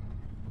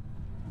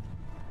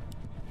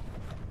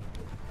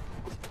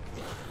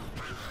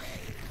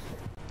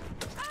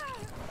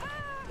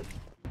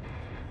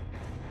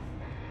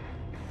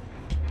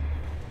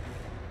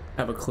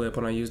 I have a clip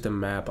when I used a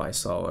map, I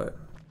saw it.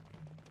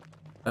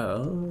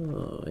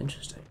 Oh,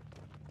 interesting.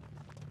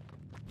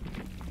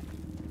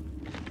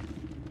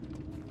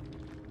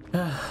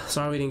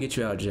 Sorry we didn't get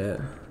you out, Jet.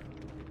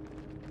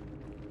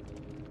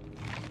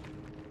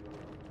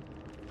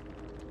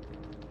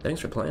 Thanks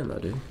for playing though,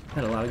 dude.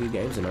 Had a lot of good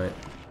games tonight.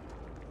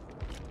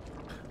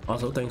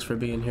 Also, thanks for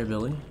being here,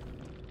 Billy.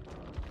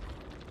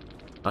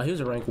 He was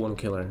a rank 1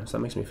 killer, so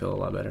that makes me feel a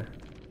lot better.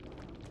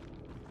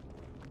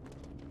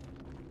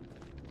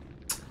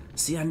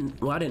 See, I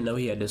didn't know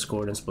he had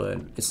discordance, but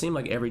it seemed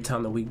like every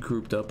time that we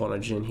grouped up on a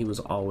gen, he was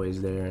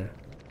always there.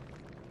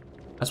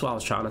 That's why I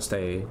was trying to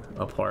stay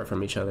apart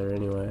from each other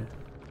anyway.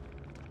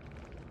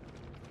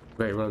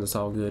 Great run, it's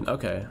all good.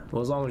 Okay,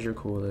 well, as long as you're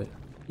cool with it.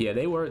 Yeah,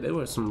 they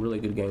were some really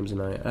good games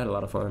tonight. I had a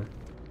lot of fun.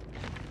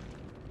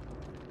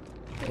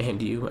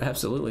 And you,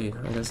 absolutely.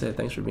 Like I said,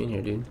 thanks for being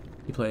here, dude.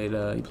 You played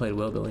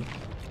well, Billy.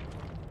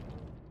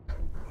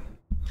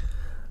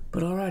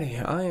 But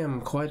alrighty, I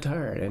am quite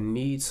tired and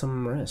need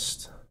some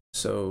rest.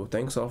 So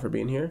thanks all for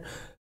being here.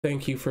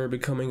 Thank you for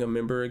becoming a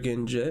member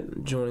again,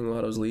 Jet, joining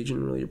Lotto's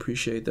Legion. Really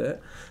appreciate that.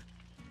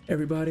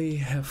 Everybody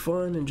have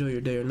fun, enjoy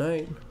your day or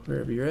night,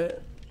 wherever you're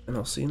at, and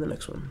I'll see you in the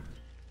next one.